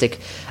 sadomasochistic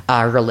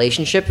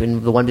relationship,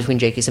 and the one between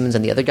J.K. Simmons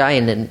and the other guy,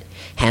 and then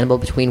Hannibal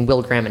between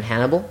Will Graham and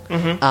Hannibal.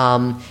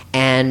 Mm-hmm.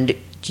 And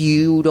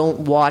you don't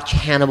watch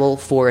Hannibal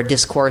for a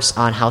discourse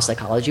on how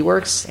psychology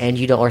works,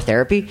 or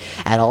therapy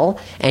at all,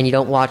 and you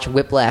don't watch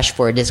Whiplash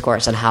for a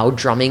discourse on how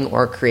drumming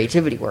or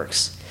creativity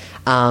works.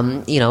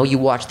 You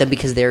watch them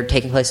because they're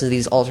taking place in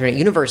these alternate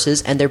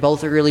universes, and they're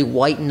both really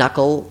white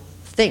knuckle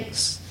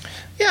things.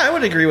 Yeah, I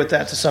would agree with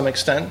that to some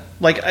extent.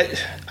 Like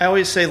I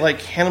always say,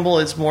 like Hannibal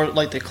is more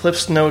like the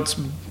Cliff's Notes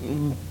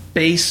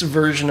base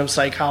version of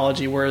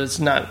psychology, where it's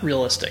not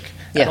realistic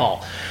at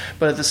all.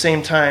 But at the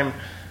same time,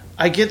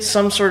 I get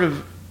some sort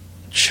of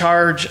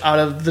charge out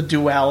of the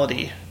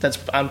duality that's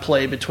on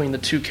play between the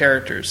two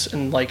characters,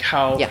 and like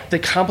how they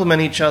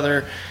complement each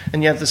other,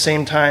 and yet at the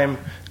same time,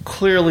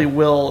 clearly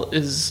Will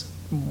is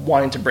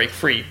wanting to break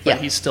free, but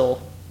he's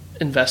still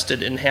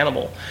invested in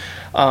Hannibal.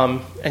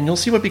 And you'll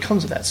see what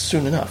becomes of that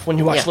soon enough when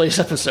you watch the latest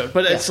episode.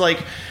 But it's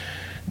like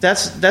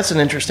that's an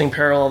interesting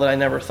parallel that I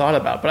never thought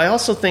about. But I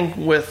also think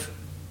with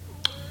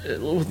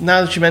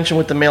now that you mentioned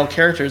with the male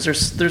characters,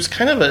 there's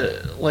kind of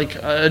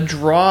a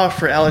draw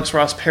for Alex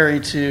Ross Perry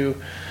to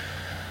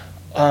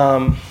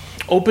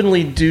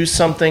openly do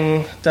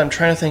something that I'm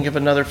trying to think of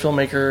another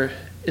filmmaker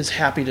is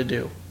happy to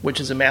do, which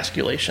is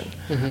emasculation.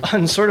 Mm-hmm.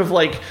 And sort of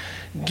like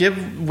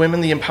give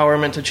women the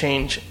empowerment to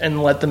change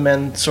and let the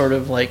men sort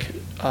of like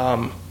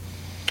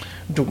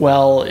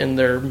dwell in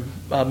their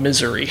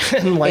misery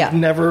and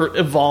never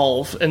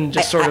evolve and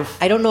just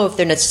I don't know if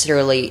they're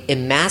necessarily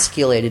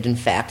emasculated. In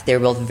fact,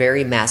 they're both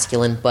very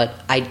masculine,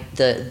 but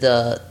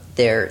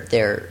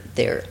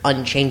their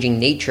unchanging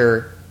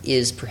nature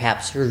is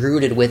perhaps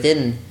rooted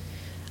within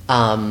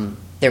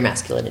their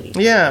masculinity.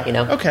 Yeah.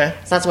 Okay.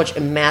 It's not so much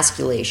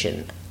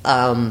emasculation,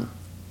 but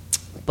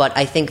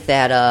I think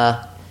that.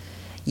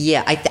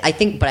 I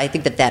think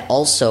that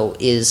also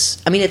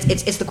is. I mean,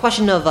 it's the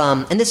question of,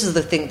 and this is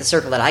the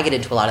circle that I get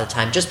into a lot of the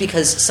time. Just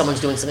because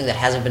someone's doing something that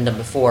hasn't been done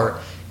before,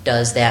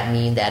 does that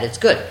mean that it's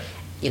good?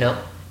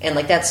 And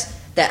like that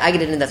I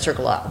get into that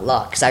circle a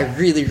lot because I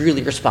really,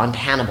 really respond to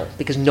Hannibal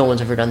because no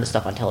one's ever done this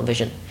stuff on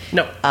television.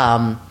 No.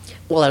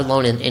 Well, let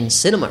alone in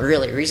cinema,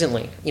 really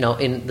recently.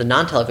 In the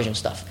non-television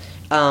stuff.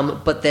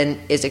 But then,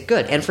 is it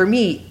good? And for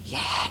me,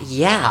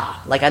 yeah.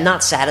 Like, I'm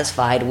not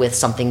satisfied with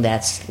something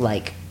that's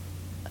like.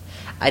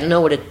 I don't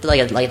know what it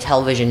like a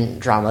television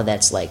drama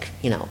that's like,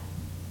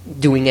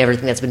 doing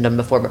everything that's been done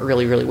before, but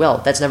really, really well.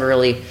 That's never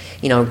really,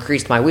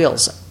 greased my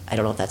wheels. I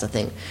don't know if that's a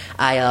thing.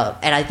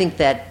 And I think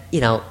that,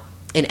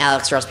 in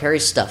Alex Ross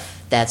Perry's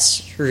stuff,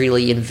 that's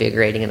really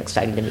invigorating and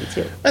exciting to me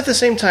too. At the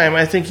same time,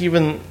 I think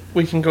even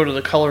we can go to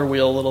the color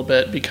wheel a little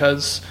bit,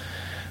 because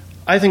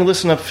I think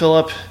Listen Up,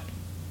 Philip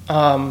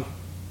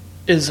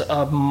is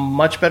a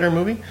much better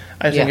movie.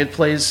 I think it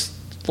plays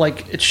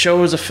like it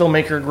shows a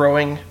filmmaker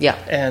growing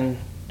and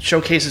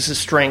showcases his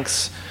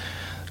strengths.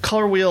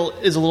 Color wheel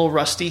is a little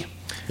rusty.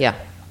 Yeah.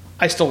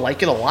 I still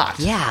like it a lot.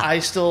 Yeah. I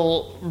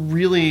still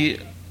really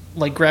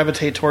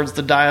gravitate towards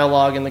the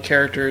dialogue and the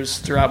characters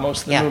throughout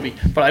most of the movie.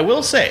 But I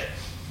will say,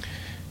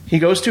 he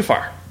goes too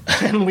far.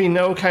 And we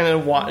know kind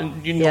of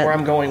where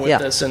I'm going with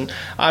this. And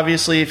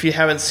obviously, if you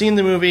haven't seen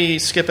the movie,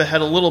 skip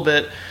ahead a little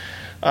bit,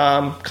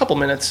 couple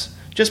minutes,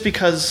 just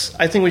because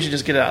I think we should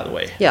just get it out of the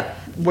way. Yeah.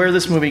 Where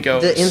this movie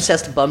goes. The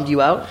incest bummed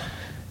you out?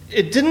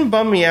 It didn't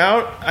bum me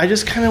out. I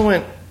just kind of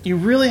went, you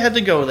really had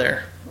to go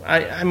there.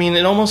 I mean,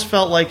 it almost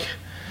felt like,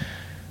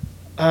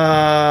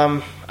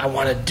 I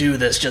want to do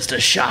this just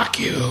to shock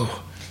you.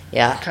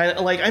 Yeah. Kind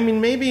of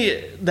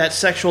maybe that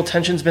sexual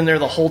tension's been there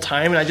the whole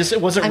time, and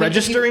it wasn't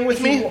registering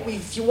with me.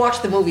 If you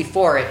watch the movie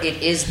for it,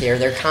 it is there.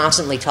 They're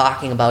constantly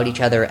talking about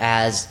each other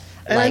as,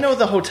 and I know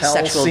the hotel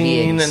sexual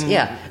scene. beings.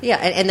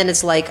 And then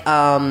it's like,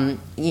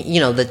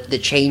 the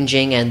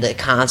changing and the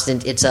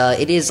constant.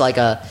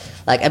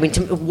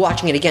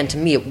 Watching it again, to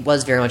me, it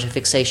was very much a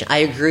fixation. I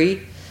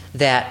agree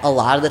that a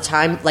lot of the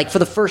time, for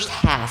the first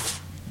half,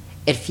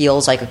 it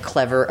feels like a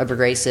clever,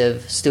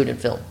 abrasive student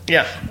film.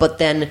 Yeah. But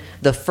then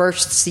the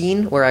first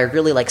scene where I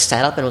really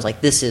sat up and was like,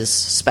 this is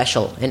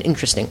special and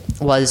interesting,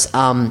 was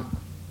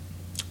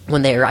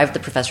when they arrive at the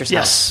professor's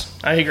house. Yes,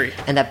 I agree.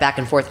 And that back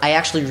and forth. I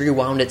actually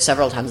rewound it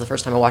several times the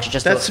first time I watched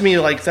it. That's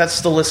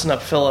the Listen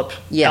Up, Philip,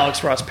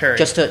 Alex Ross Perry.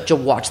 Just to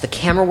watch the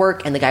camera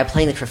work and the guy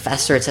playing the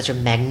professor. It's such a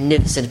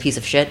magnificent piece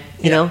of shit,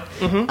 you know?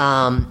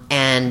 Mm-hmm.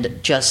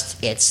 And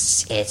just,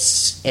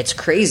 it's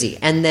crazy.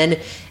 And then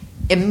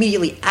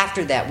immediately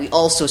after that, we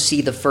also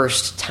see the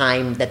first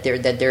time that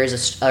there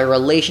is a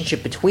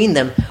relationship between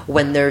them,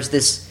 when there's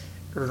this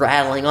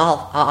rattling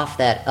off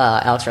that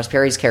Alex Ross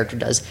Perry's character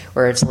does,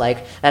 where it's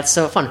like, that's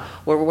so fun.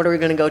 What are we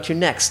going to go to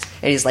next?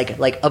 And he's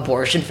like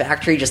abortion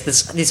factory, just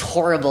these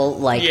horrible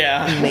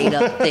made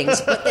up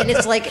things. But then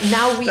it's like,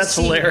 now we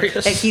see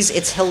hilarious. That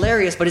it's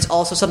hilarious, but it's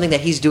also something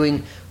that he's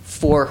doing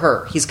for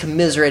her. He's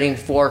commiserating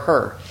for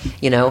her,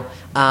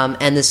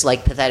 and this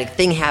pathetic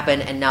thing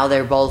happened, and now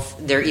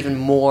they're even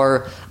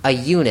more a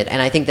unit.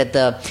 And I think that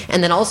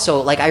and then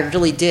also I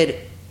really did,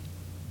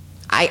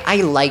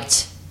 I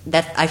liked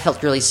that. I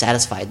felt really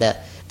satisfied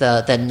that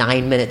the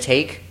 9-minute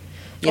take,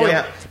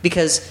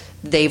 because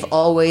they've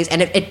always,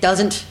 and it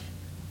doesn't,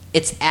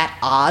 it's at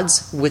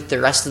odds with the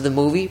rest of the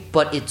movie,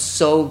 but it's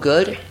so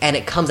good, and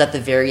it comes at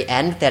the very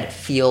end that it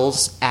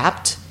feels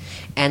apt.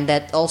 And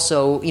that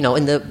also,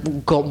 in the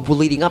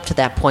leading up to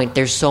that point,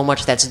 there's so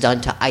much that's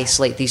done to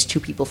isolate these two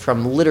people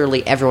from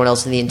literally everyone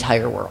else in the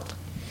entire world.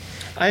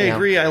 I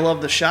agree. I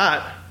love the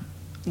shot,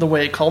 the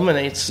way it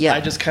culminates. Yeah.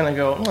 I just kind of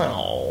go,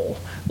 oh.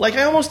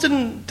 I almost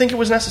didn't think it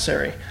was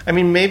necessary. I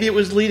mean, maybe it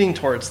was leading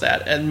towards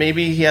that, and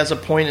maybe he has a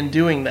point in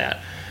doing that.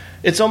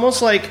 It's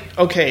almost like,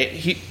 okay,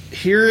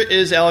 here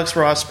is Alex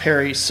Ross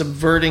Perry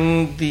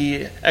subverting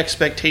the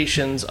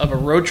expectations of a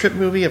road trip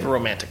movie, of a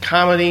romantic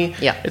comedy.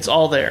 Yeah. It's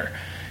all there.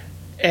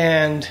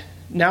 And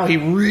now he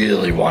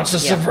really wants to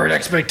subvert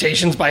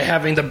expectations by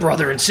having the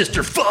brother and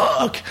sister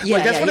fuck.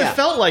 That's what it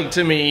felt like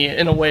to me,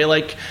 in a way.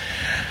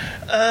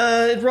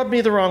 It rubbed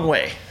me the wrong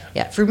way.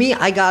 Yeah, for me,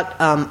 I got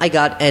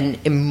an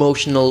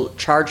emotional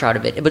charge out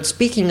of it. But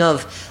speaking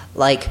of,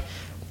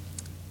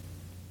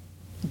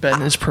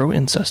 Ben is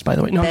pro-incest, by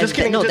the way. No, I'm just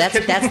kidding. No,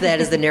 that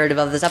is the narrative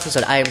of this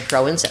episode. I am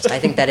pro-incest. I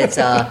think that it's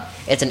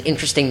an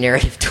interesting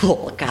narrative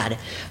tool. God,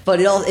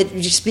 but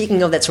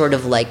speaking of that sort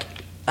of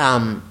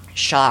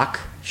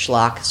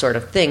schlock sort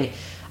of thing,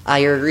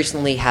 I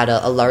recently had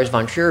a Lars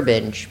von Trier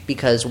binge,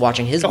 because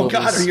watching his movies. Oh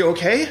God, are you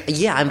okay?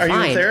 Yeah, I'm fine.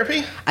 Are you in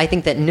therapy? I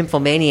think that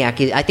Nymphomaniac.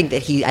 I think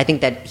that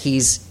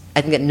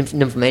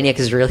Nymphomaniac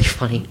is really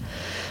funny.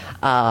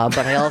 But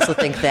I also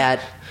think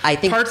that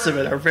parts of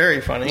it are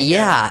very funny.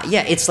 Yeah.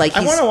 It's like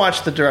I want to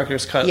watch the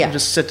director's cut and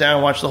just sit down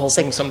and watch the whole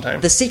thing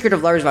sometime. The secret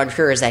of Lars von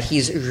Trier is that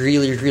he's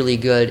really, really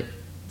good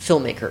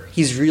filmmaker.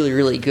 He's really,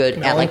 really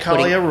good at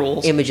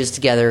putting images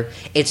together.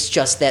 It's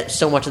just that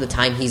so much of the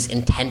time he's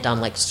intent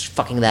on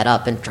fucking that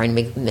up and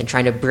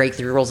trying to break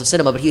the rules of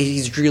cinema. But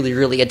he's really,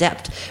 really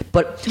adept.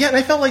 But and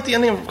I felt like the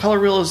ending of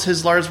Color Wheel is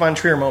his Lars von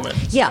Trier moment.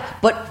 Yeah,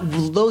 but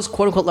those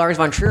quote unquote Lars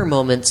von Trier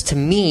moments, to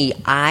me,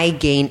 I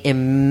gain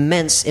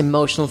immense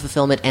emotional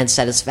fulfillment and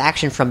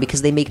satisfaction from,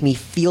 because they make me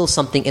feel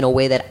something in a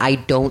way that I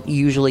don't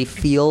usually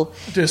feel.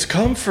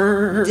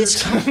 Discomfort,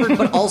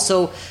 but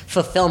also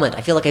fulfillment.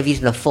 I feel like I've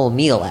eaten a full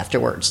meal. feel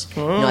afterwards.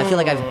 I feel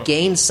like I've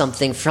gained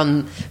something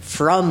from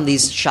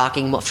these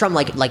shocking, from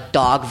like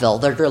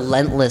Dogville, the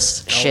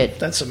relentless shit.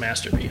 That's a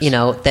masterpiece.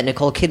 That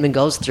Nicole Kidman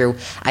goes through.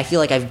 I feel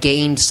like I've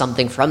gained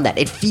something from that.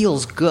 It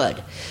feels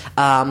good.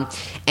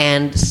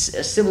 And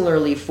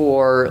similarly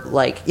for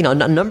a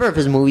number of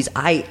his movies,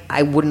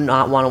 I would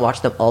not want to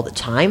watch them all the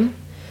time.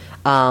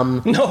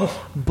 No.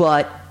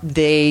 But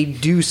they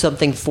do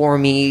something for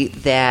me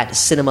that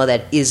cinema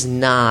that is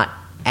not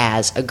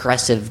as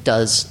aggressive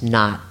does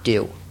not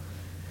do.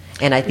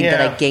 And I think that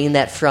I gained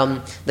that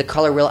from the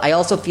color wheel. I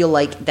also feel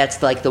like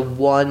that's like the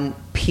one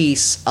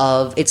piece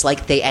of, it's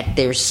like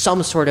there's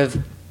some sort of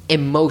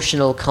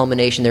emotional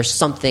culmination. There's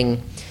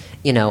something,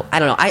 I don't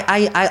know.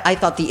 I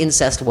thought the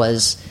incest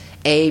was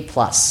A+.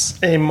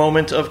 A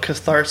moment of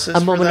catharsis. A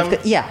moment of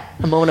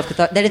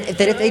catharsis.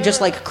 That if they just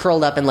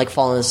curled up and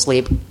fallen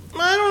asleep,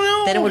 I don't know.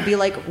 then it would be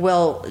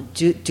well,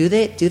 do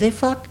they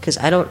fuck? Because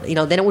I don't,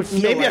 then it would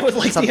feel maybe I would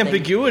like something. the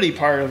ambiguity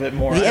part of it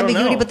more. The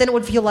ambiguity, but then it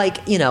would feel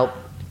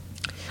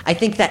I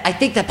think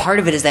that part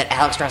of it is that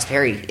Alex Ross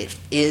Perry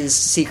is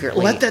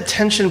secretly, let that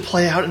tension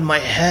play out in my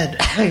head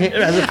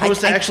as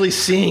opposed to actually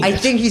seeing I it.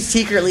 think he's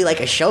secretly like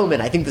a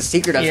showman. I think the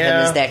secret of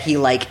him is that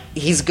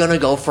he's gonna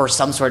go for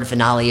some sort of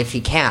finale if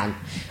he can.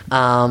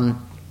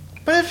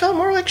 But it felt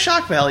more like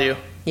shock value.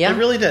 Yeah, it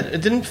really did.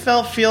 It didn't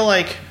feel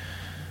like,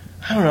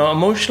 I don't know,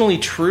 emotionally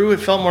true.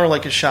 It felt more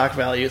like a shock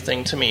value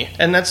thing to me,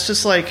 and that's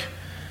just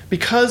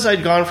because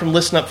I'd gone from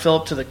Listen Up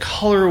Philip to the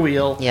color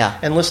wheel. Yeah,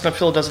 and Listen Up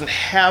Philip doesn't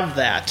have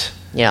that.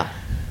 Yeah.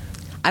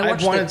 I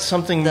wanted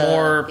something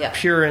more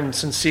pure and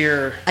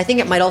sincere. I think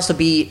it might also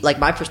be,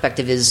 my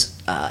perspective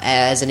is,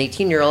 as an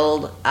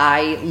 18-year-old,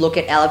 I look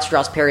at Alex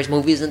Ross Perry's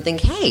movies and think,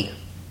 hey,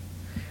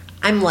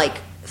 I'm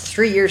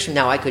 3 years from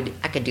now, I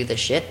could do this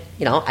shit.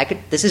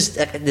 This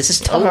is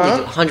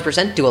totally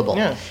 100% doable.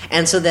 Yeah.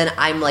 And so then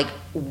I'm,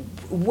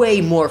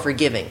 way more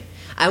forgiving.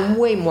 I'm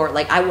way more,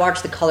 I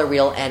watch the color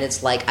wheel and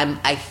it's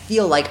I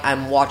feel like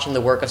I'm watching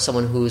the work of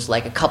someone who's,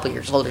 a couple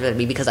years older than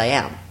me, because I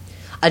am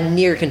a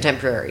near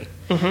contemporary.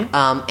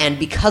 Mm-hmm. And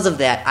because of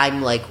that,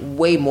 I'm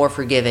way more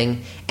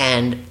forgiving,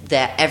 and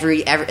that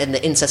and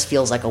the incest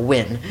feels like a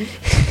win.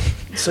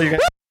 So you're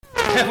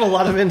gonna have a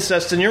lot of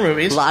incest in your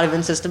movies. A lot of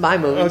incest in my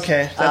movies.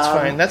 Okay, that's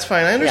fine. That's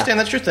fine. I understand.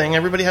 That's your thing.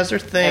 Everybody has their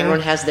thing.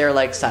 Everyone has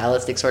their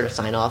stylistic sort of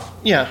sign off.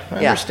 Yeah,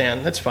 I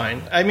understand. That's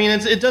fine. I mean,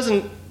 it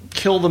doesn't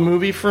kill the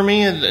movie for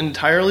me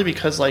entirely,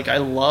 because I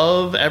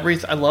love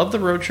everything. I love the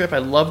road trip. I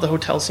love the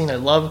hotel scene. I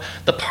love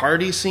the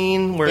party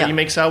scene where he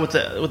makes out with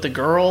the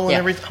girl and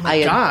everything. Oh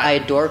my God. I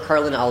adore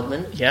Carlin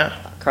Altman. Yeah,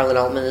 Carlin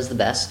Altman is the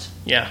best.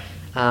 Yeah.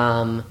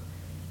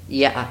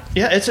 Yeah.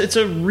 It's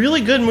a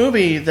really good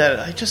movie that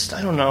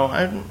I don't know.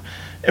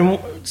 And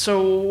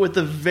so with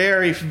the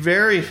very,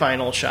 very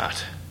final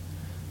shot,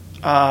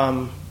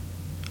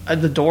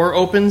 the door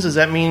opens. Does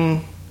that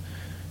mean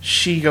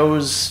she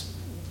goes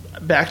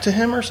back to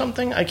him or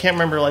something? I can't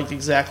remember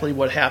exactly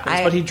what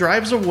happens, but he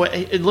drives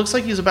away. It looks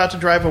like he's about to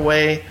drive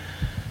away.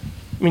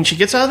 I mean, she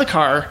gets out of the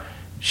car,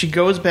 she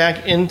goes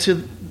back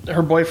into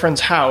her boyfriend's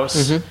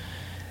house,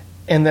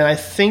 and then I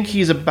think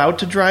he's about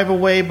to drive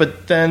away,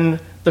 but then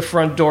the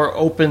front door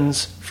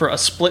opens for a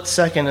split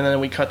second, and then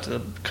we cut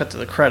to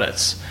the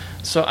credits.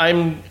 So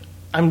I'm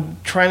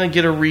trying to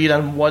get a read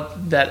on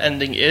what that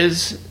ending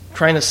is,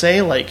 trying to say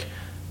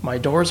my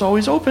door's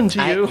always open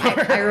to you.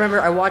 I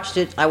remember I watched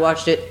it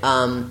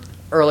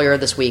earlier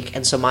this week,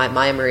 and so my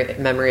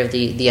memory of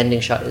the ending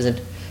shot isn't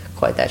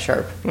quite that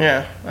sharp.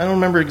 Yeah, I don't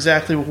remember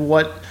exactly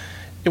what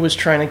it was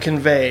trying to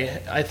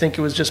convey. I think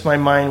it was just my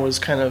mind was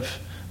kind of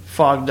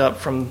fogged up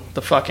from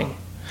the fucking.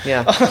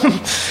 Yeah.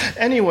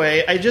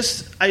 Anyway,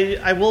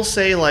 I will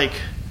say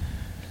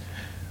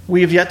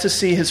we've yet to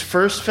see his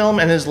first film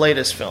and his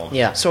latest film.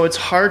 Yeah. So it's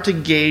hard to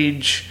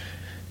gauge.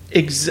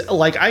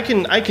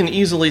 I can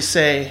easily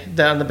say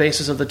that on the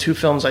basis of the two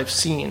films I've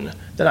seen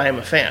that I am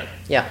a fan.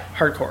 Yeah.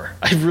 Hardcore.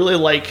 I really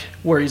like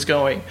where he's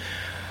going.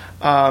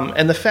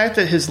 And the fact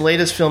that his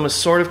latest film is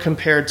sort of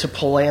compared to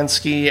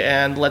Polanski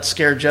and Let's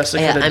Scare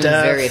Jessica to Death. I'm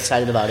very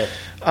excited about it.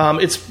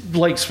 It's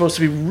supposed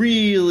to be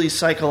really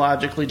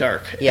psychologically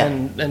dark. Yeah.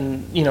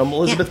 And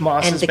Elizabeth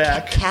Moss is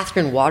back.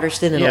 Catherine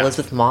Waterston and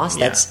Elizabeth Moss,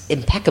 that's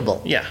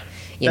impeccable. Yeah.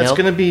 It's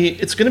going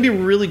to be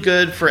really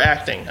good for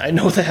acting. I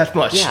know that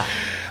much. Yeah.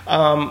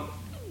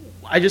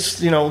 I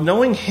just,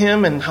 knowing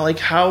him and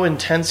how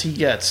intense he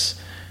gets,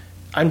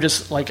 I'm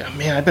just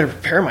man, I better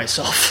prepare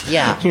myself.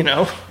 Yeah.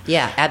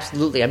 Yeah,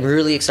 absolutely. I'm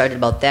really excited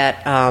about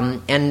that.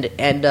 Yeah,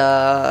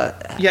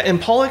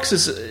 and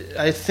Pollux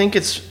I think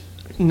it's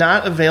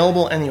not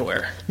available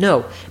anywhere.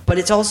 No, but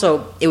it was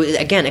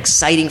again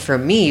exciting for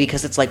me,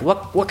 because it's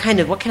what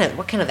kind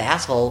of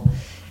asshole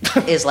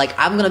is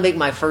I'm going to make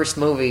my first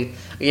movie.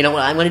 You know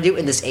what I'm going to do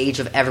in this age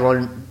of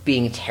everyone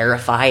being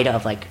terrified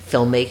of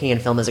filmmaking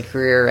and film as a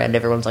career, and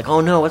everyone's oh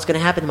no, what's going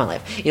to happen in my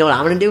life? You know what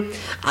I'm going to do?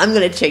 I'm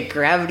going to take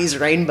Gravity's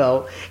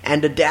Rainbow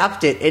and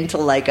adapt it into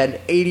an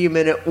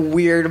 80-minute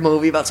weird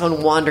movie about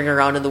someone wandering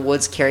around in the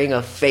woods carrying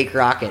a fake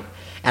rocket,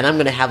 and I'm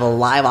going to have a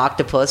live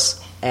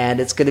octopus, and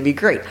it's going to be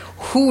great.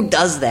 who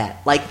does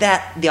that? Like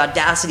that, the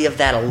audacity of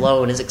that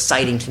alone is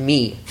exciting to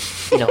me,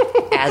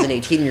 as an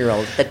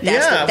 18-year-old.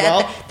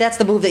 That's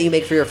the move that you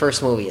make for your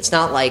first movie. It's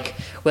not like,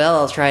 well,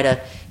 I'll try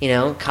to,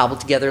 cobble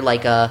together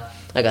like a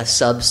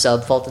sub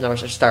Fault in Our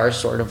Stars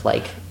sort of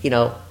like,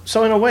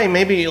 So in a way,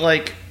 maybe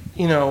like,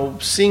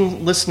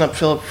 seeing Listen Up,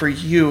 Philip for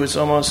you is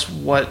almost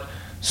what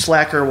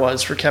Slacker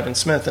was for Kevin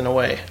Smith in a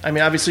way. I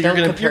mean, obviously you're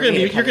going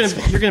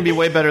to be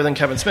way better than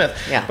Kevin Smith.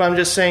 Yeah. But I'm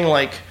just saying,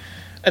 like,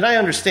 and I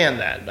understand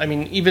that. I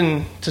mean,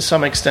 even to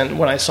some extent,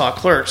 when I saw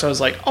Clerks, I was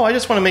like, oh, I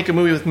just want to make a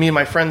movie with me and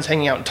my friends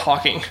hanging out and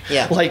talking.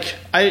 Yeah. Like,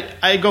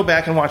 I go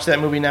back and watch that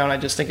movie now, and I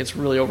just think it's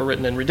really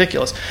overwritten and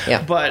ridiculous.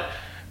 Yeah. But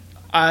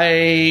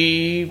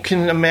I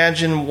can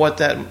imagine what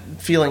that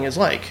feeling is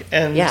like.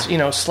 And,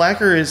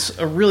 Slacker is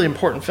a really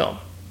important film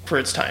for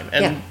its time.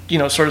 And,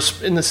 sort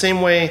of in the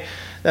same way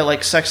that,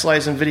 like, Sex,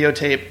 Lies, and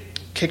Videotape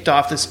kicked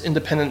off this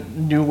independent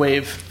new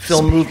wave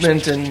film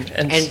movement and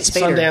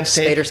Sundance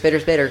Tape.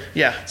 Spader.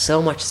 Yeah.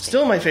 So much.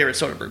 Still my favorite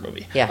Soderbergh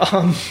movie.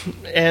 Yeah.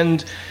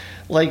 And,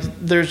 like,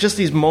 there's just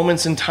these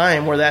moments in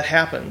time where that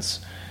happens.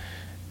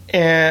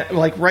 And,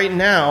 like, right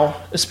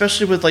now,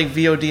 especially with, like,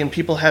 VOD and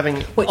people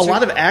having a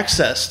lot of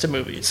access to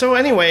movies. So,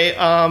 anyway,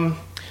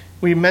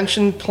 we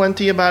mentioned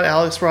plenty about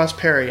Alex Ross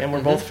Perry, and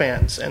we're both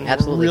fans. And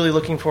we're really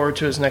looking forward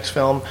to his next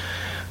film.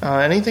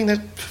 Anything that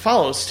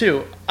follows,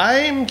 too.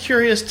 I'm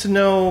curious to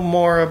know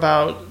more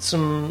about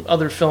some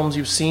other films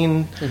you've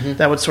seen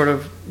that would sort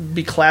of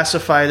be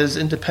classified as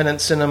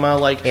independent cinema.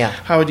 Like,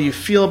 how do you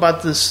feel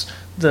about this?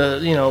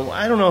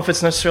 I don't know if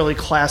it's necessarily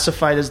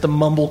classified as the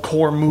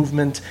mumblecore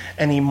movement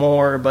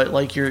anymore, but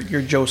like your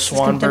Joe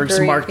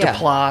Swanbergs, Mark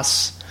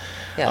Duplass,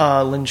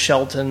 Lynn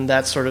Shelton,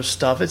 that sort of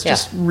stuff. It's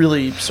just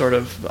really sort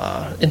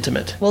of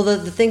intimate. Well,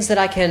 the things that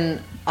I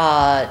can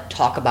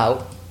talk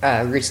about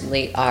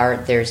recently are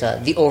there's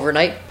The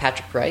Overnight,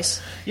 Patrick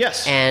Price.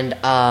 Yes. And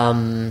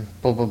and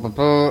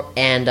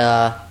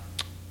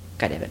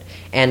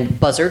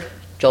Buzzard,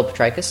 Joel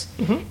Petrakis.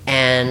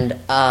 And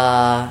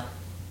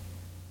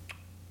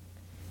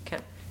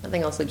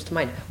nothing else leaps to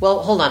mind. Well,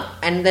 hold on.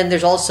 And then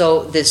there's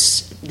also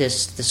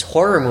this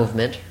horror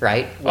movement,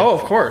 right? Oh,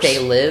 of course. They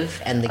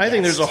Live and I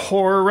think there's a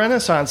horror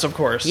renaissance, of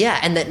course. Yeah,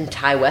 and then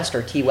Ty West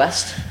or T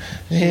West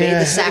made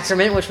The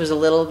Sacrament, which was a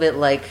little bit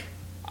like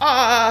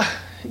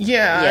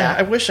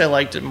I wish I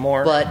liked it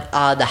more. But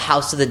The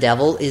House of the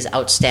Devil is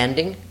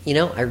outstanding.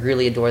 I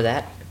really adore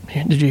that.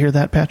 Did you hear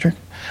that, Patrick?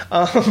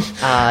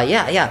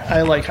 Yeah.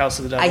 I like House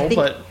of the Devil,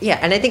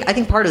 and I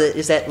think part of it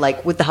is that,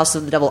 like, with the House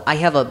of the Devil, I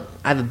have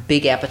a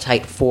big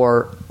appetite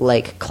for,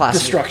 like,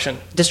 classic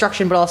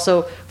destruction, but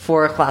also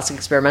for classic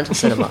experimental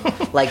cinema,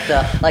 like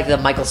the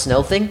Michael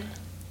Snow thing,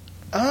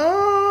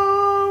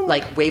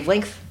 like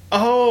Wavelength.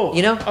 Oh,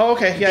 Oh,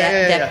 okay,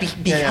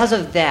 Because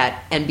of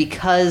that, and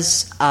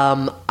because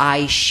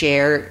I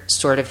share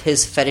sort of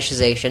his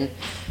fetishization.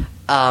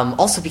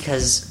 Also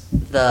because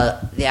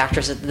the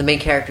actress, the main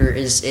character,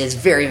 is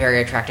very,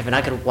 very attractive, and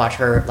I could watch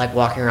her, like,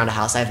 walking around a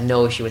house. I have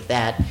no issue with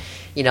that.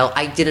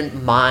 I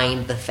didn't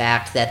mind the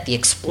fact that the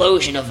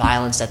explosion of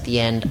violence at the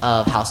end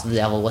of House of the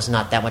Devil was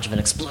not that much of an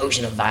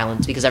explosion of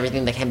violence, because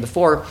everything that came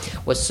before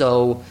was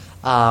so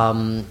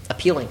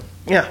appealing.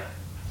 Yeah,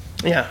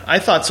 I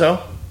thought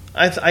so.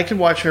 I could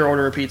watch her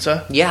order a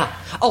pizza. Yeah.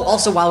 Oh,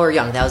 also While We're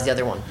Young. That was the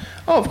other one.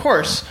 Oh, of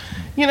course.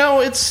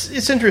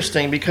 It's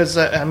interesting because,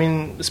 I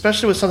mean,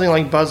 especially with something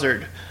like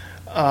Buzzard,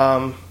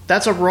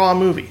 that's a raw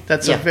movie.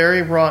 That's a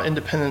very raw,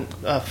 independent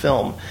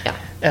film. Yeah.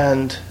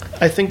 And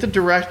I think the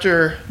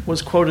director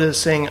was quoted as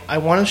saying, I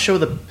want to show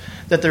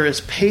that there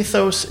is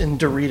pathos in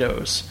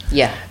Doritos.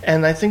 Yeah.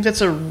 And I think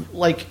that's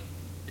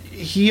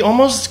he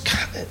almost,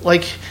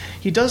 like,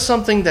 he does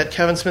something that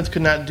Kevin Smith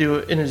could not do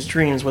in his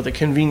dreams with a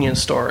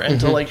convenience store, and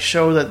to, like,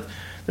 show that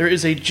there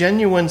is a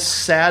genuine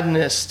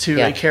sadness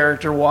to a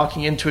character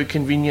walking into a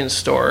convenience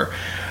store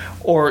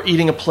or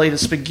eating a plate of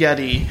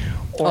spaghetti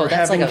or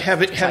having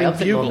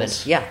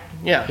bugles. Yeah.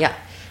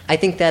 I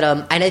think that,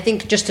 and I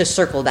think just to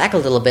circle back a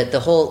little bit,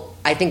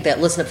 I think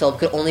that Listen Up, Philip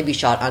could only be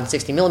shot on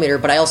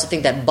 60mm, but I also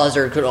think that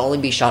Buzzard could only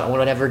be shot on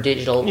whatever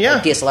digital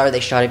DSLR they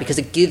shot it, because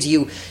it gives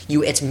you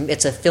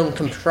it's a film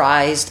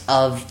comprised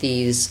of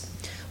these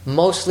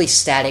mostly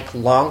static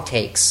long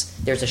takes.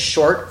 There's a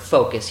short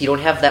focus. You don't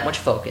have that much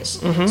focus.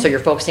 So you're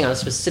focusing on a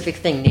specific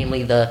thing,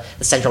 namely the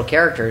central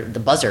character, the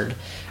Buzzard,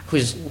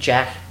 who's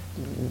Jack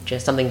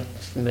something.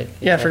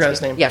 I forgot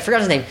his name. Yeah, I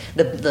forgot his name.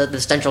 The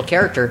central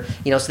character,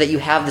 so that you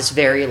have this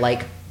very,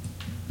 like,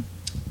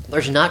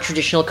 there's not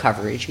traditional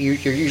coverage. You're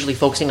usually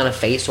focusing on a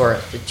face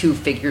or the two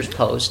figures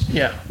posed.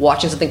 Yeah.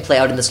 Watching something play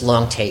out in this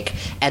long take,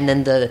 and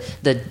then the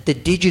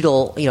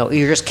digital,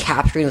 you're just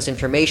capturing this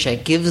information.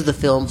 It gives the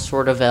film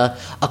sort of a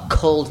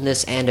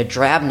coldness and a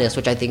drabness,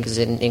 which I think is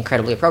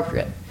incredibly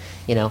appropriate.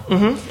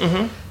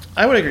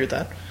 I would agree with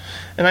that,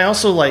 and I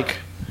also, like,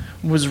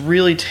 was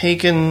really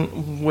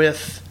taken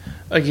with,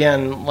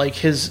 again, like,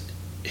 his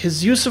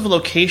use of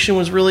location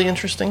was really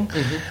interesting.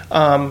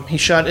 He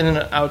shot in and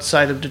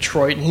outside of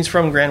Detroit, and he's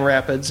from Grand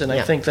Rapids, and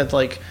I think that,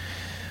 like,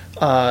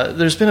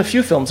 there's been a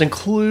few films,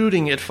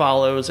 including It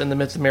Follows and The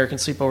Myth of American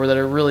Sleepover, that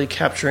are really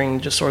capturing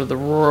just sort of the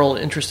rural,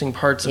 interesting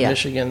parts of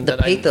Michigan the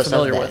that I'm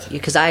familiar with.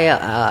 Because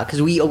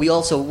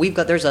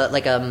there's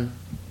a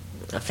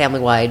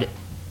family-wide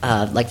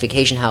like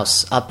vacation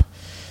house up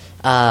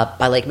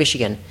by Lake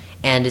Michigan,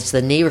 and it's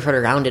the neighborhood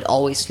around it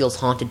always feels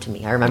haunted to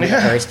me. I remember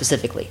that very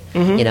specifically,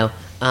 and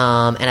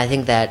I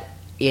think that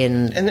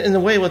in the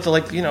way with the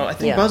I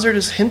think Buzzard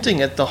is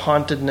hinting at the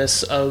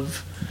hauntedness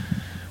of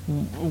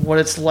what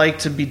it's like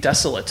to be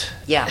desolate.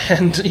 Yeah.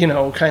 And,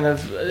 kind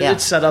of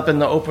it's set up in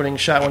the opening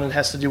shot when it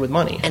has to do with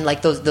money. And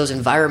like those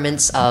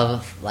environments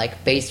of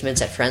like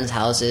basements at friends'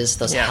 houses,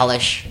 those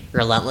hellish,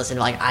 relentless, and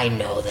like I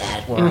know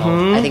that world.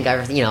 I think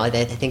I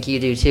think you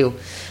do too.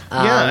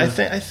 I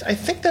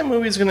think that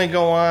movie's going to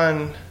go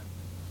on,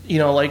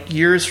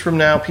 years from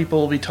now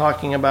people will be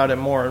talking about it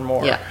more and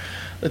more. Yeah.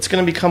 It's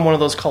going to become one of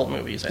those cult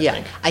movies, I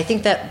think. I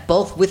think that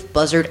both with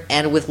Buzzard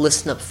and with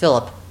Listen Up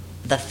Philip,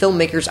 the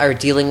filmmakers are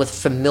dealing with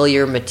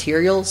familiar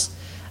materials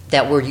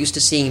that we're used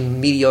to seeing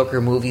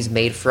mediocre movies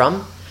made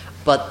from,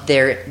 but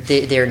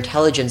their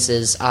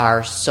intelligences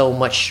are so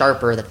much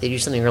sharper that they do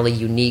something really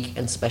unique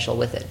and special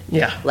with it.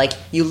 Yeah. Like,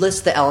 you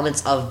list the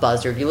elements of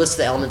Buzzard, you list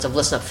the elements of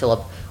Listen Up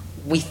Philip.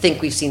 We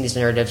think we've seen these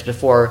narratives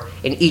before.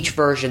 In each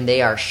version,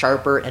 they are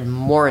sharper and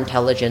more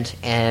intelligent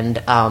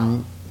and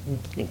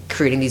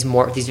creating these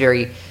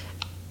very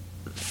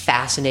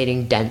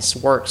fascinating, dense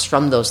works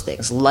from those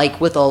things,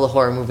 like with all the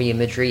horror movie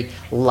imagery,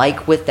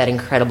 like with that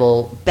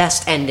incredible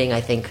best ending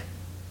I think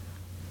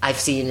I've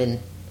seen in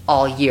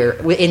all year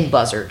in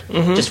Buzzard,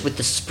 just with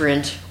the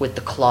sprint, with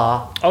the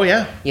claw. Oh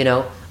yeah,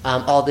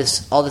 all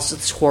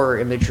this horror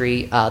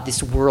imagery,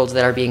 these worlds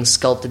that are being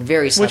sculpted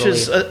very subtly,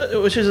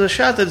 which is a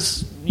shot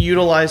that's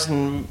utilized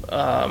in.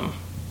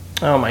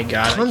 Oh my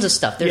God! Tons of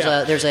stuff. There's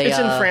a. It's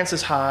in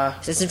Francis Ha.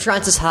 It's in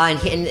Francis Ha,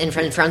 and in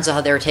Francis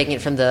Ha, they were taking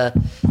it from the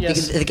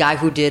guy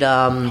who did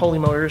Holy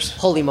Motors.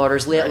 Holy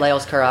Motors,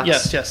 Leos Carax.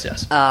 Yes.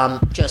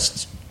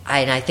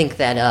 I think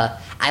that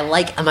I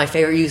like my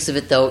favorite use of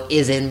it though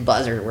is in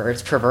Buzzard, where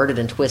it's perverted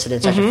and twisted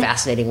in such a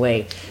fascinating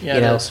way.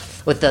 Yeah,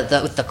 with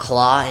the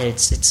claw, and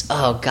it's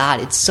oh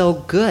God, it's so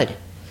good.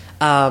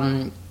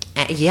 And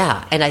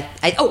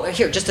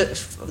here just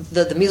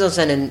the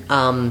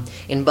mise-en-scène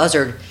in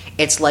Buzzard.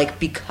 It's like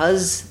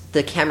because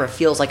the camera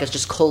feels like it's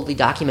just coldly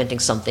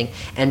documenting something,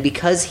 and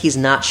because he's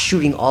not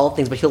shooting all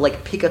things, but he'll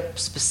like pick a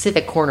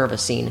specific corner of a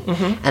scene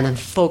and then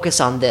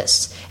focus on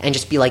this and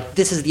just be like,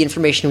 this is the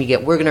information we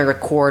get. We're going to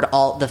record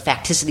all the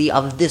facticity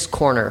of this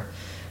corner.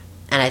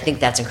 And I think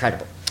that's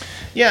incredible.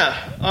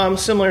 Yeah,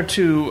 similar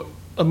to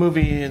a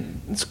movie,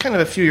 it's kind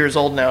of a few years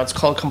old now. It's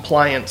called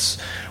Compliance,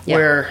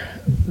 where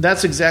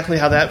that's exactly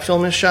how that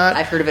film is shot.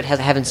 I've heard of it,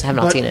 haven't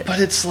seen it. But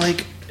it's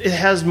like, it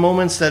has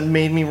moments that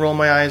made me roll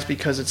my eyes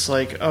because it's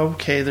like,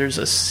 okay, there's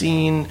a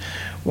scene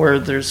where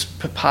there's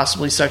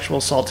possibly sexual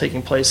assault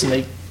taking place, and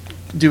they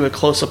do a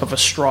close-up of a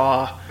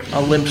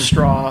limp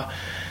straw,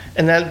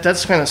 and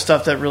that's kind of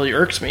stuff that really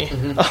irks me.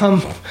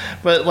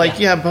 But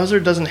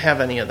Buzzard doesn't have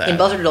any of that. In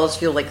Buzzard, it always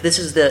feels like this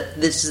is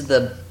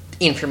the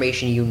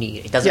information you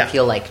need. It doesn't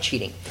feel like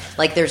cheating.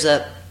 Like both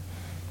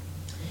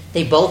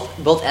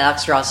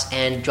Alex Ross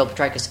and Joel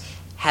Petrakis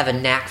have a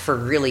knack for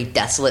really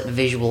desolate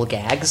visual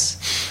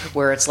gags,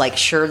 where it's like,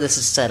 sure, this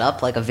is set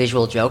up like a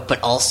visual joke, but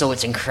also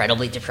it's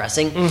incredibly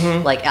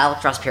depressing. Like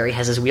Alex Ross Perry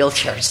has his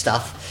wheelchair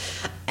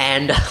stuff,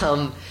 and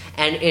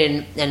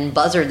in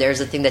Buzzard, there's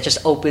a thing that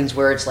just opens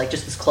where it's like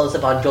just this close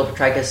up on Joel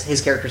Petrakis,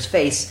 his character's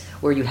face,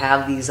 where you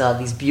have these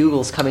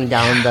bugles coming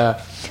down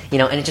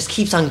and it just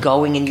keeps on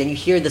going, and then you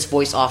hear this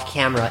voice off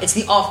camera. It's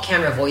the off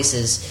camera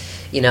voices.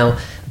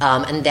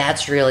 And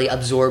that's really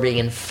absorbing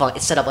and fun.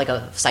 It's set up like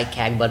a sight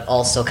gag, but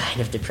also kind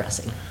of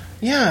depressing.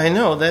 Yeah, I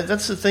know.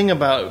 That's the thing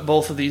about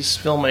both of these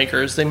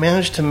filmmakers. They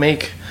managed to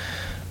make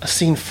a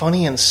scene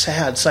funny and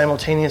sad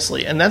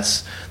simultaneously. And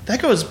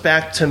that goes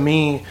back to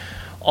me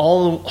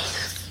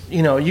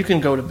you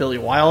can go to Billy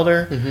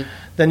Wilder.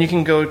 Then you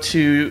can go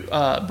to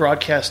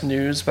Broadcast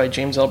News by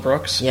James L.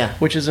 Brooks,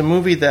 which is a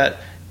movie that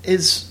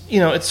is,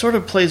 it sort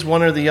of plays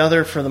one or the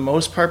other for the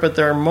most part, but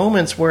there are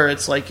moments where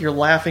it's like you're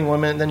laughing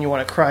one minute and then you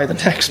want to cry the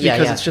next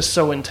because it's just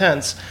so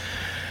intense.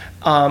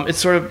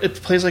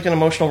 It plays like an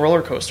emotional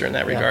roller coaster in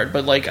that regard,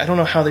 but I don't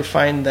know how they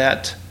find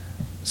that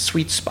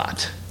sweet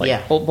spot.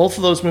 Both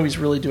of those movies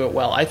really do it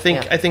well. I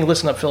think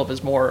Listen Up Philip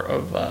is more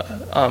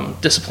of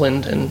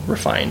disciplined and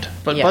refined,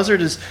 but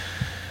Buzzard is,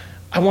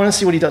 I want to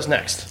see what he does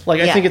next.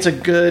 I think it's a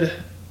good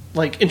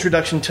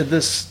introduction to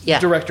this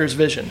director's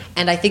vision.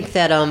 And I think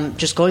that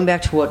just going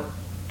back to what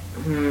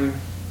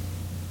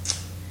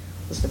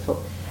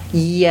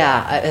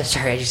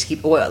sorry, I just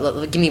keep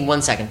give me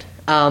 1 second.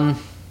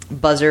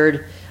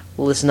 Buzzard,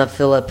 Listen Up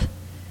Philip,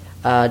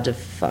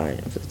 define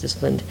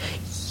disciplined.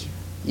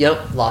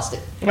 Yep, lost it.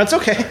 That's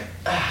okay.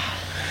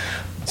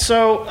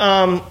 So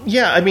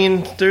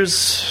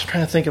there's,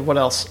 trying to think of what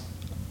else.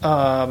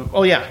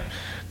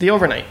 The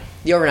Overnight.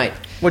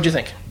 What'd you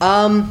think?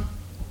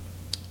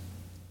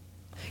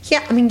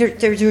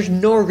 There's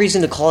no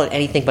reason to call it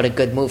anything but a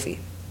good movie.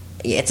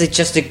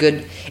 just a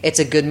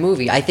good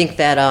movie. I think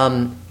that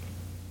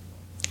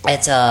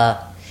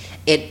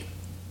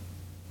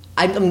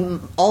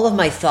all of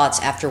my thoughts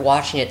after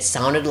watching it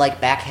sounded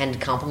like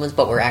backhanded compliments,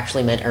 but were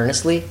actually meant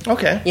earnestly.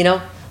 Okay.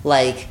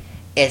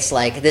 It's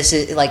like this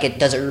is like it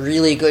does a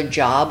really good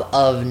job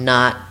of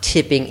not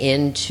tipping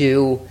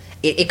into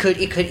it. It could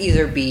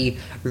either be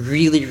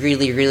really,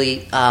 really,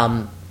 really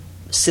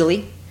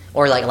silly,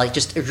 or like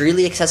just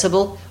really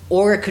accessible,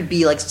 or it could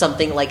be like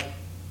something like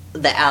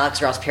the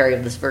Alex Ross Perry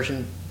of this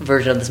version of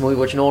this movie,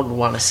 which no one would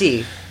want to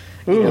see,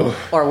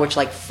 or which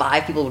like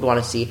 5 people would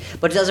want to see.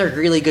 But it does a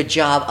really good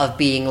job of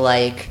being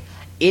like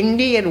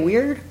indie and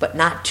weird, but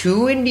not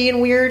too indie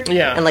and weird,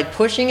 and like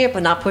pushing it,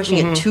 but not pushing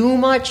it too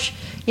much,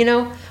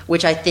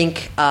 which I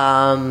think.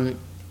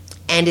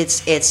 And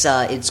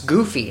it's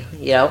goofy,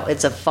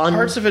 It's a fun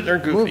parts of it are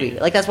goofy. Movie.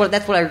 Like that's what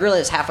I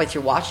realized halfway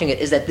through watching it,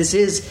 is that this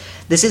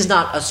is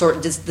not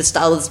the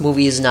style of this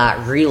movie is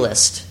not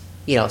realist,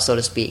 so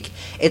to speak.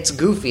 It's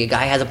goofy. A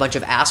guy has a bunch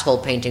of asshole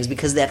paintings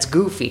because that's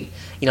goofy.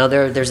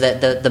 There's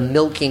the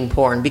milking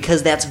porn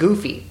because that's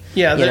goofy.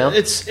 Yeah,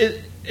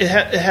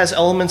 it has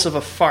elements of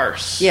a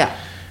farce. Yeah.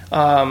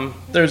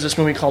 There's this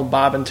movie called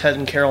Bob and Ted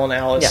and Carol and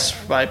Alice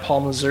by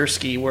Paul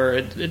Mazursky, where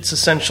it's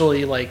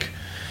essentially like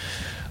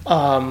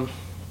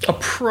a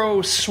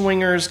pro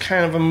swingers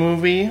kind of a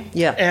movie.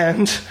 Yeah.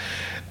 And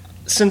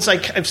since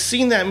I've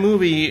seen that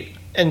movie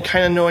and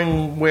kind of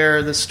knowing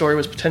where the story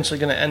was potentially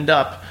going to end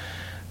up,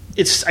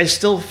 I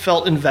still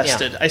felt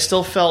invested. Yeah. I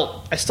still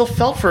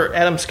felt for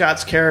Adam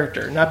Scott's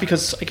character, not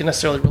because I can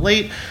necessarily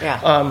relate.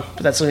 Yeah.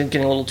 But that's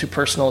getting a little too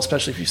personal,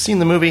 especially if you've seen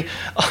the movie.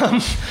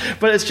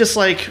 But it's just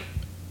like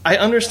I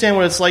understand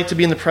what it's like to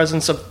be in the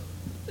presence of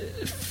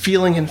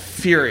feeling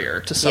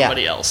inferior to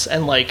somebody else,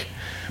 and like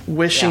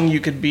wishing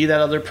you could be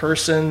that other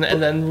person, and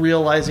then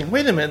realizing,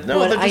 wait a minute,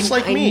 no, they're just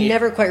like me. I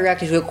never quite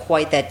reacted to it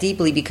quite that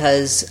deeply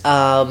because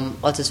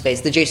what's his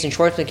face? The Jason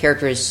Schwartzman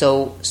character is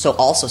so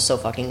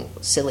fucking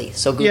silly,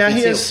 so goofy. Yeah,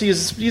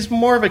 he's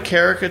more of a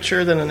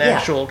caricature than an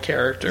actual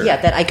character. Yeah,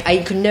 that I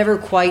could never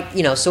quite,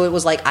 so it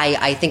was like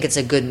I think it's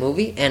a good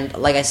movie, and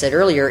like I said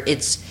earlier,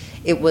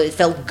 it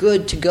felt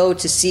good to go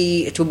to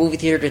a movie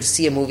theater to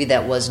see a movie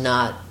that was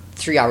not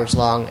 3 hours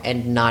long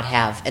and not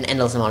have an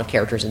endless amount of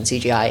characters in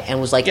CGI,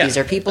 and was like, these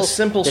are people. A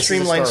simple,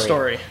 streamlined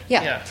story.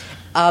 Yeah.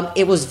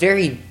 It was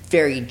very,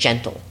 very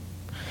gentle.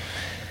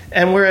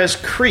 And whereas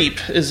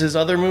Creep is his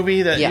other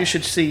movie that you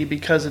should see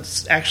because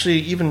it's actually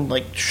even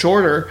like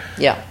shorter.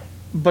 Yeah.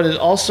 But it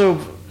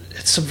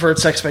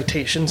subverts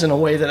expectations in a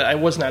way that I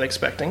was not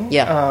expecting.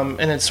 Yeah.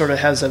 And it sort of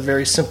has a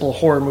very simple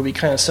horror movie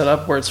kind of set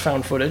up where it's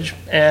found footage,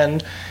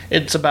 and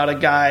it's about a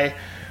guy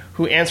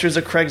who answers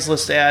a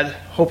Craigslist ad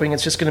hoping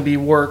it's just going to be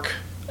work,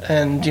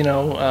 and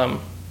the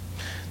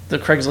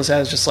Craigslist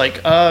ad is just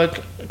like,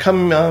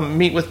 come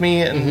meet with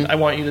me, and I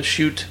want you to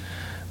shoot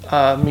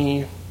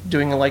me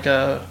doing like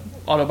a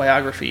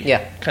autobiography,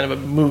 kind of a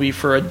movie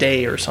for a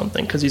day or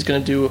something, because he's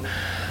going to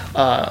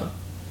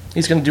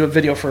do a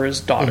video for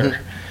his daughter,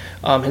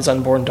 his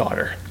unborn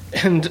daughter.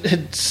 And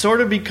it sort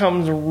of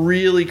becomes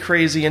really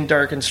crazy and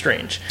dark and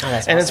strange. Oh,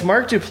 that's and awesome. It's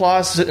Mark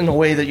Duplass in a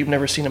way that you've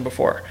never seen him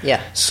before.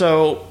 Yeah.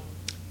 So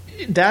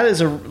that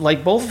is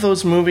like both of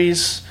those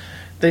movies,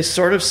 they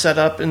sort of set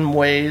up in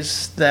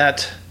ways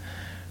that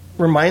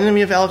reminded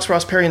me of Alex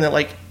Ross Perry, and that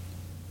like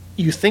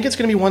you think it's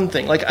going to be one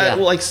thing. Like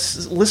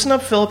listen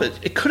up, Philip.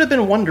 It could have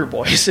been Wonder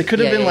Boys. It could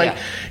have been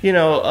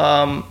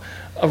an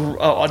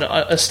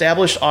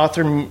established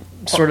author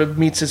sort of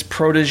meets his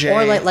protege,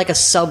 or like a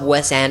sub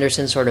Wes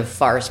Anderson sort of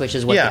farce, which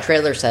is what the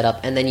trailer set up,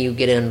 and then you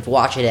get in and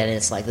watch it, and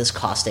it's like this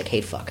caustic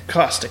hate fuck.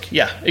 Caustic,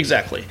 yeah,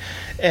 exactly.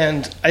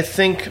 And I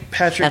think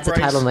Patrick That's Bryce,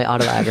 the title of my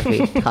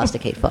autobiography,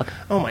 Caustic Hate Fuck.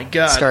 Oh my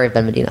god. Story of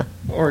Ben Medina.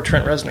 Or a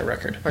Trent Reznor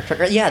record.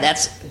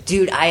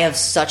 Dude, I have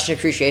such an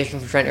appreciation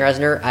for Trent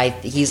Reznor.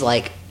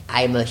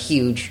 I'm a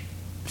huge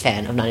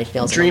fan of Nine Inch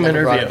Nails. Dream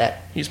interview.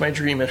 He's my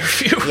dream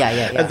interview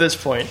at this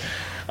point.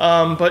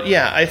 But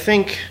yeah, I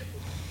think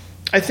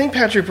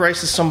Patrick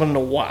Bryce is someone to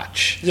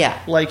watch. Yeah.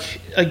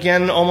 Like,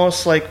 again,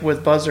 almost like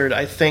with Buzzard,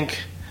 I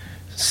think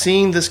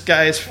seeing this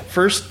guy's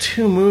first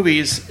 2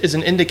 movies is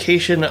an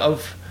indication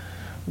of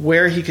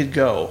where he could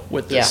go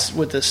with this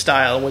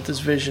style, with this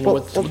vision,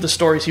 with the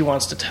stories he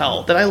wants to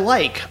tell that I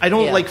like. I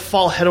don't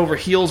fall head over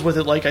heels with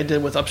it like I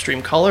did with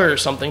Upstream Color or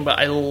something, but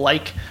I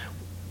like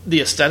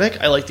the aesthetic.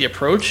 I like the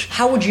approach.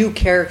 How would you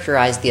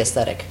characterize the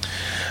aesthetic?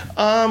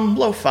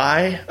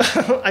 Lo-fi.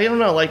 I don't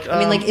know.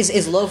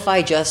 Is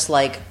lo-fi just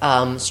like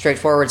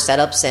straightforward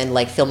setups and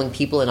like filming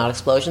people and not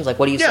explosions? Like,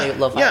 what do you say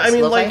lo-fi? Yeah,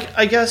 lo-fi?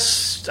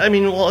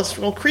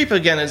 Creep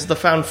again is the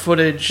found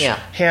footage,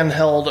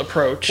 handheld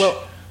approach.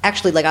 Well,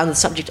 actually, like on the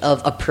subject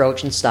of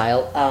approach and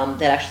style,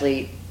 that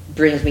actually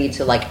brings me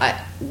to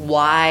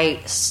why,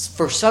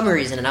 for some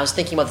reason, and I was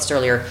thinking about this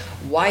earlier,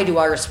 why do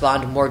I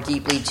respond more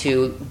deeply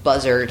to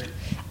Buzzard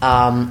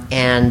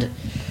and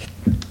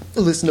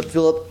Listen Up,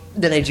 Philip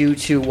than I do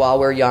to While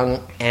We're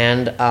Young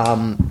and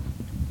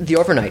The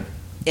Overnight?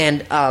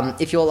 And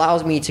if you allow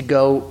me to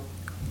go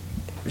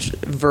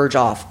verge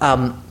off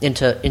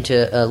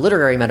into a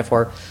literary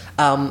metaphor,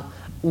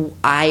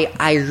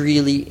 I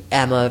really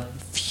am a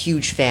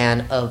huge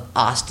fan of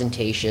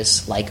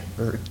ostentatious, like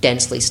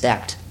densely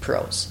stacked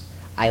prose.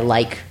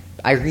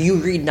 You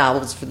read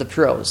novels for the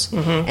prose,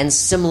 and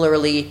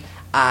similarly,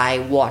 I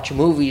watch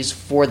movies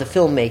for the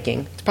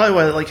filmmaking. It's probably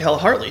why I like Hal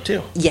Hartley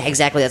too. Yeah,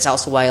 exactly. That's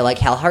also why I like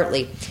Hal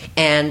Hartley.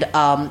 And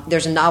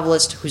there's a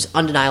novelist who's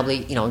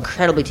undeniably,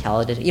 incredibly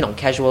talented.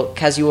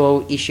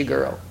 Kazuo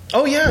Ishiguro.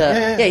 Oh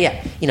yeah,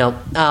 yeah.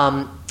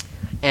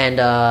 And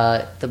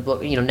the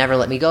book, Never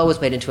Let Me Go, was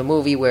made into a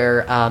movie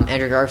where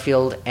Andrew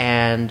Garfield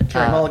and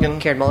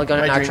Karen Mulligan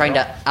are trying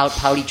to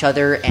outpout each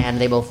other, and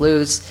they both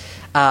lose.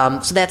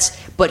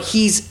 But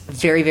he's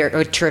very,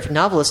 very a terrific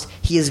novelist.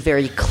 He is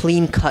very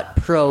clean-cut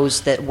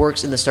prose that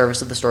works in the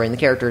service of the story and the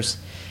characters.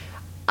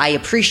 I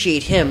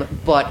appreciate him,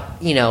 but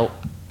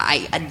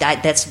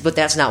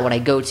that's not what I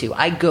go to.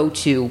 I go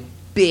to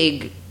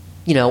big,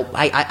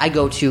 I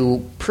go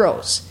to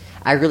prose.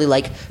 I really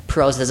like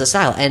prose as a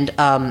style, and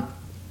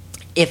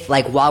if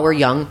like While We're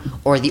Young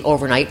or The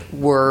Overnight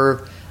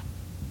were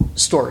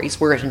stories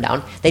were written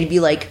down, they'd be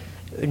like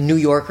New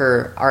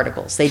Yorker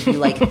articles. They'd be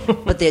like,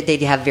 but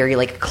they'd have very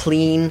like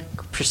clean,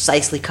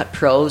 precisely cut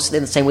prose.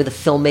 In the same way, the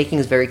filmmaking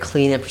is very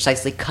clean and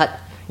precisely cut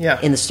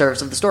in the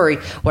service of the story.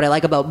 What I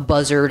like about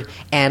Buzzard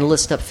and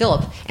Listen Up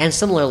Philip, and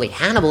similarly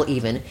Hannibal,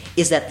 even,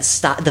 is that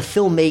the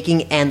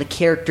filmmaking and the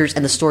characters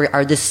and the story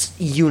are this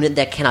unit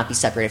that cannot be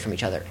separated from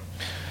each other.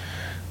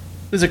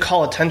 Does it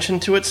call attention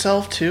to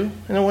itself too,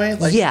 in a way?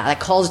 Yeah, that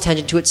calls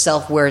attention to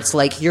itself, where it's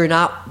like you're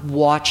not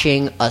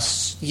watching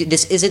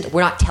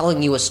we're not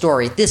telling you a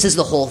story. This is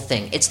the whole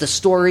thing. It's the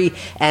story,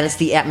 and it's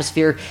the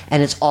atmosphere,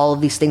 and it's all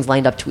of these things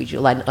lined up next to each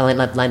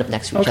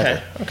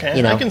other. Okay.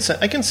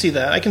 I can see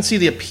that. I can see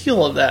the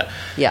appeal of that.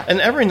 Yeah.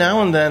 And every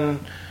now and then,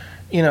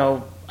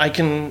 I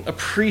can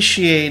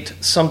appreciate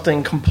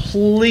something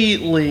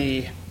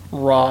completely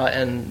raw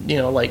and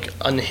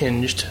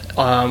unhinged.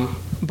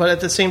 But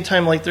at the same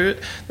time, like there's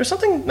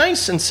something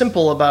nice and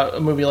simple about a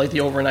movie like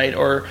The Overnight,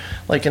 or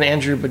like an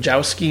Andrew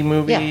Bajowski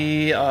movie.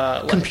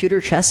 Yeah.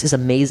 Computer Chess is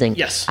amazing.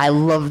 Yes, I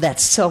love that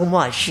so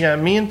much. Yeah,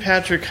 me and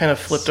Patrick kind of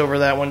flipped over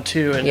that one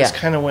too, and just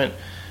kind of went,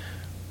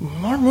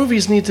 more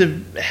movies need to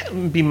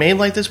be made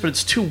like this, but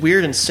it's too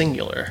weird and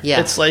singular. Yeah.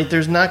 It's like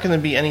there's not going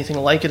to be anything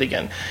like it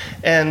again.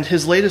 And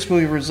his latest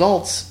movie,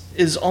 Results,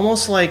 is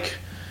almost like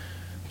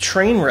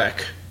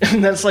Trainwreck.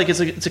 And that's like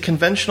it's a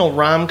conventional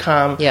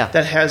rom-com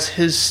that has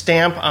his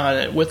stamp on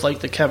it with like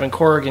the Kevin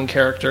Corrigan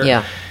character.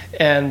 Yeah.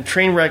 And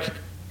Trainwreck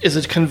is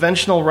a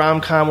conventional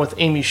rom-com with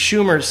Amy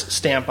Schumer's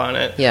stamp on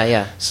it.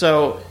 Yeah.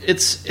 So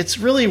it's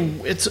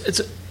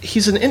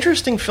he's an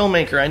interesting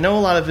filmmaker. I know a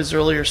lot of his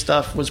earlier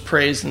stuff was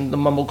praised in the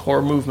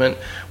mumblecore movement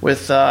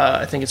with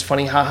I think it's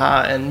Funny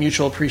Haha and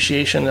Mutual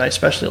Appreciation that I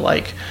especially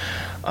like.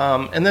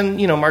 And then,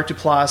 Mark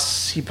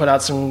Duplass, he put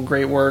out some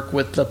great work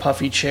with The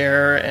Puffy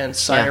Chair and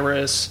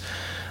Cyrus.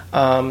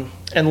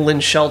 And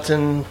Lynn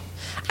Shelton.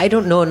 I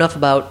don't know enough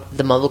about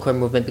the mumblecore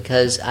movement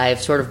because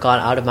I've sort of gone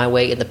out of my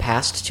way in the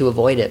past to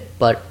avoid it.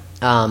 But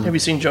have you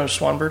seen Joan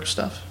Swanberg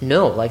stuff?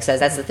 No, that's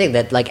the thing,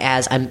 that like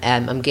as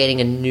I'm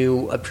getting a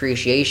new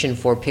appreciation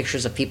for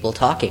pictures of people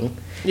talking.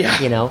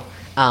 Yeah.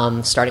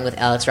 Starting with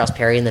Alex Ross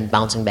Perry and then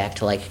bouncing back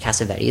to like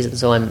Cassavetes, and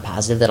so I'm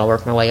positive that I'll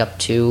work my way up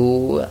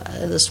to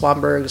the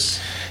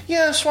Swanbergs.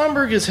 Yeah,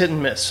 Swanberg is hit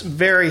and miss,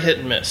 very hit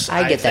and miss.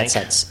 I get that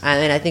sense,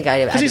 and I think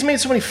because he's made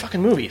so many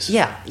fucking movies.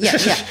 Yeah,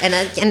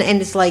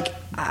 and it's like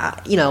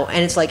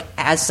and it's like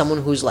as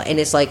someone who's like, and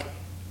it's like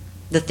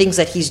the things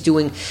that he's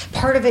doing.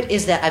 Part of it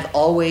is that I've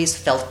always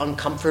felt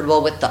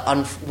uncomfortable with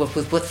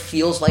with what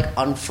feels like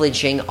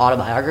unflinching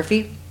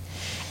autobiography,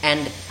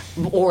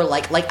 or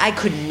like I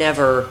could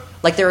never.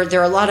 Like there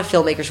are a lot of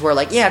filmmakers who are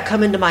like, yeah,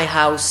 come into my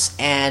house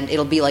and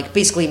it'll be like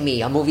basically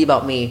me, a movie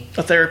about me.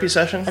 A therapy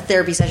session?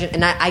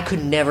 And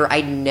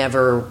I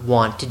never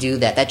want to do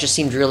that. That just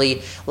seemed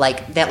really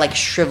like, that like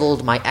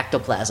shriveled my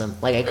ectoplasm.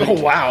 Like I couldn't.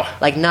 Oh, wow.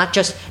 Like not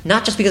just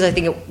because I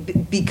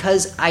think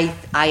because I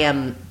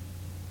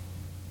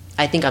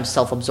think I'm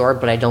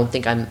self-absorbed, but I don't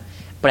think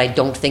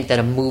that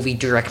a movie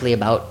directly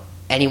about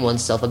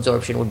anyone's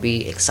self-absorption would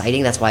be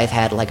exciting. That's why I've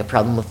had like a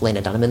problem with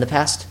Lena Dunham in the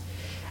past.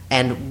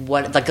 And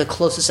what like the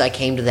closest I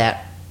came to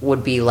that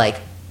would be like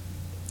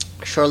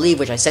Shore Leave,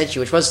 which I sent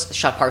you, which was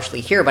shot partially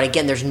here, but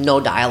again, there's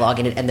no dialogue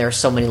in it, and there are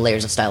so many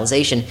layers of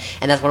stylization.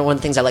 And that's one of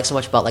the things I like so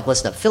much about like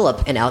Listen Up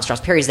Philip and Alex Ross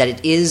Perry is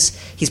that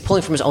he's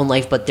pulling from his own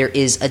life, but there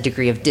is a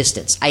degree of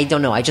distance. I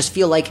don't know. I just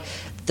feel like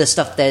the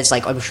stuff that is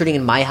like I'm shooting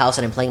in my house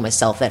and I'm playing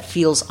myself, that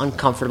feels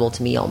uncomfortable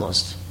to me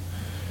almost.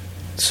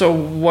 So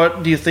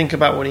what do you think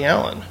about Woody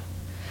Allen?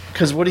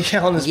 Because Woody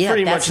Allen is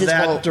pretty much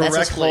that directly.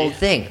 That's his whole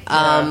thing.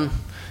 Yeah.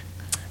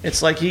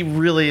 It's like he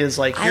really is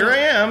like, here I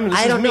am,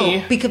 this is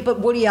me. But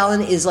Woody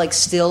Allen is like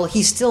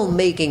he's still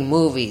making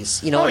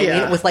movies,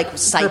 with like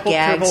sight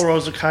gags. Purple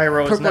Rose of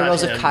Cairo is not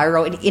Rose of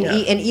Cairo. And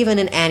even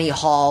in Annie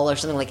Hall or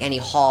something like Annie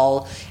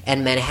Hall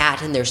and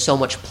Manhattan, there's so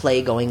much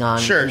play going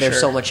on. There's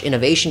so much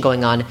innovation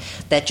going on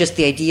that just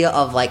the idea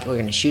of like, we're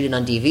going to shoot it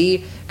on DV,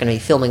 going to be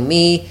filming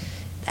me,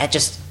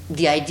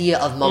 the idea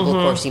of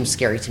mumblecore seems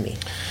scary to me.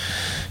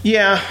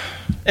 Yeah.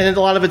 And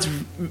a lot of it's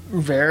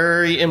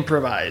very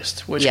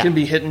improvised, which can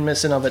be hit and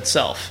miss in of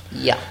itself.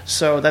 Yeah.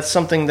 So that's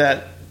something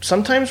that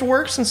sometimes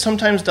works and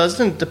sometimes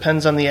doesn't. It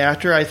depends on the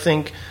actor. I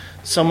think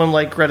someone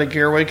like Greta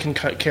Gerwig can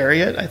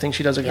carry it. I think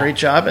she does a great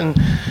job. And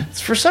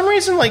for some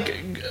reason, like,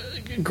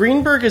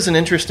 Greenberg is an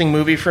interesting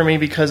movie for me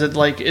because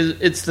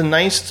it's the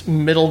nice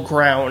middle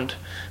ground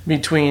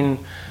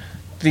between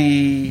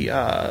the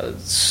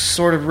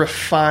sort of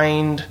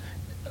refined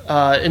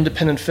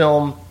independent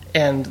film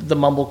and the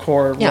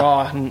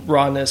mumblecore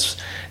rawness,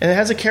 and it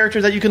has a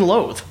character that you can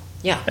loathe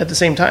at the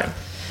same time.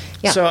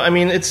 Yeah. So I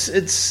mean,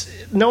 it's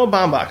Noah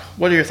Baumbach.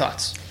 What are your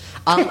thoughts?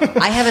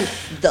 I haven't.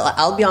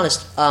 I'll be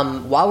honest.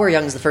 While We're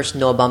Young is the first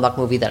Noah Baumbach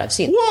movie that I've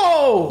seen.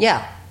 Whoa!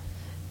 Yeah.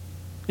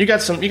 You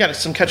got some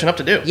catching up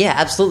to do. Yeah,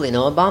 absolutely,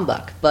 Noah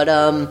Baumbach. But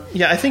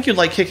I think you'd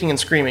like Kicking and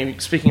Screaming.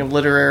 Speaking of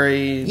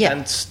literary,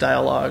 dense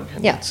dialogue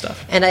and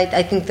stuff. And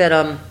I think that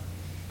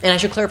and I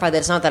should clarify that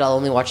it's not that I'll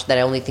only watch that.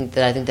 I think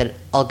that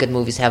all good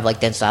movies have like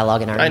dense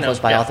dialogue and are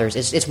influenced by authors.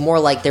 It's more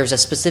like there's a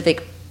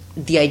specific.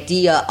 The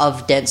idea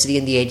of density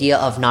and the idea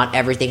of not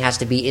everything has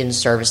to be in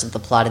service of the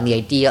plot, and the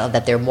idea of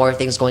that there are more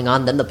things going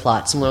on than the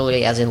plot,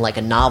 similarly as in like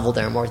a novel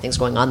there are more things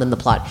going on than the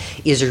plot,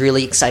 is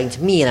really exciting to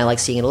me, and I like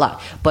seeing it a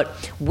lot. But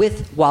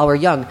with While We're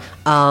Young,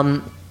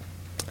 I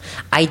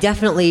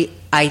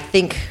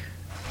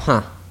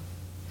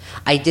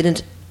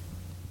didn't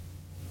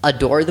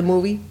adore the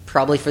movie,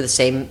 probably for the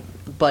same,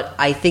 but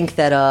I think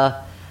that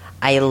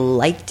I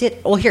liked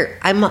it. Well, here,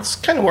 That's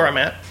kind of where I'm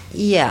at.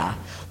 Yeah.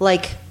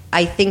 Like,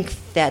 I think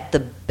that the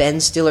Ben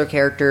Stiller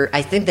character,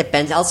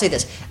 I'll say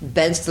this,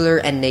 Ben Stiller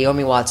and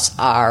Naomi Watts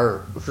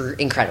are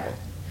incredible.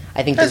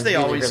 I think as they're they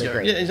really, always really are.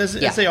 great. Yeah,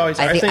 as they always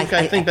are.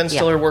 I think Ben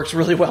Stiller works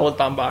really well with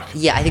Baumbach.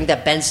 Yeah, I think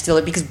that Ben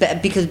Stiller, because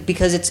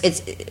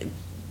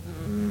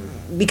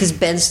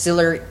Ben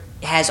Stiller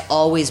has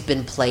always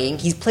been playing.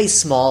 He plays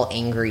small,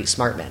 angry,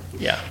 smart men.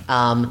 Yeah.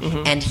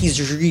 And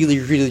he's really,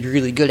 really,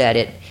 really good at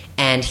it.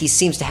 And he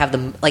seems to have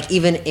them, like,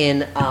 even in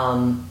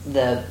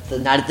the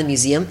Night at the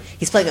Museum,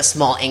 he's playing a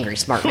small, angry,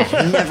 smart man.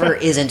 He never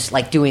isn't,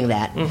 like, doing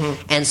that.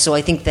 And so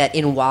I think that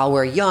in While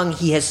We're Young,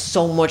 he has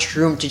so much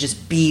room to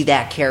just be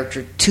that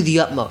character to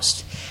the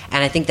utmost.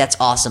 And I think that's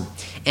awesome.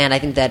 And I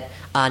think that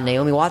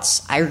Naomi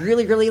Watts, I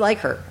really, really like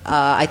her.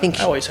 I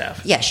always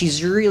have. Yeah,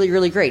 she's really,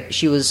 really great.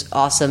 She was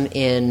awesome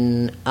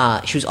in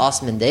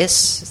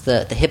this.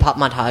 The hip hop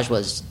montage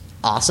was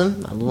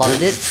awesome. I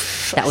loved it.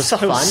 That was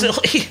fun.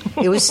 Silly.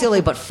 It was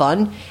silly but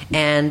fun.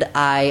 And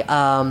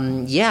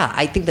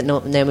I think that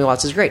Naomi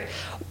Watts is great.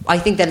 I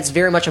think that it's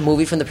very much a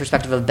movie from the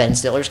perspective of Ben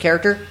Stiller's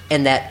character,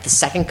 and that the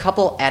second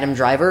couple, Adam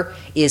Driver,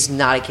 is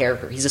not a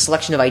character. He's a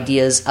selection of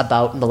ideas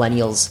about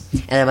millennials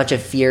and a bunch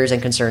of fears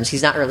and concerns.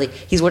 He's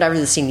whatever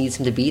the scene needs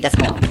him to be. That's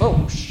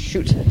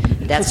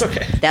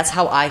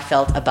how I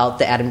felt about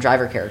the Adam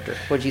Driver character.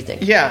 What do you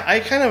think? Yeah, I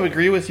kind of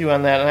agree with you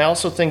on that, and I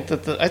also think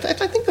that I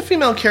think the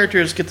female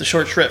characters get the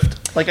short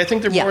shrift. Like, I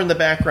think they're more in the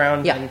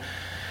background. Yeah.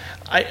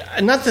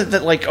 And not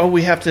that like, oh,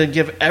 we have to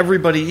give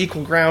everybody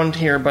equal ground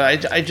here,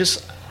 but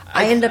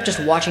I ended up just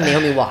watching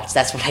Naomi Watts.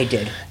 That's what I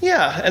did.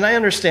 Yeah, and I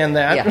understand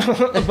that.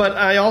 Yeah. But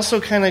I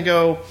also kind of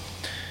go,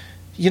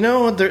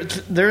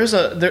 there is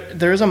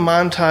a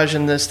montage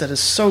in this that is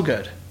so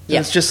good.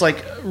 Yeah. It's just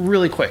like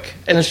really quick,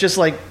 and it's just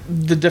like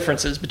the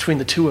differences between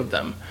the two of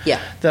them.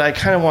 Yeah. That I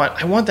kind of want.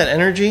 I want that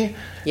energy.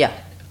 Yeah.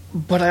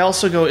 But I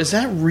also go, is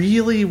that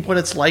really what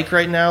it's like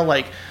right now?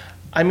 Like,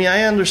 I mean,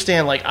 I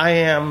understand. Like, I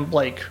am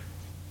like.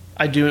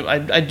 I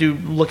do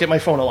look at my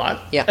phone a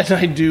lot. Yeah. And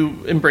I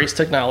do embrace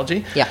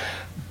technology. Yeah.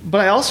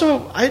 But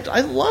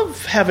I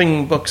love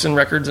having books and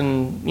records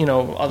and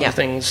other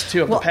things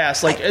too of the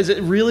past. Like, is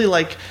it really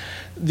like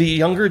the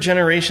younger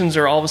generations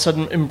are all of a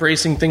sudden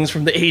embracing things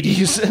from the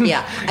 80s?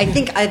 Yeah, I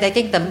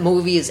think the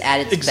movie is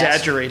at its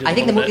exaggerated. Best. I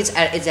think the movie is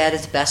at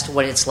its best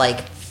when it's like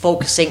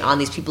focusing on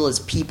these people as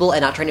people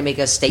and not trying to make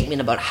a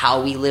statement about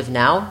how we live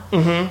now.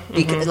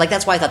 Because like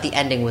that's why I thought the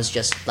ending was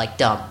just like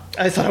dumb.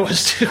 I thought it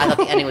was too. I thought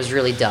the ending was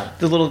really dumb.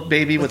 The little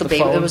baby with the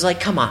baby. Phone. It was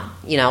like, come on,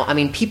 I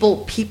mean,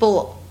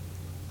 people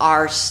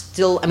are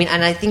still. I mean,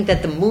 and I think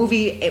that the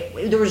movie it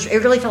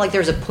really felt like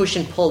there was a push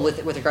and pull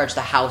with regards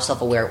to how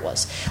self-aware it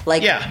was.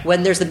 Like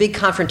when there's the big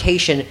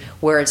confrontation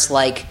where it's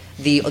like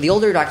the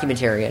older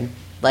documentarian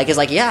is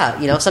like,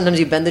 sometimes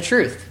you bend the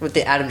truth with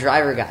the Adam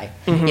Driver guy.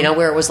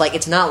 Where it was like,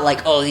 it's not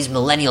like, oh, these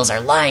millennials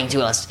are lying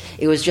to us.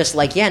 It was just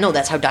like,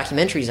 that's how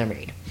documentaries are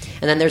made.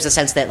 And then there's a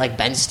sense that like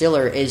Ben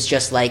Stiller is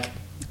just like,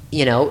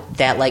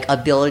 that like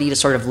ability to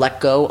sort of let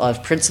go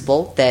of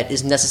principle that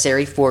is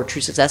necessary for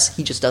true success.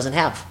 He just doesn't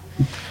have.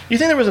 You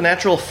think there was a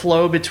natural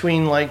flow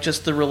between like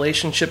just the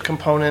relationship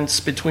components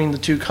between the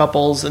two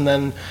couples, and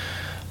then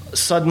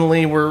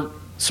suddenly we're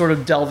sort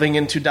of delving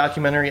into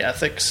documentary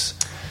ethics?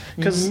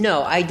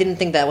 No, I didn't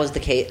think that was the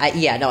case. I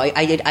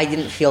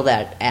didn't feel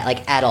that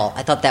at all.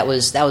 I thought that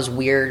was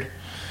weird.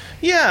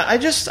 Yeah,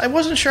 I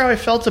wasn't sure how I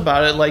felt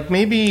about it. Like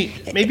maybe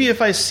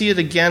if I see it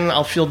again,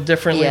 I'll feel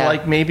differently. Yeah.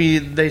 Like maybe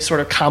they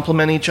sort of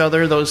complement each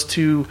other. Those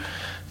two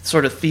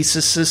sort of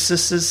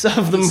theses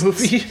of the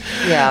movie.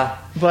 Yeah,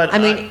 but I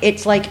mean,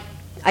 it's like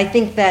I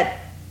think that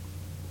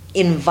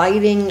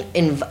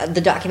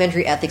the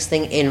documentary ethics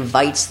thing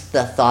invites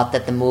the thought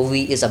that the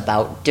movie is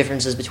about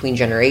differences between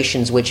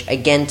generations, which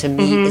again to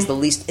me is the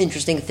least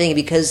interesting thing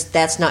because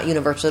that's not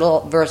universal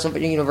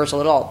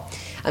at all.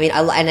 I mean,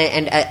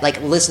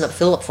 like Listen Up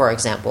Philip, for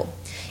example,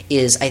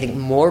 is I think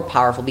more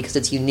powerful because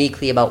it's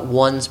uniquely about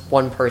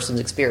one person's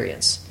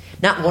experience.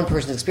 Not one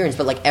person's experience,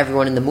 but like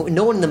everyone in the movie.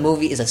 No one in the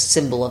movie is a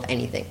symbol of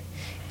anything.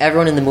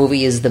 Everyone in the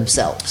movie is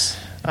themselves.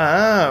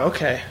 Ah,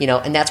 okay. You know,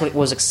 and that's what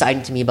was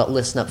exciting to me about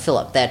Listen Up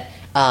Philip. That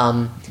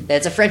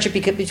it's a friendship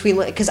between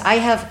because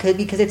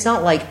it's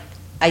not like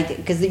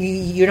because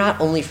you're not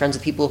only friends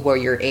with people who are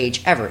your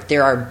age ever.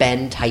 There are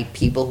Ben type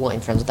people who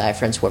I'm friends with. I have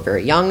friends who are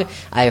very young.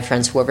 I have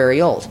friends who are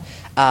very old.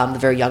 The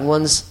very young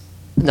ones.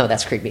 No,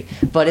 that's creepy.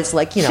 But it's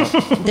like, you know,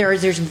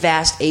 there's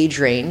vast age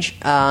range,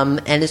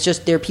 and it's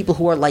just there are people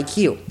who are like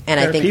you, and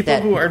I think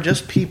people who are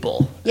just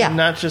people, and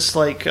not just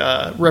like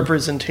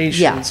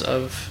representations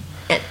of.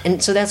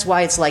 And so that's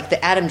why it's like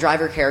the Adam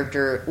Driver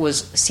character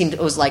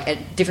was like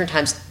at different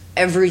times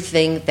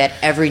everything that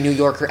every New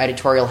Yorker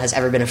editorial has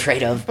ever been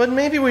afraid of. But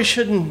maybe we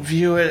shouldn't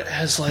view it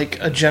as like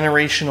a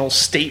generational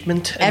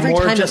statement and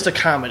more just a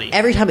comedy.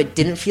 Every time it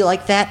didn't feel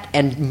like that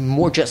and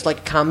more just like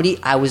a comedy,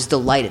 I was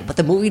delighted. But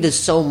the movie does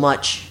so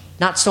much,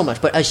 not so much,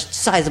 but a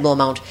sizable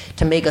amount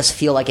to make us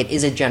feel like it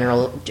is a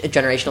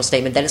generational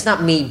statement, that it's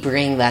not me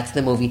bringing that to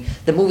the movie.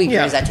 The movie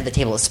brings that to the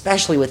table,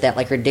 especially with that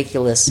like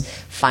ridiculous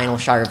final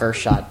shot, reverse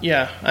shot.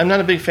 Yeah, I'm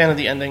not a big fan of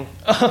the ending.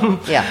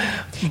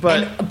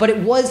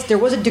 But there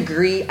was a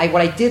degree.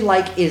 What I did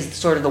like is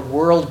sort of the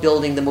world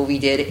building the movie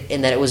did,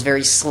 in that it was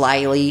very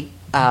slyly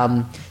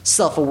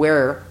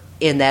self-aware,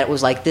 in that it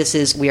was like,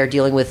 we are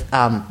dealing with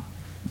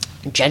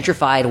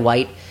gentrified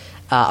white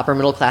upper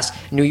middle class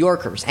New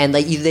Yorkers, and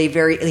like they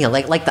very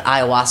like the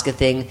ayahuasca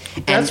thing.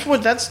 And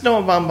that's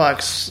Noah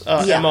Baumbach's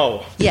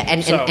MO. Yeah,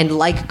 and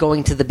like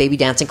going to the baby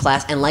dancing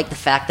class, and like the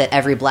fact that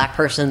every black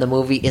person in the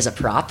movie is a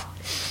prop.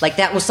 Like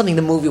that was something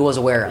the movie was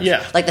aware of.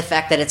 Yeah, like the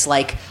fact that it's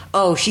like,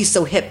 oh, she's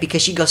so hip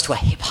because she goes to a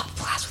hip hop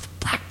class with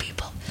black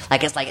people.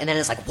 Like it's like, and then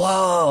it's like,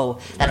 whoa,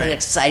 that's an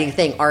exciting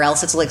thing. Or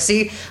else it's like,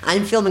 see,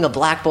 I'm filming a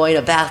black boy in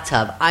a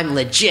bathtub. I'm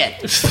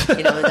legit.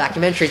 You know, the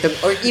documentary.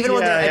 Or even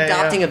when they're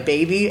adopting a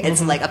baby,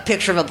 it's like a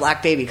picture of a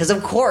black baby. Because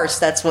of course,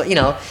 that's what, you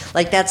know,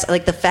 like that's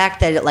like the fact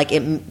that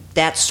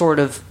that sort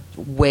of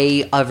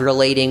way of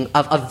relating,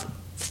 of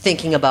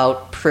thinking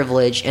about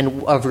privilege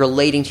and of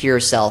relating to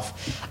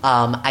yourself.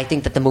 I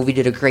think that the movie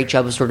did a great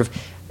job of sort of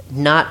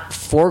not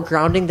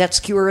foregrounding that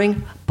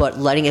skewering, but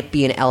letting it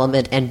be an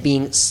element and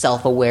being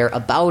self-aware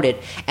about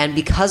it. And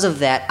because of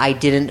that, I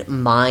didn't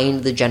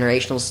mind the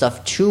generational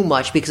stuff too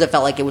much because I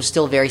felt like it was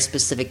still very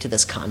specific to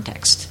this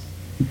context.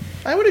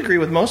 I would agree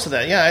with most of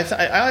that.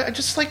 Yeah, I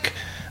just like...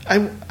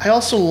 I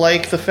also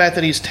like the fact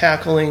that he's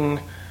tackling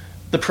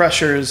the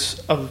pressures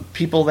of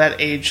people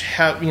that age,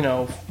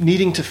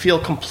 needing to feel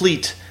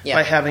complete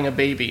by having a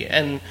baby.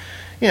 And...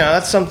 you know,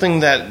 that's something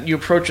that you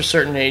approach a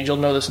certain age, you'll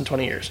know this in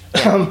 20 years.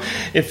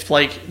 If,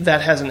 like,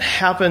 that hasn't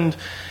happened,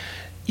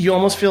 you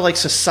almost feel like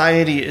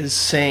society is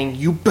saying,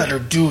 you better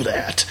do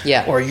that.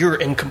 Yeah. Or you're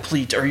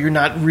incomplete, or you're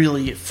not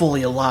really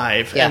fully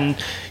alive. Yeah.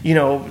 And, you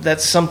know,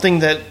 that's something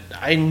that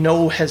I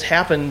know has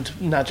happened,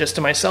 not just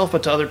to myself,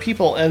 but to other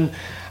people. And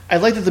I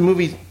like that the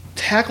movie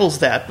tackles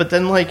that, but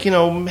then, like, you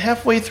know,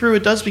 halfway through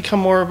it does become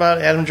more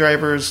about Adam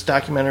Driver's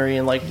documentary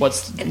and like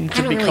what's to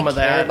become really of that.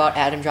 I don't care about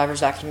Adam Driver's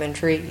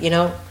documentary, you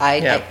know.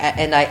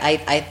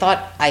 I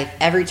thought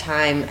every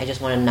time I just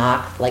want to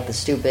knock like the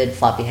stupid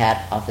floppy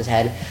hat off his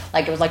head.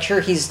 Like it was like,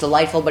 sure, he's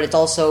delightful, but it's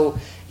also,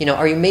 you know,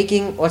 are you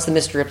making what's the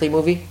Mr. Ripley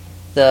movie?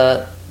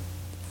 The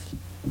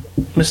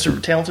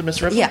Talented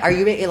Mr. Ripley? Yeah, are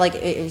you like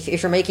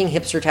if you're making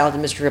hipster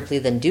Talented Mr. Ripley,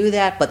 then do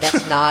that, but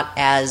that's not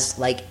as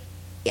like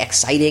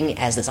exciting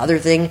as this other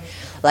thing.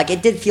 Like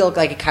it did feel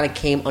like it kind of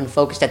came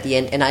unfocused at the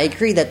end, and I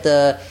agree that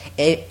the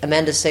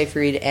Amanda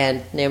Seyfried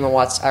and Naomi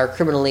Watts are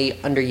criminally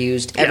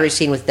underused. Every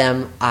scene with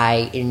them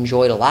I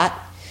enjoyed a lot.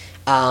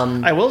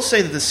 I will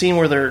say that the scene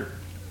where they're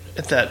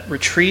at that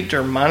retreat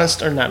or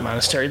not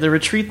monastery, the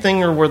retreat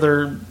thing, or where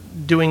they're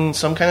doing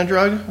some kind of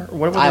drug or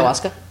whatever.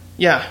 Ayahuasca?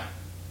 Yeah.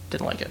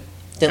 Didn't like it.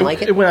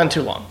 Like it? It went on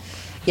too long.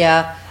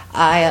 Yeah.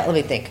 Let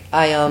me think.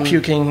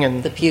 Puking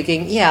and... the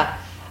puking, yeah.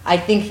 I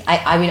think,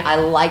 I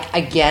like,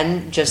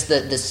 again, just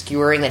the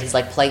skewering that he's,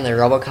 like, playing the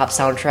RoboCop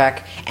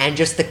soundtrack, and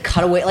just the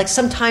cutaway. Like,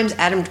 sometimes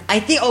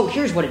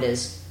here's what it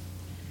is.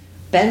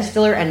 Ben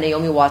Stiller and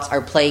Naomi Watts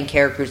are playing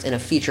characters in a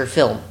feature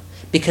film,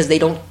 because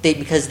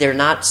because they're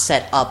not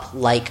set up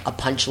like a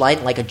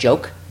punchline, like a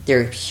joke.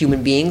 They're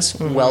human beings,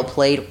 well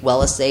played,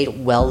 well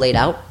essayed, well laid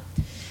out.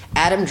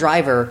 Adam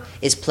Driver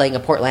is playing a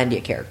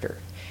Portlandia character,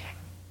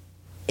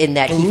 in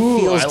that he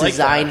feels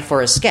designed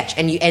for a sketch,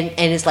 and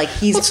it's like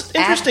it's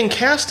interesting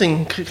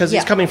casting because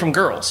he's coming from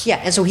girls. Yeah,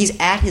 and so he's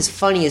at his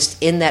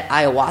funniest in that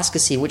ayahuasca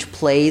scene, which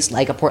plays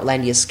like a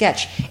Portlandia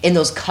sketch. In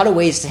those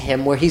cutaways to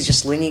him, where he's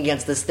just leaning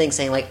against this thing,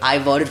 saying like, "I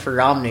voted for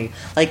Romney,"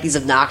 like these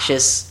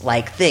obnoxious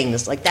like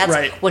things. Like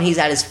that's when he's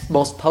at his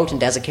most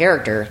potent as a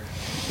character.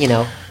 You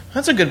know,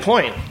 that's a good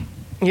point.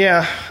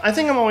 Yeah, I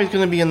think I'm always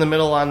going to be in the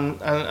middle on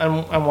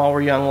While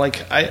We're Young.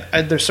 Like,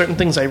 there's certain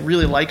things I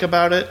really like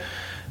about it,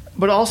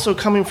 but also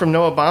coming from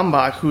Noah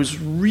Baumbach, who's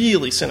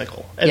really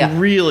cynical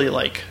and really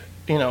like,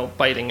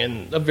 biting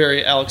in a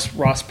very Alex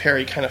Ross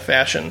Perry kind of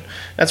fashion.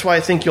 That's why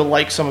I think you'll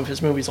like some of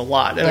his movies a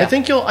lot, and I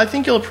think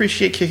you'll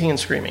appreciate Kicking and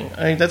Screaming.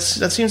 That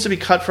seems to be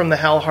cut from the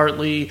Hal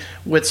Hartley,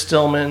 Whit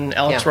Stillman,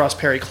 Alex Ross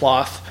Perry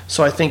cloth.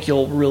 So I think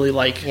you'll really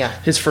like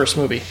his first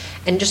movie.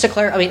 And just to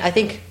clarify, I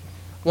think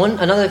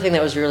another thing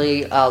that was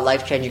really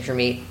life changing for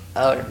me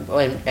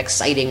and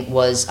exciting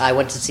was I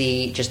went to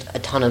see just a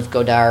ton of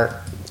Godard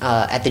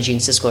at the Gene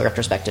Siskel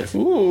retrospective.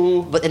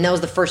 Ooh! And that was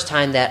the first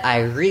time that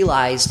I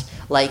realized,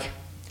 like,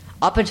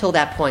 up until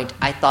that point,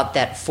 I thought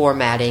that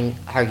formatting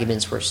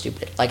arguments were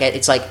stupid. Like,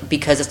 it's like,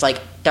 because it's like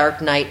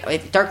Dark Knight on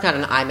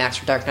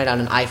IMAX or Dark Knight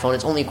on an iPhone,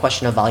 it's only a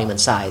question of volume and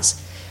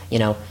size.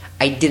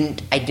 I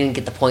didn't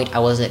get the point. I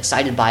wasn't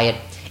excited by it.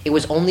 It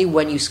was only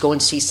when you go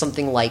and see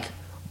something like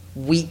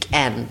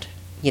Weekend,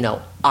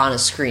 on a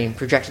screen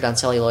projected on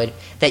celluloid,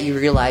 that you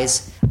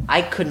realize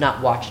I would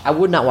not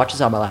watch this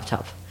on my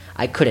laptop.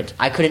 I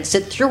couldn't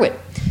sit through it,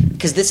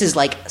 because this is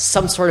like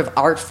some sort of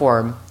art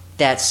form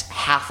that's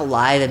half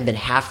alive and been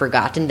half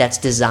forgotten, that's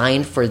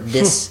designed for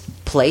this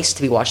place,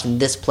 to be watched in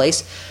this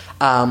place.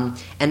 And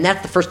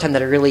that's the first time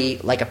that I really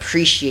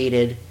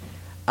appreciated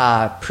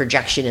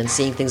projection and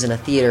seeing things in a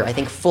theater, I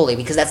think, fully,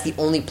 because that's the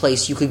only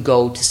place you could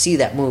go to see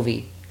that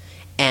movie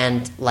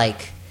and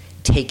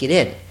take it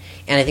in.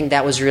 And I think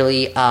that was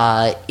really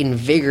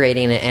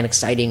invigorating and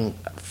exciting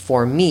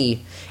for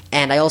me.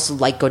 And I also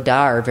like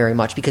Godard very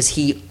much because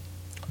he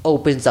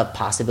opens up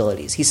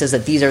possibilities. He says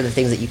that these are the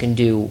things that you can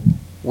do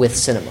with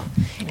cinema.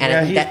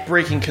 And he's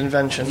breaking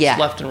conventions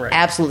left and right.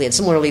 Absolutely. And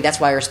similarly,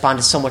 that's why I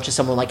responded so much to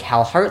someone like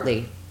Hal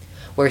Hartley,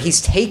 where he's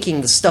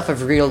taking the stuff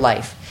of real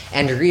life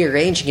and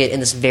rearranging it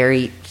in this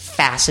very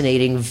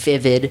fascinating,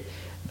 vivid,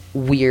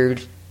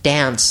 weird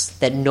dance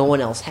that no one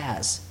else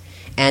has.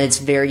 And it's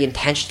very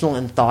intentional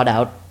and thought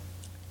out.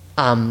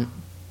 And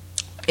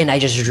I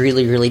just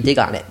really, really dig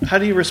on it. How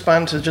do you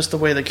respond to just the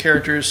way the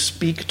characters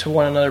speak to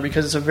one another?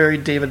 Because it's a very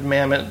David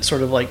Mamet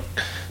sort of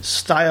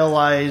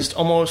stylized,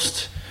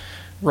 almost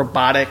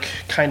robotic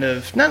kind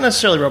of, not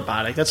necessarily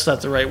robotic, that's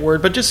not the right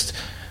word, but just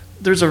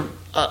there's a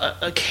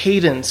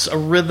cadence, a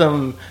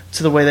rhythm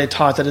to the way they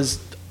talk that is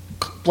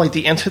like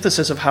the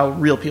antithesis of how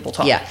real people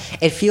talk. Yeah,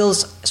 it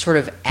feels sort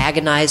of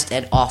agonized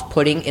and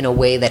off-putting in a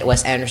way that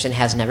Wes Anderson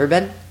has never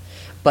been,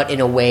 but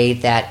in a way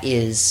that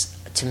is,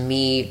 to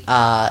me,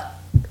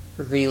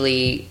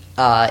 really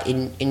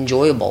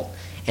enjoyable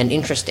and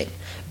interesting,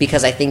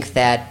 because I think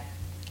that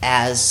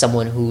as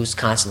someone who's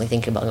constantly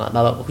thinking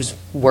about who's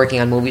working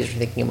on movies or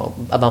thinking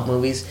about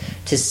movies,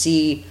 to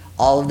see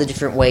all of the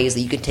different ways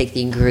that you can take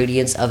the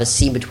ingredients of a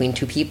scene between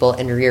two people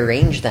and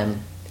rearrange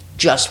them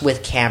just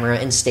with camera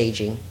and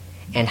staging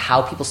and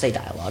how people say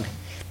dialogue,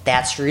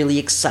 that's really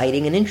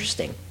exciting and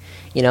interesting,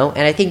 and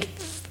I think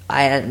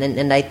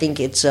I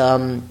think it's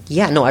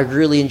I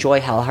really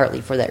enjoy Hal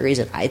Hartley for that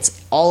reason. It's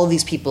all of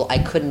these people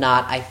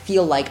I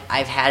feel like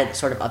I've had it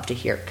sort of up to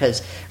here,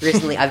 because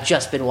recently I've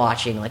just been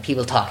watching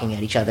people talking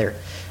at each other,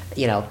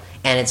 and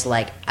it's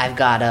like I've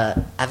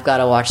gotta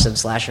watch some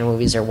slasher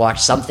movies or watch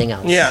something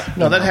else. Yeah,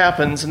 no, that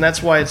happens, and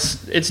that's why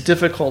it's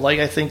difficult.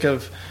 I think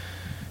of,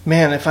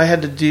 man, if I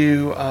had to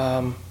do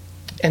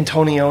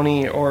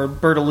Antonioni or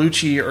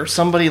Bertolucci or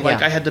somebody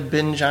I had to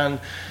binge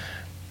on.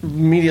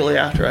 Immediately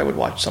after, I would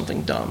watch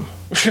something dumb.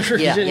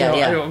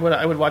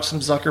 I would watch some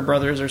Zucker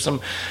Brothers or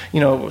some,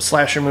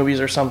 slasher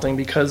movies or something,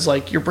 because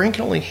your brain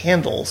can only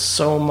handle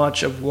so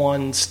much of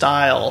one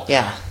style.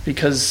 Yeah.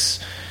 Because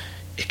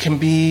it can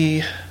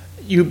be,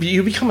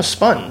 you become a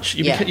sponge.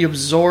 You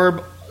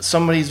absorb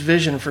somebody's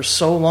vision for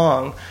so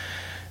long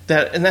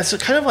and that's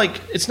kind of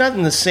it's not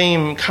in the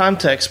same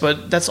context,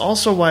 but that's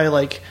also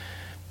why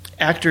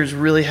actors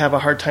really have a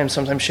hard time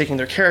sometimes shaking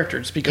their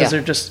characters, because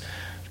they're just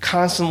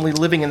constantly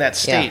living in that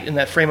state, in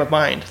that frame of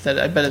mind, that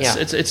I bet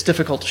it's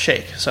difficult to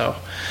shake. So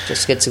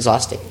just gets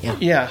exhausting.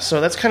 Yeah,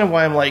 so that's kind of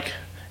why I'm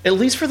at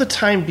least for the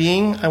time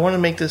being, I want to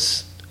make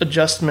this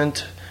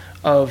adjustment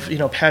of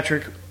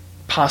Patrick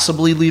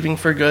possibly leaving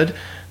for good,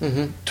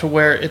 to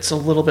where it's a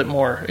little bit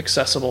more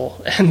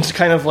accessible and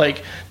kind of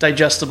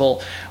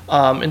digestible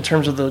in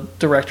terms of the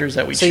directors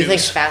that we choose. So you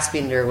think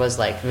Fassbinder was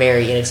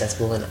very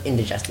inaccessible and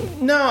indigestible?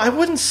 No, I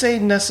wouldn't say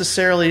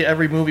necessarily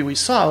every movie we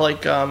saw,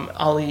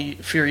 Ali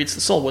Fear Eats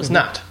the Soul was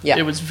not. Yeah.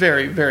 It was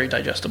very, very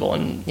digestible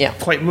and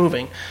quite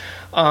moving.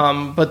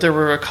 But there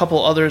were a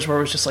couple others where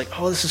it was just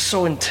this is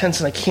so intense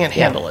and I can't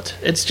handle it.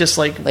 It's just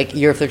like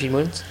Year of 13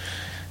 Moons?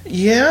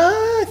 Yeah,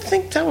 I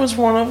think that was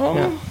one of them.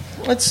 Yeah.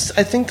 I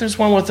think there's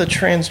one with a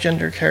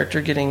transgender character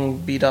getting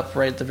beat up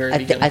right at the very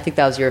beginning. I think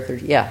that was Year of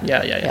 13. Yeah.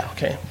 Yeah.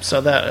 Okay, so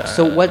that.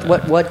 So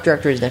what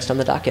director is next on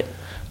the docket?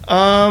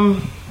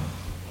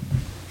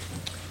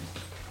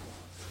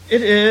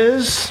 It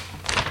is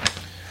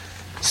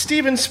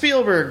Steven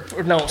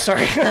Spielberg. No,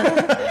 sorry,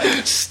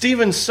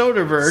 Steven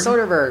Soderbergh.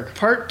 Soderbergh.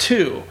 Part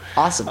 2.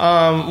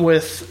 Awesome.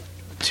 With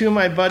to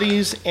my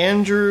buddies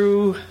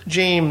Andrew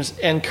James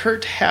and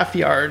Kurt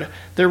Halfyard.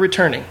 They're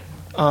returning.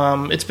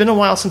 It's been a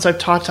while since I've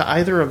talked to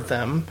either of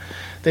them.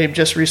 They've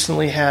just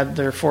recently had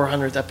their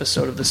 400th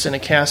episode of the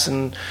Cinecast,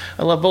 and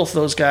I love both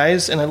those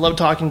guys, and I love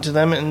talking to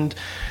them. And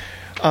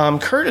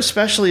Kurt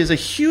especially is a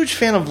huge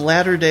fan of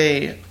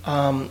latter-day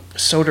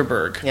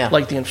Soderbergh,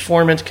 like The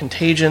Informant,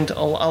 Contagion,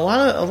 a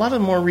lot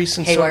of more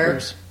recent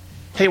Soderberghs.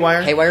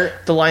 Haywire,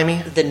 The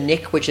Limey, The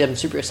Nick, which I'm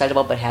super excited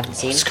about but haven't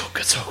seen. It's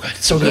so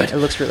good. Yeah, it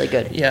looks really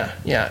good.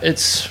 Yeah,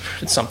 it's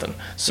something.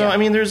 So I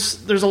mean,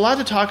 there's a lot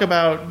to talk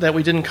about that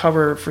we didn't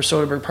cover for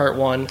Soderbergh Part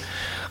 1.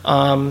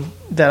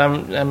 That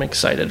I'm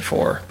excited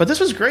for. But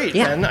this was great,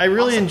 man. I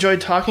really enjoyed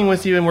talking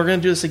with you, and we're going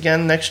to do this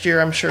again next year,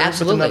 I'm sure,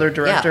 with another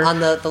director. Yeah, on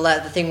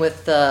the thing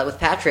with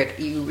Patrick,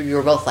 you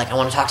were both like, I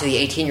want to talk to the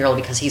 18-year-old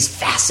because he's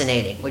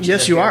fascinating. Which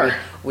yes, is you are.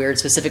 Weird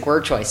specific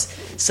word choice.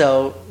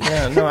 So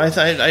yeah, no, I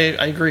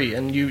agree,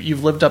 and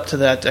you've lived up to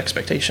that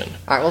expectation.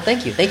 All right, well,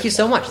 thank you. Thank you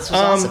so much. This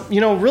was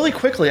awesome. Really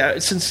quickly,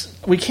 since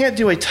we can't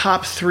do a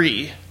top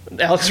 3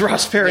 Alex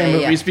Ross Perry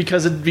movies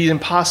because it'd be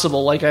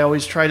impossible, like I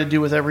always try to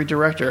do with every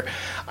director,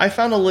 I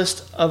found a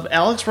list of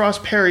Alex Ross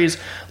Perry's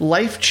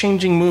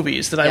life-changing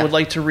movies that I would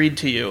like to read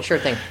to you. Sure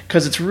thing.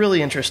 Because it's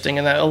really interesting,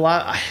 and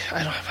I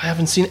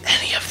haven't seen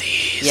any of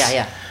these.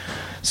 Yeah.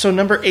 So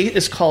number 8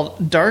 is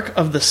called Dark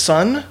of the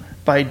Sun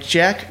by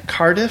Jack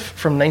Cardiff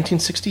from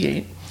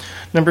 1968.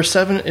 Number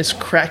 7 is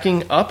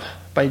Cracking Up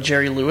by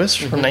Jerry Lewis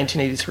from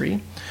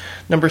 1983.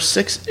 Number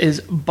 6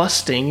 is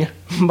Busting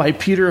by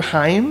Peter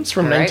Hyams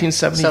from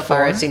 1974. So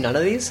far, I've seen none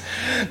of these.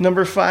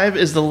 Number 5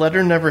 is The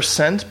Letter Never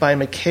Sent by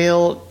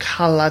Mikhail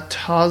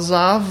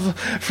Kalatozov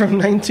from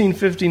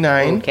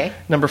 1959. Okay.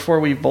 Number 4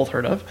 we've both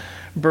heard of.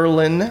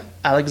 Berlin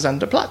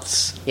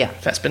Alexanderplatz. Yeah.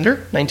 Fassbinder,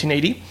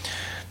 1980.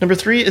 Number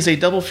 3 is a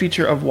double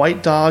feature of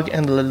White Dog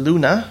and La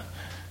Luna.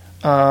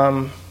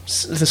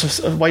 This was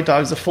White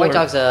Dog's a Fuller. White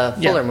Dog's a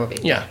Fuller movie.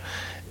 Yeah.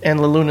 And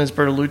La Luna's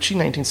Bertolucci,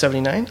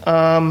 1979.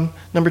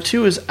 Number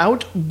 2 is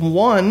Out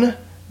One,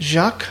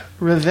 Jacques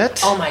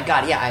Rivette. Oh my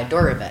god, yeah, I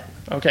adore Rivette.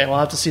 Okay, well,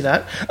 I'll have to see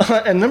that.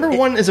 And number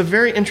 1 is a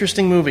very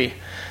interesting movie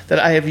that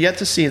I have yet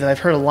to see, that I've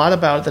heard a lot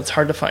about, that's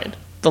hard to find.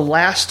 The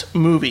Last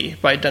Movie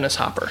by Dennis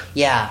Hopper.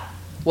 Yeah.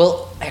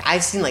 Well,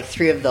 I've seen like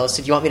 3 of those,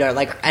 so do you want me to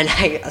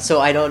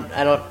I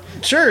don't...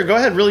 Sure, go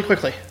ahead, really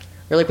quickly.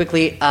 Really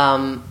quickly,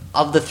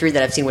 of the 3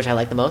 that I've seen, which I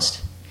like the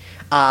most...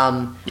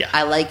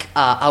 I like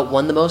Out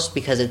One the most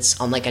because it's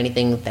unlike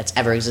anything that's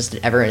ever existed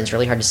ever, and it's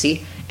really hard to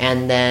see.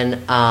 And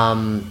then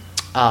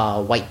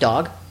White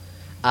Dog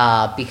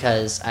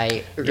because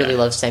I really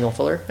love Samuel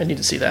Fuller. I need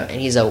to see that.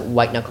 And he's a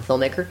white knuckle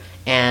filmmaker.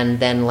 And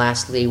then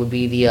lastly would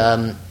be the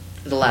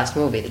Last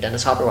Movie, the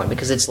Dennis Hopper one,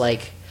 because it's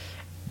like,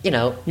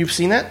 You've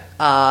seen that?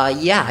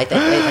 Yeah, I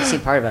think I've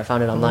seen part of it. I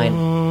found it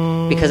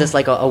online because it's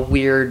like a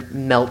weird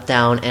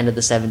meltdown end of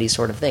the 70s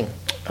sort of thing.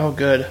 Oh,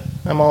 good.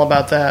 I'm all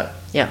about that.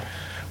 Yeah.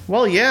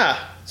 Well, yeah.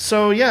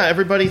 So,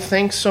 everybody,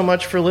 thanks so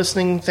much for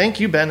listening. Thank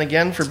you, Ben,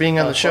 again, for being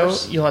on the show.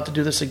 Course. You'll have to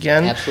do this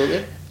again.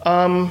 Absolutely.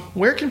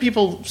 Where can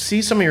people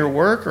see some of your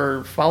work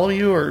or follow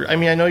you? Or I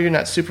know you're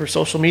not super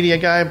social media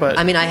guy, but...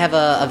 I have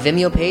a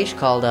Vimeo page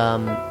called,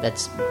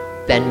 that's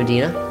Ben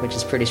Medina, which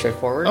is pretty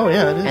straightforward. Oh,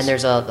 yeah, it is. And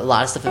there's a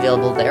lot of stuff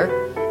available there.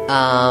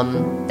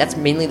 That's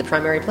mainly the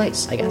primary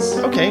place, I guess.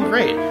 Okay,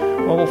 great.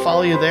 Well, we'll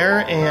follow you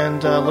there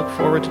and look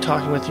forward to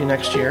talking with you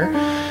next year.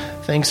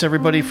 Thanks,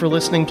 everybody, for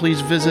listening.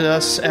 Please visit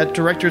us at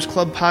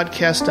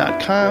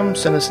directorsclubpodcast.com.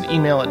 Send us an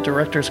email at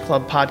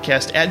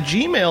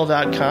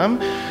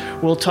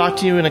directorsclubpodcast@gmail.com. We'll talk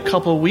to you in a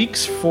couple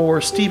weeks for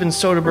Steven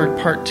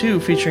Soderbergh Part 2,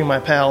 featuring my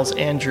pals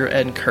Andrew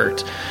and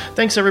Kurt.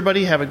 Thanks,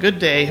 everybody. Have a good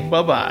day.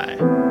 Bye-bye.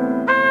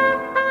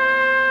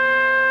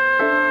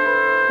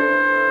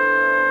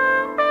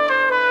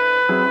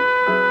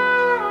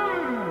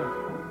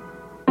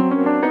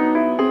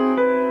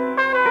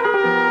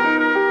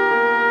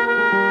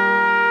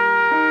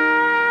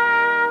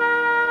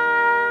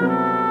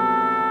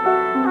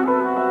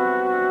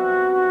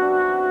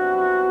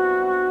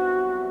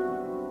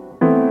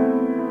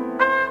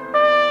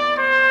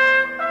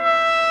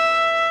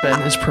 Ben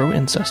is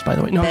pro-incest, by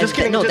the way. No, I'm just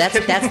kidding. No,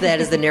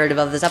 that is the narrative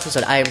of this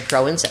episode. I am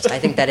pro-incest. I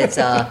think that it's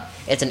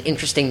an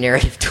interesting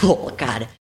narrative tool. God.